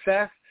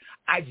success.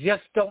 I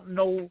just don't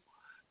know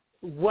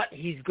what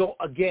he's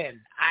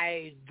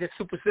I just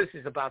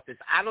superstitious about this.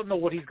 I don't know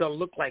what he's going to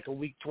look like in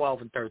week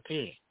 12 and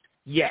 13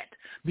 yet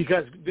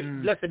because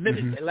let's admit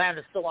it,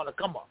 Atlanta's still on the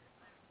come up.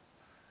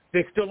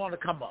 They're still on the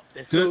come up.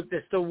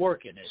 They're still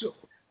working it. So,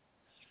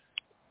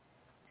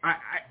 I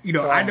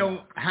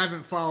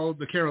haven't followed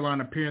the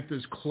Carolina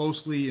Panthers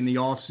closely in the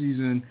off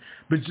season,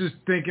 but just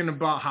thinking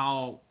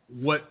about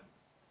what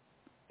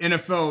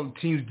NFL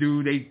teams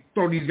do, they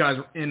throw these guys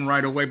in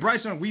right away.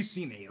 Bryce Young, we've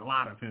seen a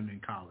lot of him in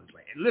college,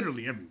 like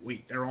literally every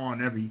week. They're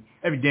on every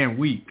damn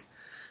week.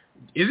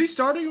 Is he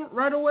starting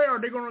right away, or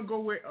are they going to go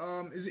with?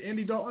 Is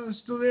Andy Dalton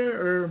still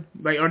there, or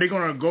like are they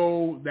going to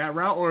go that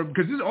route, or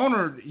because this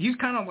owner, he's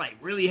kind of like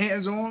really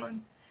hands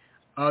on,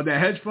 that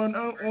hedge fund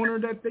owner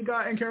that they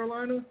got in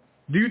Carolina.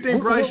 Do you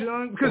think Bryce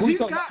Young? Because he's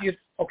got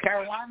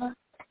Carolina.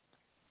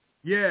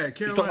 Yeah,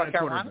 Carolina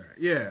quarterback.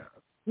 Yeah.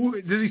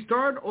 Does he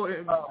start or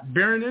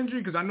bearing injury?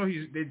 Because I know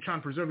they're trying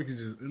to preserve it because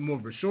he's more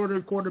of a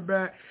shorter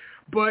quarterback.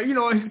 But, he's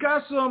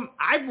got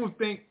I would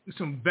think,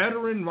 some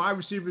veteran wide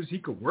receivers he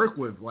could work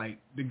with. Like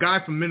the guy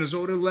from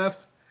Minnesota left,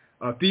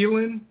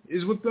 Thielen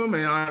is with them.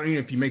 And I don't know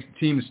if he makes the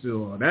team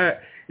still.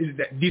 That is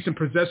that decent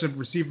possessive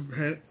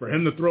receiver for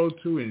him to throw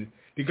to. And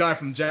the guy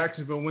from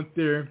Jacksonville went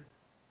there,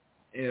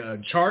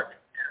 Chart.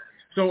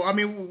 So, I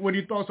mean, what are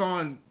your thoughts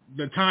on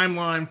the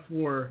timeline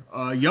for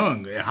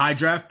Young? A high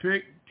draft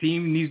pick,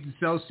 team needs to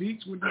sell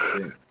seats? What do you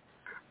think?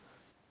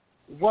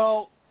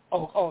 Well,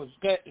 it's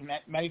good.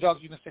 Matty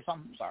Dogs, you going to say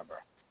something? I'm sorry,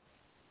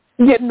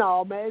 bro. Yeah,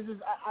 no, man. It's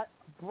just,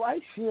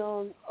 Bryce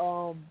Young,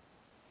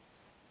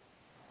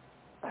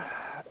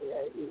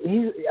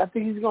 I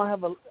think he's going to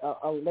have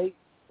a late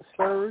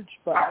surge,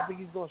 but I think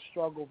he's going to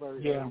struggle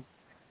very early.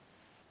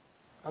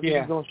 I think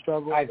he's going to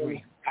struggle. I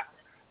agree.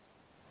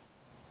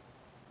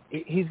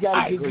 He's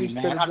got to get used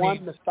to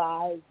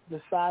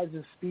the size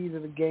and speed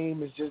of the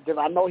game is just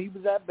different. I know he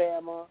was at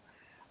Bama.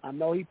 I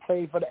know he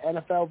played for the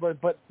NFL,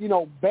 but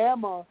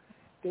Bama,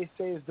 they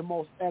say, is the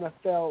most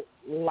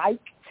NFL-like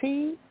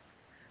team.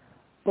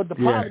 But the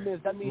problem is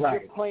that means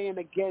you're playing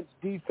against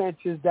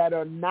defenses that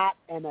are not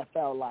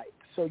NFL-like.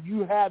 So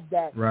you have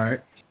that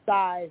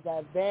size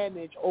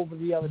advantage over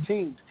the other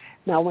teams.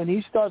 Now, when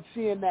he starts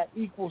seeing that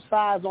equal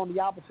size on the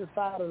opposite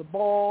side of the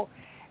ball,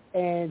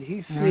 and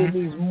he's seeing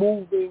these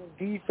moving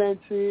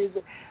defenses,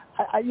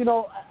 I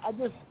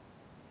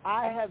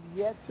have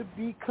yet to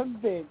be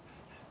convinced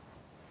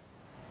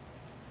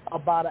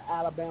about an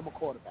Alabama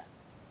quarterback.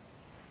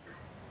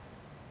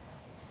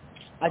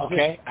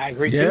 I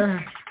agree too.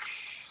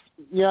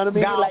 You know what I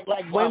mean? Now, like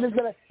when is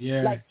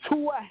it? Like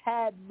Tua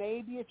had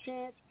maybe a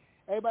chance.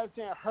 Everybody's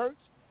saying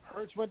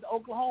Hurts went to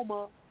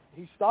Oklahoma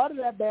He started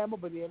at Bama,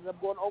 but he ended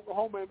up going to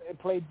Oklahoma and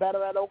played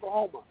better at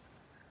Oklahoma,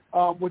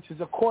 which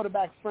is a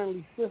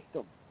quarterback-friendly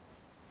system.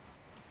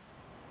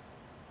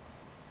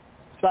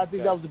 So I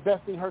think that was the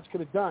best thing Hurts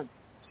could have done.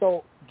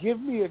 So give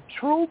me a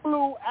true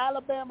blue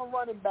Alabama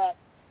running back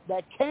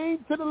that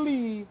came to the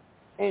league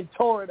and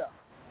tore it up.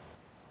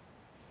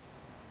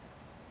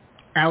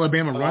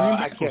 Alabama running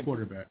back or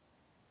quarterback?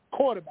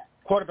 Quarterback.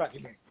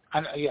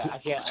 I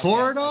can't.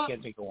 Tore it up? I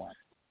can't think of one.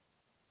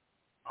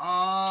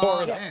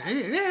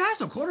 They had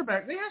some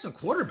quarterbacks. They had some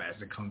quarterbacks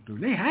that come through.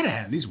 They had to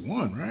have at least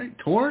one, right?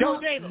 Tore it Joe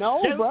up? Namath.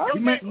 No, bro.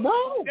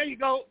 No. There you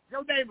go.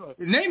 Joe Namath.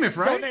 Name it,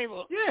 right? Joe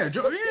Namath. Yeah,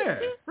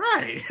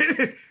 right.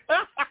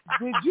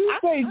 Did you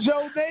say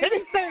Joe Namath?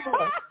 Teddy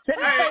Stabler.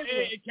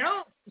 It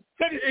counts.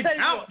 Teddy It Stabler.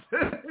 counts.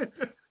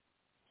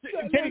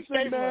 Teddy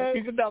Stabler.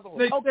 He's another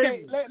one.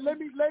 Okay, let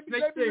me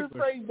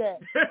rephrase that.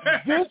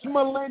 This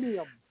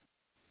millennium.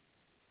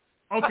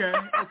 Okay.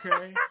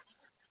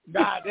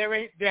 Nah,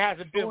 there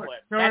hasn't been one.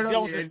 That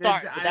Jones is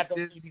starting, but that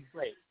doesn't mean he's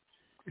great.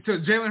 So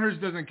Jalen Hurts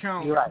doesn't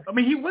count. You're right. I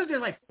mean, he was there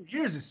like 4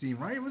 years, it seemed,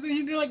 right? Wasn't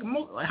he there like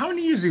how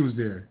many years he was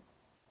there?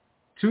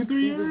 2,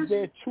 3 years? He was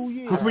there 2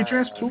 years. Before he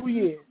transferred? 2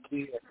 years.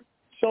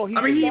 So he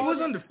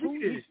was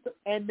undefeated.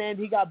 And then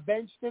he got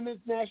benched in his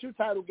national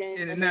title game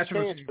In the and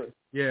national transferred.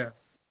 Yeah,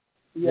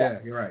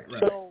 you're right.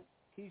 So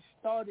he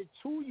started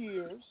 2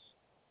 years.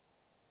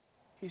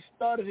 He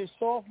started his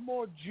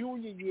sophomore,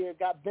 junior year,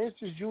 got benched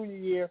his junior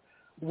year,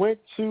 went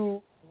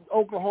to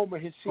Oklahoma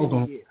his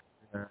senior year.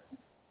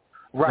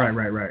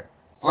 Right.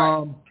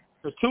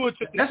 So Tua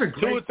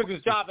took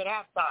his job at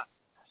halftime.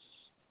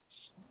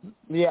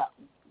 Yeah.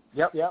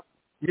 Yep. Yeah,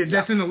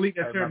 that's in the league.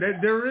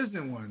 There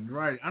isn't one,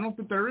 right? I don't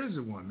think there is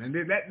one, man.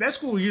 That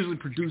school usually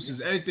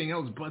produces anything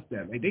else but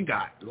that. Like, they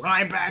got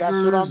linebackers. That's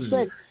what I'm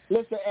saying.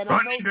 Listen, and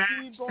I know back.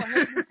 Steve gonna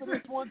hate me for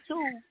this one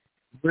too.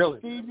 Really?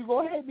 Steve, you're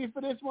gonna hate me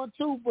for this one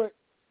too, but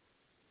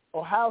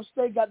Ohio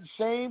State got the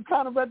same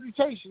kind of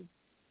reputation.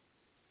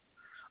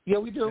 Yeah,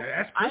 we do.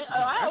 Yeah,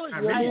 I always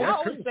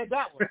said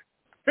that one.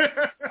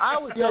 I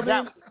always said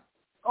that one.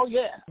 Oh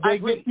yeah, I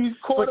agree. These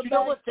but you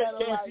know what? To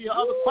like, answer your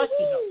other question,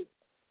 though.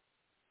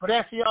 But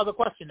answer your other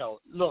question,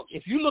 though. Look,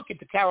 if you look at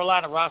the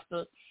Carolina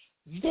roster,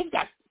 they've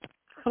got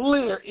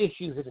clear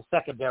issues in the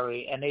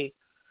secondary, and they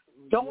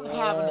don't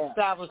have an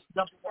established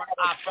number one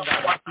option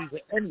on that season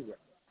anyway.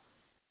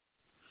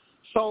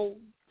 So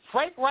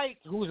Frank Reich,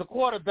 who's a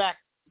quarterback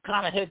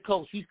kind of head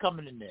coach, he's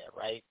coming in there,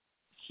 right?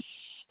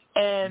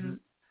 And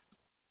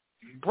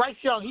Bryce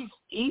Young,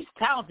 he's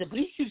talented, but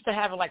he's used to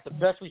having like the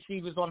best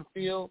receivers on the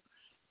field,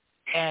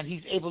 and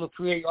he's able to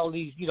create all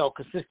these,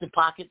 consistent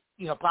pocket,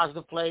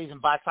 positive plays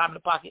and buy time in the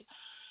pocket.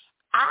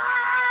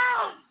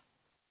 I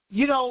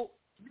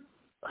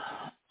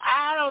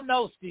don't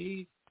know,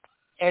 Steve,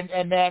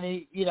 and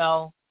Manny.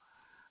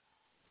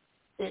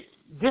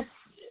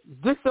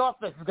 This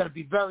offense is going to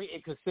be very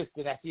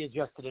inconsistent as he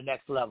adjusts to the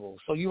next level.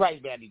 So you're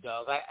right, Manny,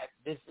 dog.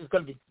 This is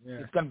going to be. Yeah.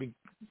 It's going to be.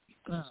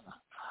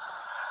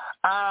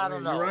 I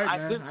don't know. You're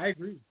right, man. I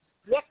agree.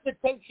 The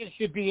expectation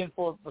should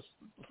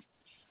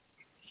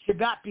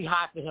not be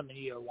high for him in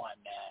year one,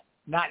 man.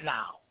 Not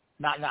now.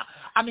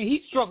 I mean,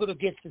 he struggled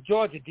against the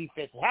Georgia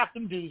defense. Half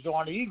them dudes are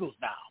on the Eagles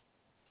now.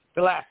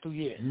 The last 2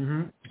 years.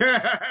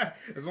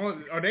 Mm-hmm.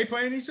 Are they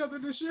playing each other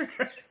this year?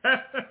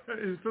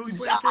 Is Philly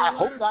playing? I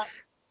hope not.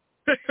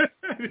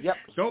 Yep.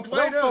 Don't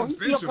play them.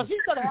 Because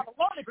he's going to have a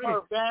learning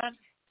curve, man.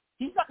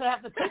 He's not going to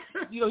have to take.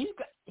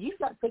 He's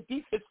got to take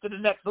these hits to the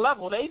next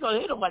level. They ain't going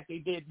to hit him like they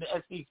did in the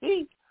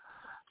SEC.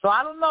 So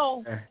I don't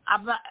know.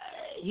 I'm not.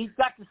 He's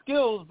got the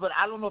skills, but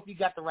I don't know if he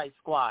got the right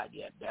squad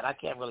yet, man. I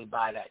can't really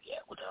buy that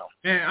yet with him.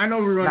 And I know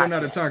we're running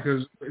out of time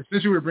because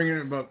since you were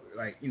bringing up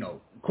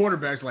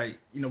quarterbacks,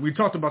 we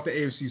talked about the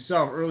AFC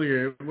South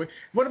earlier.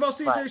 What about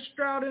C.J.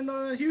 Stroud in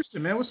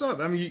Houston, man? What's up?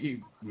 I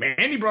mean,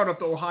 Manny brought up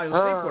the Ohio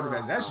State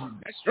quarterback. That's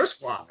your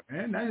squad,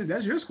 man.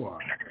 That's your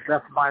squad.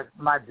 That's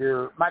my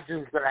dude. My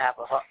dude's gonna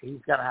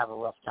have a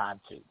rough time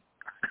too.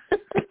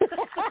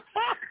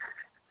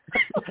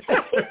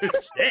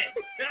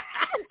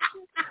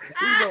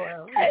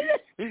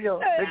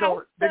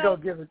 They're gonna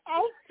give it.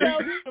 I'll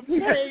tell you the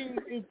pain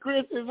in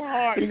Chris's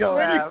heart. He's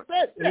gonna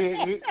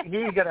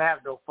have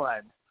no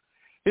fun.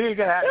 He ain't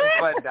gonna have no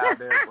fun down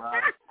there, bro.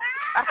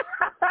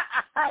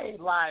 I ain't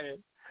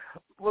lying.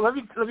 Well, let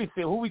me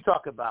see who we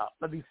talk about.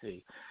 Let me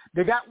see.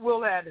 They got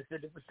Will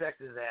Anderson to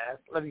protect his ass.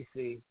 Let me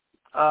see.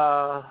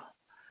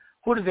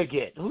 Who did they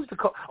get? Who's the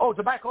coach? Oh,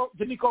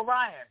 DeMeco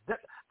Ryan.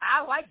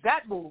 I like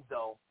that move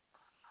though,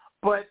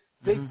 but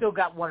they still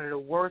got one of the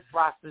worst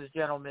rosters,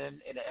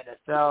 gentlemen, in the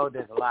NFL.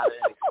 There's a lot of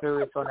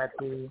inexperience on that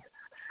team.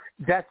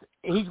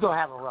 He's gonna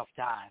have a rough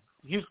time.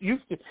 You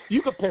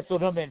can pencil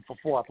them in for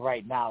fourth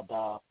right now,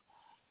 dog.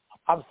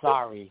 I'm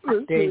sorry,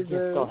 they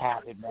just don't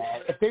have it,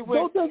 man. If they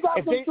win,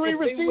 if they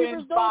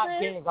win 5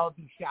 games, I'll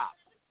be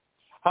shocked.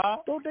 Huh?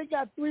 Don't they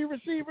got 3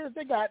 receivers?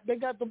 They got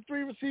them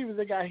 3 receivers.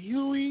 They got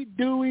Huey,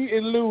 Dewey,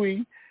 and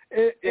Louie.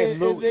 And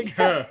Louie. They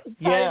got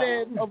tight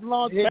end of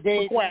Long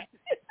Quack.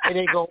 It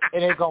ain't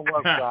gonna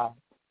work, bro.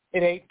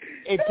 It ain't.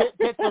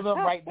 Pencil them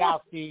right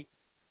now, Steve.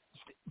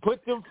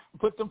 Put them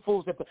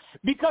fools at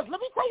because let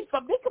me tell you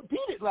something. They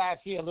competed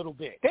last year a little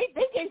bit. They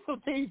gave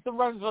some teams some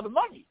runs on the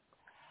money.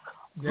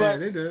 Yeah,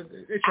 they did.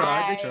 They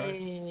tried.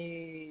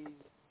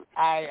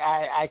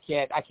 I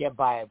can't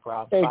buy it,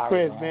 bro. Hey,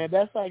 Chris, man,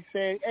 that's like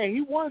saying, hey,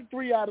 he won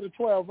 3 out of the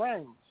 12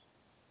 rounds.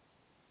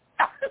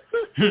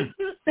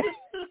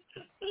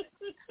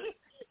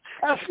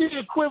 That's the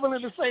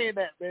equivalent of saying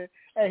that, man.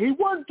 Hey, he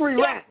won 3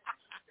 rounds.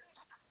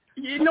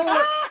 You know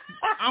what?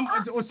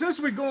 Well, since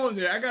we're going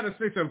there, I got to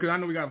say something because I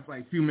know we got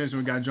like a few minutes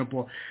and we got to jump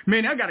off.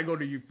 Man, I got to go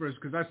to you first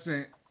because I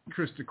sent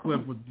Chris the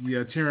clip with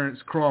the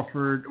Terrence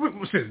Crawford.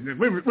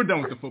 We're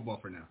done with the football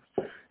for now.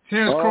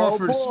 Terrence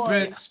Crawford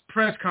Spence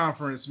press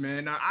conference,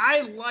 man. Now,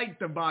 I like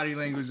the body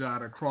language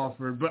out of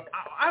Crawford, but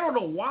I don't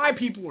know why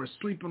people are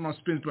sleeping on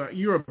Spence, but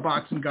you're a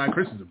boxing guy.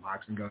 Chris is a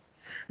boxing guy.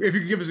 If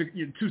you could give us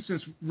your 2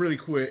 cents really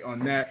quick on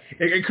that.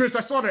 And Chris,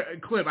 I saw the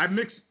clip. I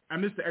missed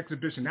the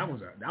exhibition. That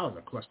was a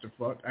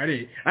clusterfuck. I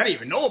didn't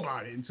even know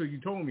about it until you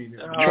told me.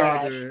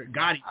 Trash. It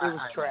was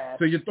trash.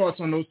 So your thoughts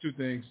on those 2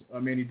 things,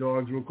 Manny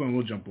Dogs, real quick, and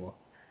we'll jump off.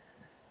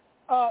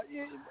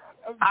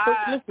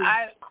 Listen,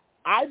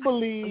 I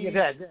believe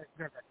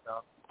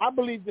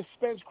the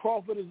Spence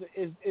Crawford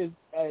is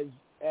as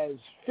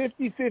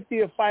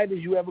 50-50 a fight as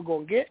you ever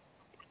gonna get.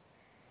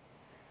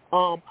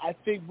 I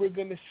think we're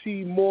gonna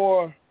see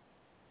more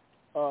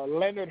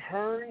Leonard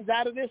Hearns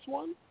out of this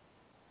one.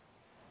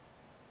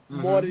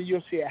 More than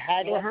you'll see a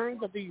Hagler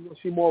Hearns. I think you're gonna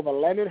see more of a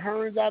Leonard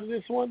Hearns out of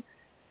this one.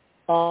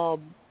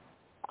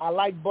 I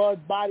like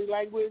Bud's body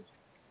language.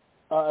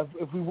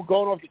 If we were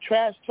going off the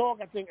trash talk,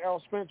 I think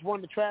Errol Spence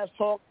won the trash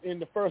talk in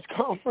the first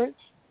conference.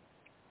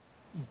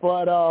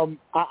 But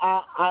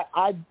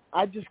I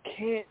just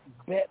can't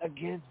bet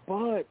against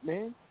Bud,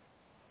 man.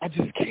 I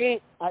just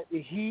can't. I'll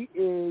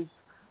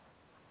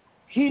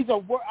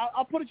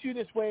put it to you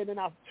this way, and then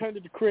I'll turn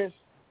it to Chris,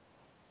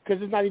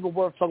 because it's not even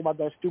worth talking about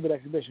that stupid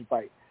exhibition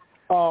fight.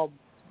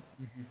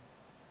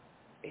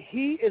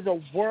 He is a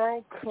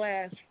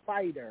world-class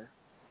fighter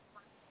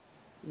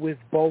with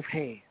both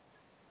hands.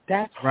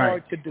 That's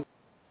hard to do.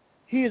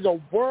 He is a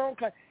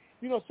world-class.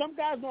 You know, some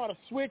guys know how to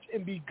switch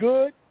and be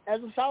good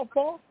as a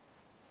southpaw,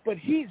 but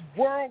he's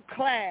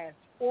world-class,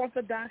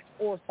 orthodox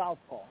or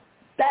southpaw.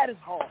 That is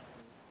hard.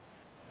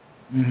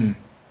 Mm-hmm.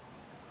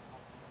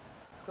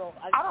 So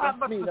I don't have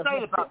much to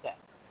say about that.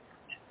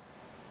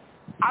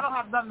 I don't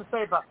have nothing to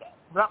say about that.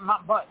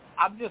 But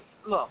I'm just,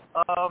 look,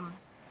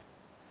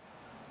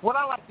 what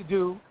I like to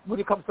do when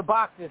it comes to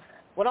boxing,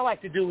 what I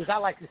like to do is I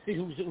like to see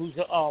who's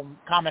a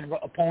common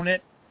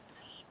opponent.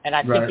 And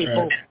I think they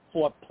both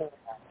fought Porter.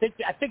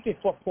 I think they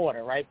fought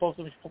Porter, right? Both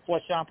of them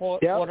fought Sean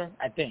Porter,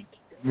 I think.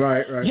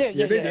 Right. Yeah.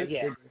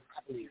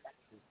 I believe.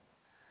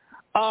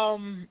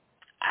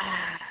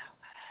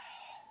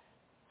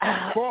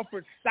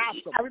 Crawford stopped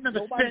him. I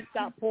remember Spence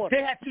stopped Porter.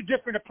 They had 2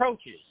 different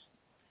approaches,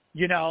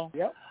 you know.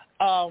 Yep.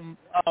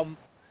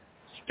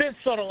 Spence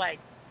sort of like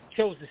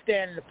chose to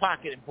stand in the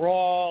pocket and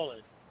brawl,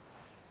 and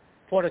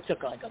Porter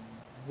took like a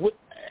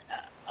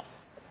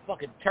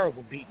fucking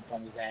terrible beating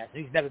from his ass.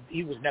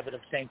 He was never the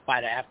same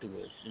fighter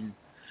afterwards. And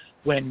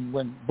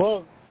when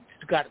Bug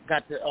got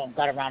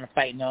around to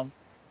fighting him,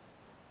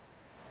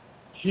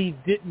 he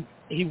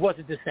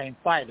wasn't the same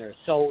fighter.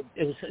 So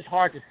it's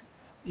hard to.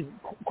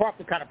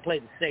 Crawford kind of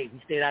played it safe. He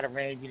stayed out of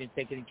range. He didn't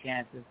take any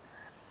chances.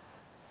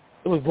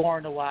 It was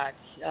boring to watch.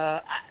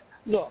 I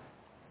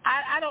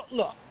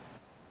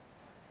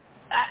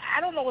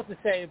don't know what to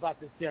say about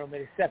this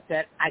gentleman except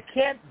that I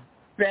can't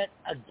bet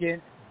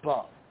against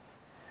Bug.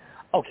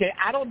 Okay,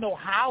 I don't know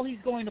how he's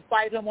going to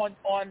fight him on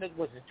the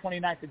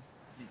 29th of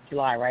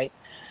July, right?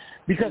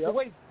 Because the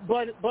way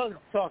Bug's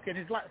talking,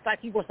 it's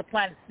like he wants to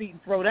plant his feet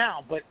and throw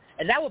down,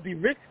 and that would be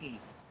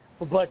risky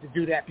for Bud to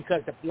do that,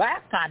 because the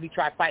last time he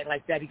tried fighting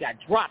like that, he got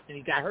dropped and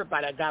he got hurt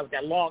by that guy with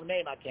that long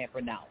name I can't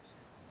pronounce.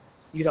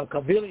 You know,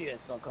 Kavilius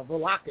or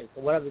Kavilakis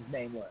or whatever his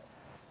name was.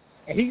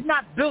 And he's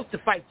not built to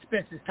fight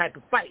Spence's type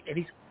of fight. And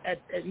he's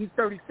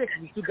 36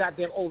 and he's too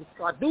goddamn old to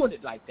start doing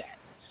it like that.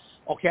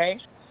 Okay?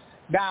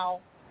 Now,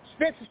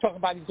 Spence is talking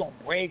about he's going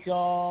to break him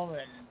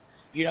and,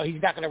 you know,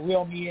 he's not going to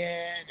reel me in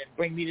and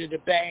bring me to the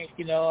bank,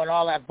 you know, and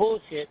all that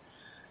bullshit.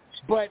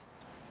 But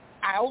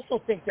I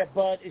also think that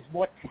Bud is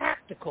more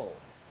tactical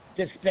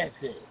than Spence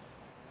is.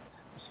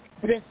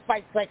 Spence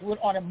fights like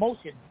on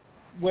emotion,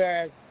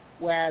 whereas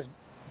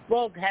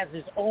Bug has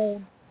his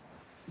own,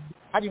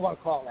 how do you want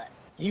to call that?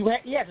 He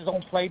has his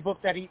own playbook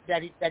that he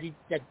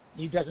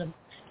doesn't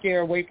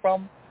steer away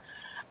from.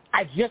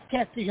 I just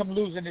can't see him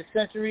losing this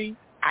century.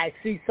 I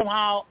see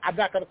somehow, I'm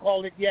not going to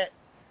call it yet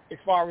as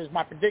far as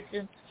my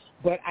prediction,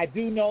 but I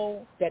do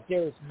know that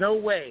there is no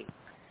way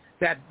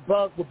that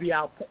Bug will be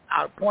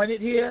outpointed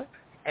here,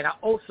 and I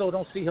also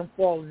don't see him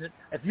falling.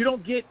 If you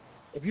don't get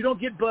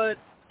Bud,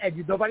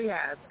 and nobody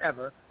has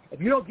ever, if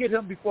you don't get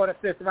him before the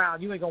 5th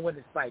round, you ain't going to win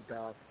this fight,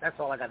 dog. That's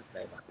all I got to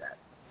say about that.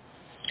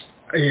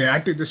 Yeah,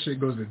 I think this shit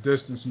goes the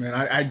distance, man.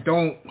 I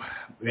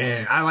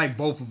like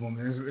both of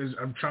them.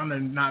 I'm trying to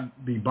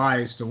not be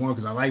biased to one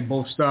because I like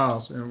both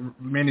styles. And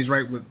Manny's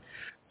right with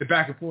the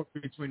back and forth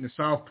between the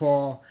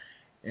southpaw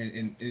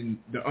in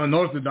the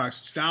unorthodox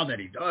style that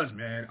he does,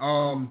 man.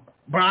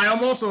 But I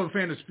am also a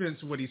fan of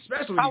Spence, what he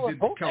especially did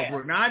to Kell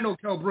Brook. Now I know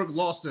Kell Brook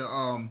lost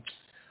to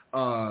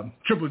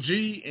Triple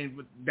G and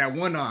with that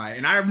one eye,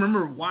 and I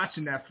remember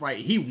watching that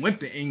fight. He went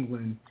to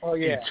England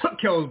and took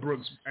Kell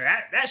Brooks.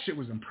 That shit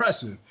was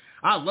impressive.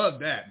 I love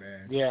that,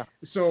 man. Yeah.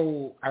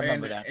 So I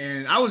remember that.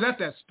 And I was at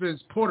that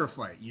Spence Porter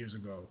fight years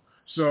ago.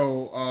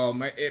 So,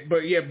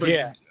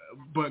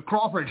 but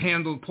Crawford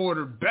handled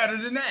Porter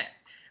better than that.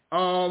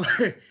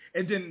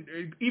 And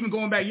then even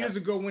going back years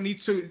ago when he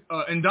took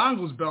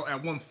Ndongo's belt at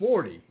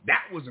 140,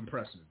 that was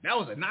impressive. That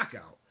was a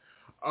knockout.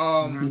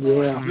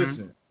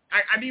 Listen,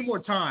 I need more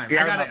time.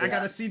 Yeah, I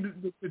gotta see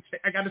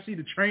I gotta see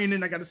the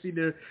training. I gotta see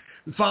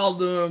follow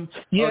them.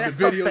 Yeah, the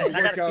videos.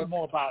 I gotta see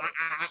more about it.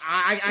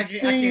 I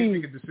can't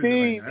make a decision.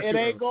 Steve, right now. it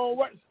ain't gonna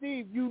work.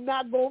 Steve, you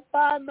not gonna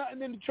find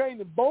nothing in the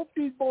training. Both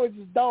these boys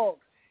is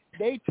dogs.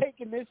 They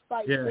taking this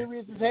fight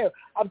serious as hell.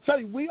 I'm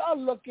telling you, we are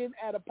looking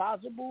at a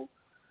possible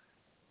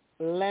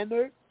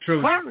Leonard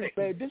trilogy.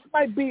 Man. This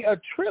might be a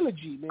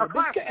trilogy, man.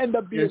 This could end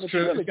up being a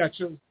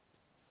trilogy.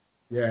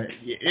 Yeah,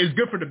 it's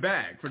good for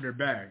their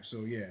bag.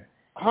 So yeah.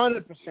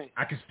 100%.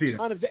 I can see that.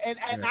 100%.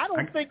 And I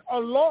don't think a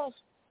loss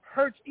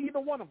hurts either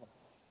one of them.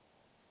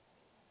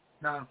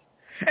 No.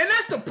 And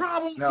that's the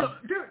problem. No.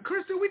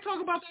 Chris, did we talk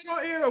about that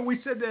on air or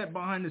we said that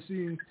behind the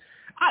scenes?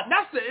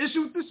 That's the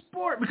issue with the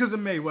sport because of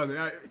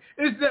Mayweather.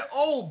 It's the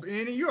old,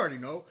 and you already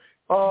know.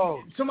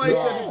 Somebody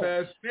said it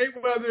best.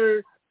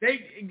 Mayweather,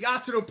 they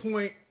got to the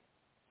point,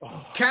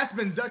 cats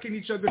been ducking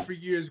each other for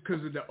years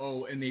because of the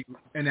O and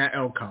that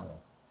L column.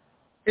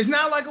 It's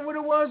not like what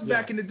it was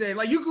back in the day.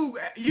 Like you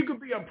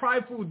could be a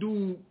prideful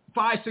dude,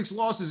 5-6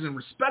 losses and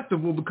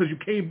respectable because you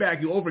came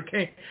back, you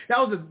overcame. That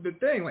was the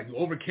thing. Like you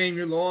overcame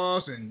your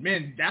loss, and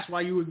man, that's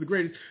why you was the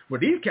greatest.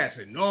 But these cats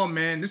said, no,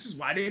 man, this is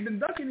why they've been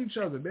ducking each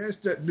other, man.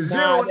 It's the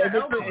zero and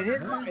the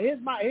L.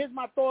 Here's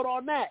my thought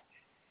on that.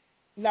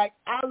 Like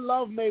I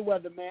love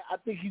Mayweather, man. I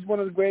think he's one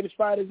of the greatest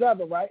fighters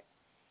ever, right?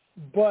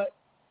 But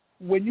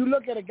when you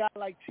look at a guy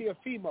like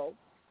Teofimo,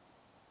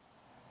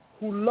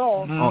 who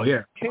lost,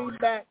 came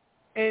back.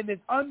 And is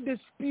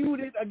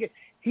undisputed again.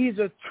 He's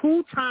a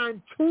 2-time,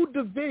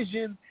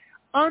 2-division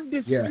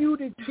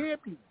undisputed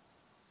champion.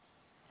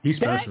 He's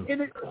special.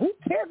 Who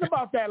cares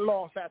about that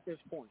loss at this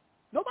point?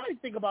 Nobody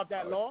think about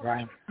that loss.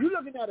 Right. You're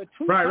looking at a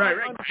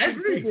 2-time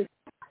undisputed.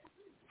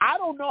 I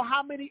don't know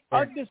how many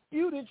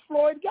undisputeds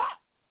Floyd got.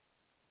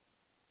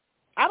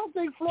 I don't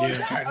think Floyd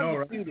got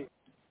undisputed.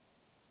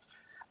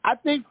 Right? I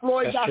think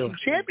Floyd got some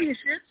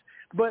championships,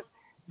 but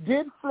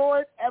did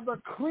Floyd ever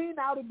clean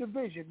out a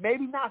division?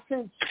 Maybe not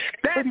since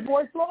Pretty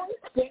Boy Floyd.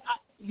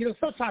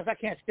 Sometimes I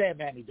can't stand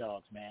Manny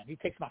Dogs, man. He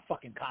takes my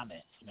fucking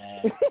comments,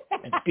 man,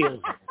 and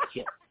steals them and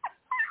shit.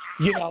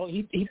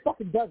 He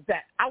fucking does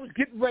that. I was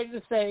getting ready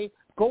to say,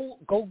 go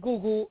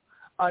Google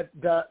the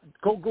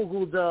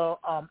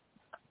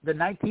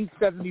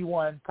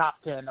 1971 top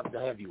 10 of the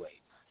heavyweights.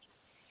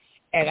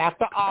 And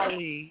after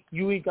Ali,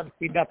 you ain't gonna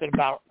see nothing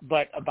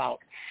but about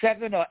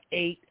 7 or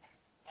 8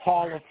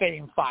 Hall of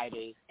Fame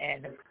fighters,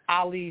 and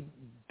Ali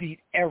beat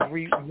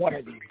every one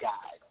of these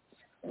guys.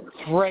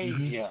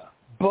 Frazier,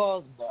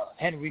 Bugner,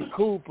 Henry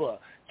Cooper,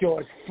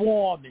 George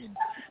Foreman,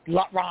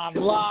 Ron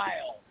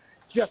Lyle,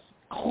 just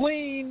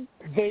clean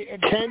the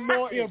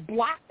entire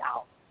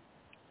blackout.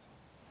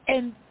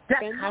 And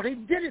that's how they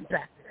did it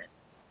back then.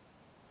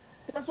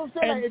 That's what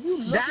I'm saying. Like, if you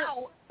look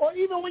or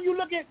even when you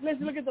look at,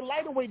 let's look at the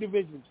lighter weight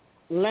divisions,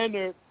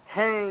 Leonard,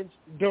 Hearns,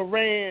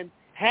 Duran,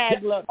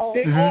 Hagler,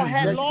 they all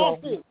had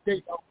losses.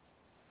 They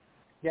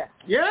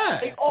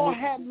all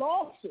had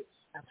losses.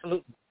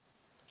 Absolutely.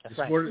 That's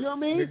right. You know what I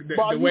mean?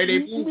 The way they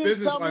move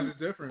business-wise is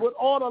different. With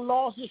all the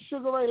losses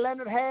Sugar Ray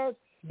Leonard has,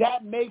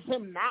 that makes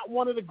him not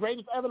one of the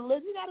greatest ever to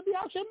live. You got to be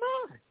out your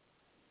mind.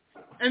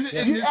 And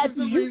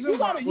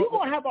you're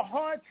going to have a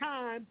hard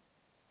time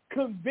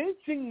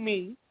convincing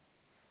me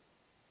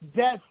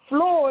that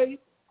Floyd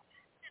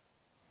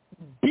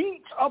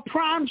beats a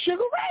prime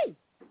Sugar Ray.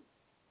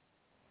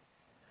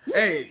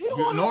 Hey,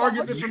 no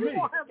argument for me. You're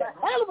going to have a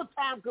hell of a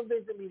time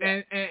convincing me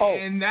that.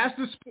 And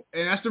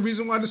that's the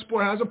reason why the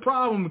sport has a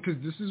problem,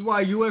 because this is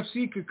why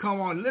UFC could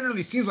come on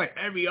literally seems like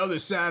every other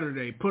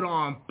Saturday, put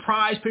on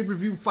prize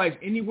pay-per-view fights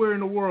anywhere in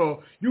the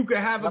world. You could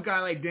have a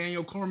guy like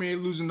Daniel Cormier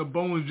losing to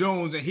Bones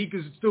Jones, and he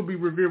could still be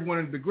revered one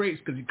of the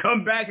greats because he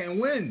come back and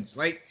wins.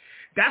 Like,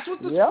 that's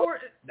what the sport,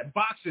 the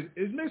boxing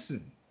is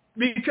missing.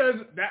 Because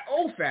that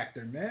O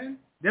factor, man.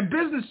 That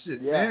business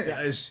shit,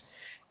 man.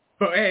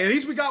 But hey, at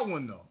least we got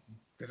one, though.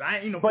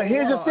 But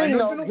here's the thing,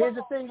 though. Here's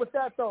the thing with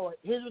that, though.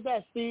 Here's with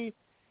that, Steve.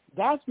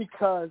 That's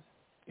because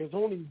there's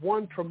only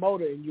one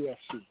promoter in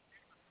UFC.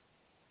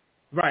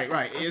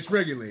 Right. It's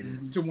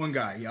regulated to one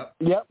guy.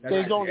 Yep.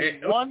 There's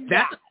only one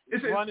guy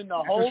running the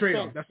whole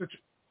thing.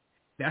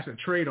 That's a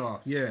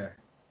trade-off. Yeah.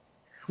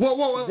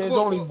 Well, there's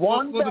only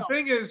one. Well, the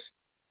thing is,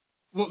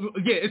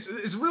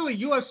 it's really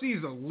UFC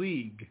is a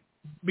league.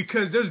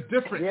 Because there's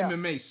different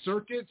MMA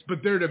circuits,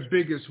 but they're the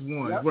biggest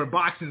ones, where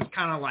boxing is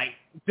kind of like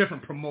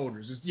different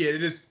promoters.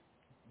 It is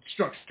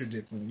structured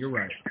differently. You're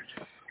right.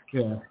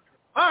 Yeah.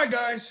 All right,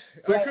 guys.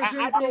 I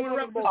think one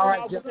of the most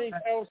powerful things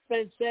Errol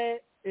Spence said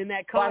in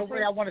that conference. By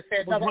the way, I want to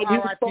say another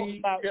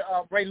RIP,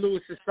 Ray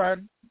Lewis'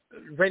 son.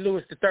 Ray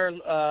Lewis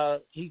III,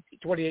 he's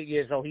 28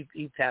 years old.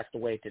 He passed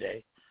away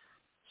today.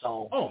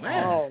 So. Oh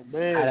man.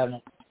 I don't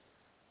know.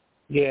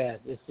 Yeah,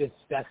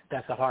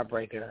 that's a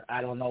heartbreaker.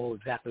 I don't know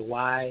exactly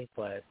why,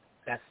 but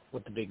that's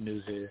what the big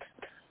news is.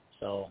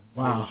 So.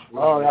 Wow.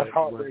 That's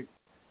heartbreaking.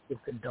 With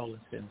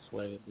condolences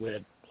where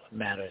it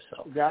matters.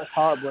 So. That's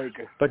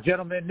heartbreaking. But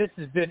gentlemen, this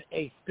has been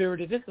a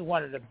spirited. This is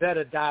one of the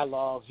better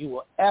dialogues you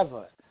will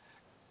ever.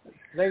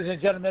 Ladies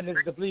and gentlemen, this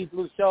is the Bleed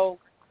Blue Show.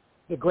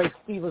 The great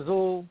Steve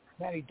Azul,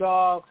 Manny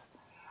Dog.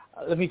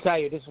 Let me tell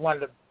you, this is one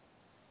of the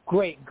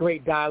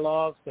great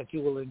dialogues that you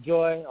will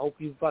enjoy. I hope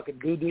you fucking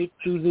do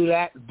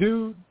that.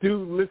 Do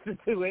listen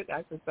to it,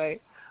 I should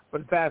say, for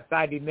the past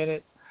 90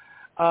 minutes.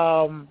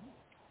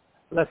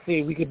 Let's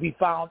see. We could be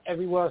found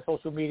everywhere on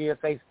social media,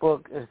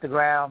 Facebook,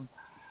 Instagram,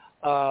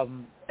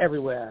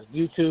 everywhere.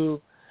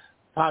 YouTube,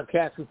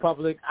 Podcast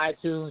Republic,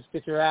 iTunes,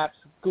 Stitcher apps,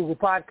 Google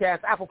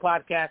Podcasts, Apple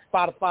Podcasts,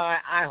 Spotify,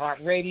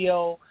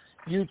 iHeartRadio,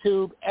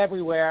 YouTube,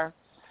 everywhere.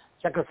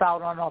 Check us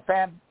out on our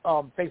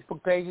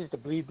Facebook pages, The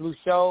Bleed Blue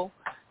Show.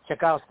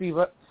 Check out Steve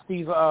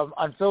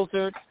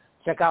Unfiltered.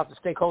 Check out the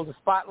Stakeholder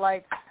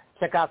Spotlight.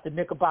 Check out the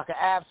Knickerbocker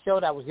Avs show.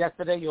 That was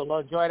yesterday. You'll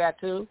enjoy that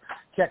too.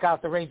 Check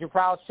out the Ranger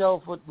Proud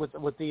show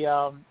with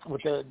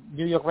the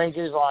New York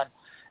Rangers on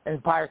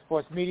Empire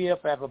Sports Media,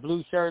 Forever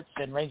Blue shirts,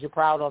 and Ranger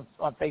Proud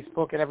on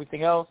Facebook and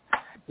everything else.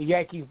 The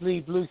Yankees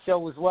Bleed Blue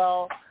show as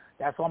well.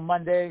 That's on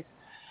Mondays.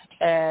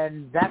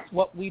 And that's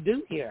what we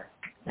do here.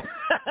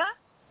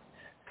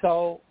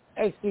 So,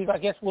 hey, Steve, I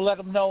guess we'll let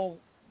them know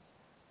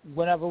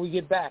whenever we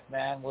get back,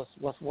 man,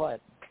 what's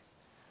what.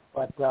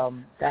 But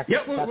that's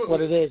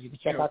what it is. You can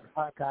check out the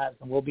archives,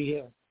 and we'll be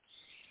here.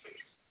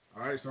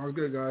 All right, sounds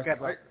good, guys. Okay,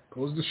 all right,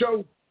 close the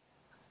show.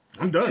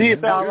 I'm done. See you,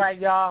 all right,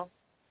 y'all.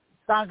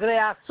 Sangre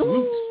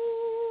Azul.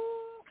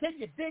 Can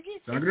you dig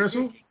it? Sangre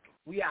Azul.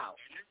 We out.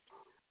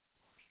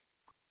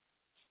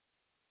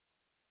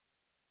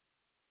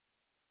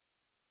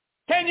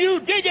 Can you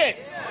dig it?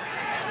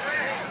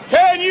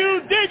 Can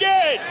you dig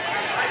it?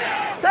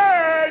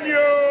 Can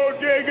you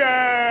dig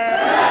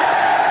it?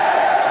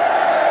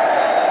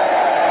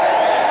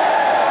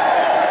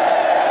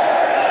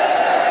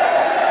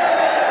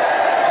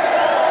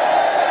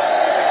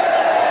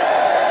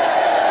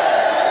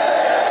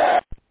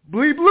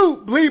 Bleed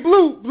blue, bleed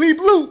blue, bleed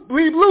blue,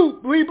 bleed blue,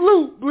 bleed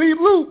blue, bleed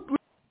blue.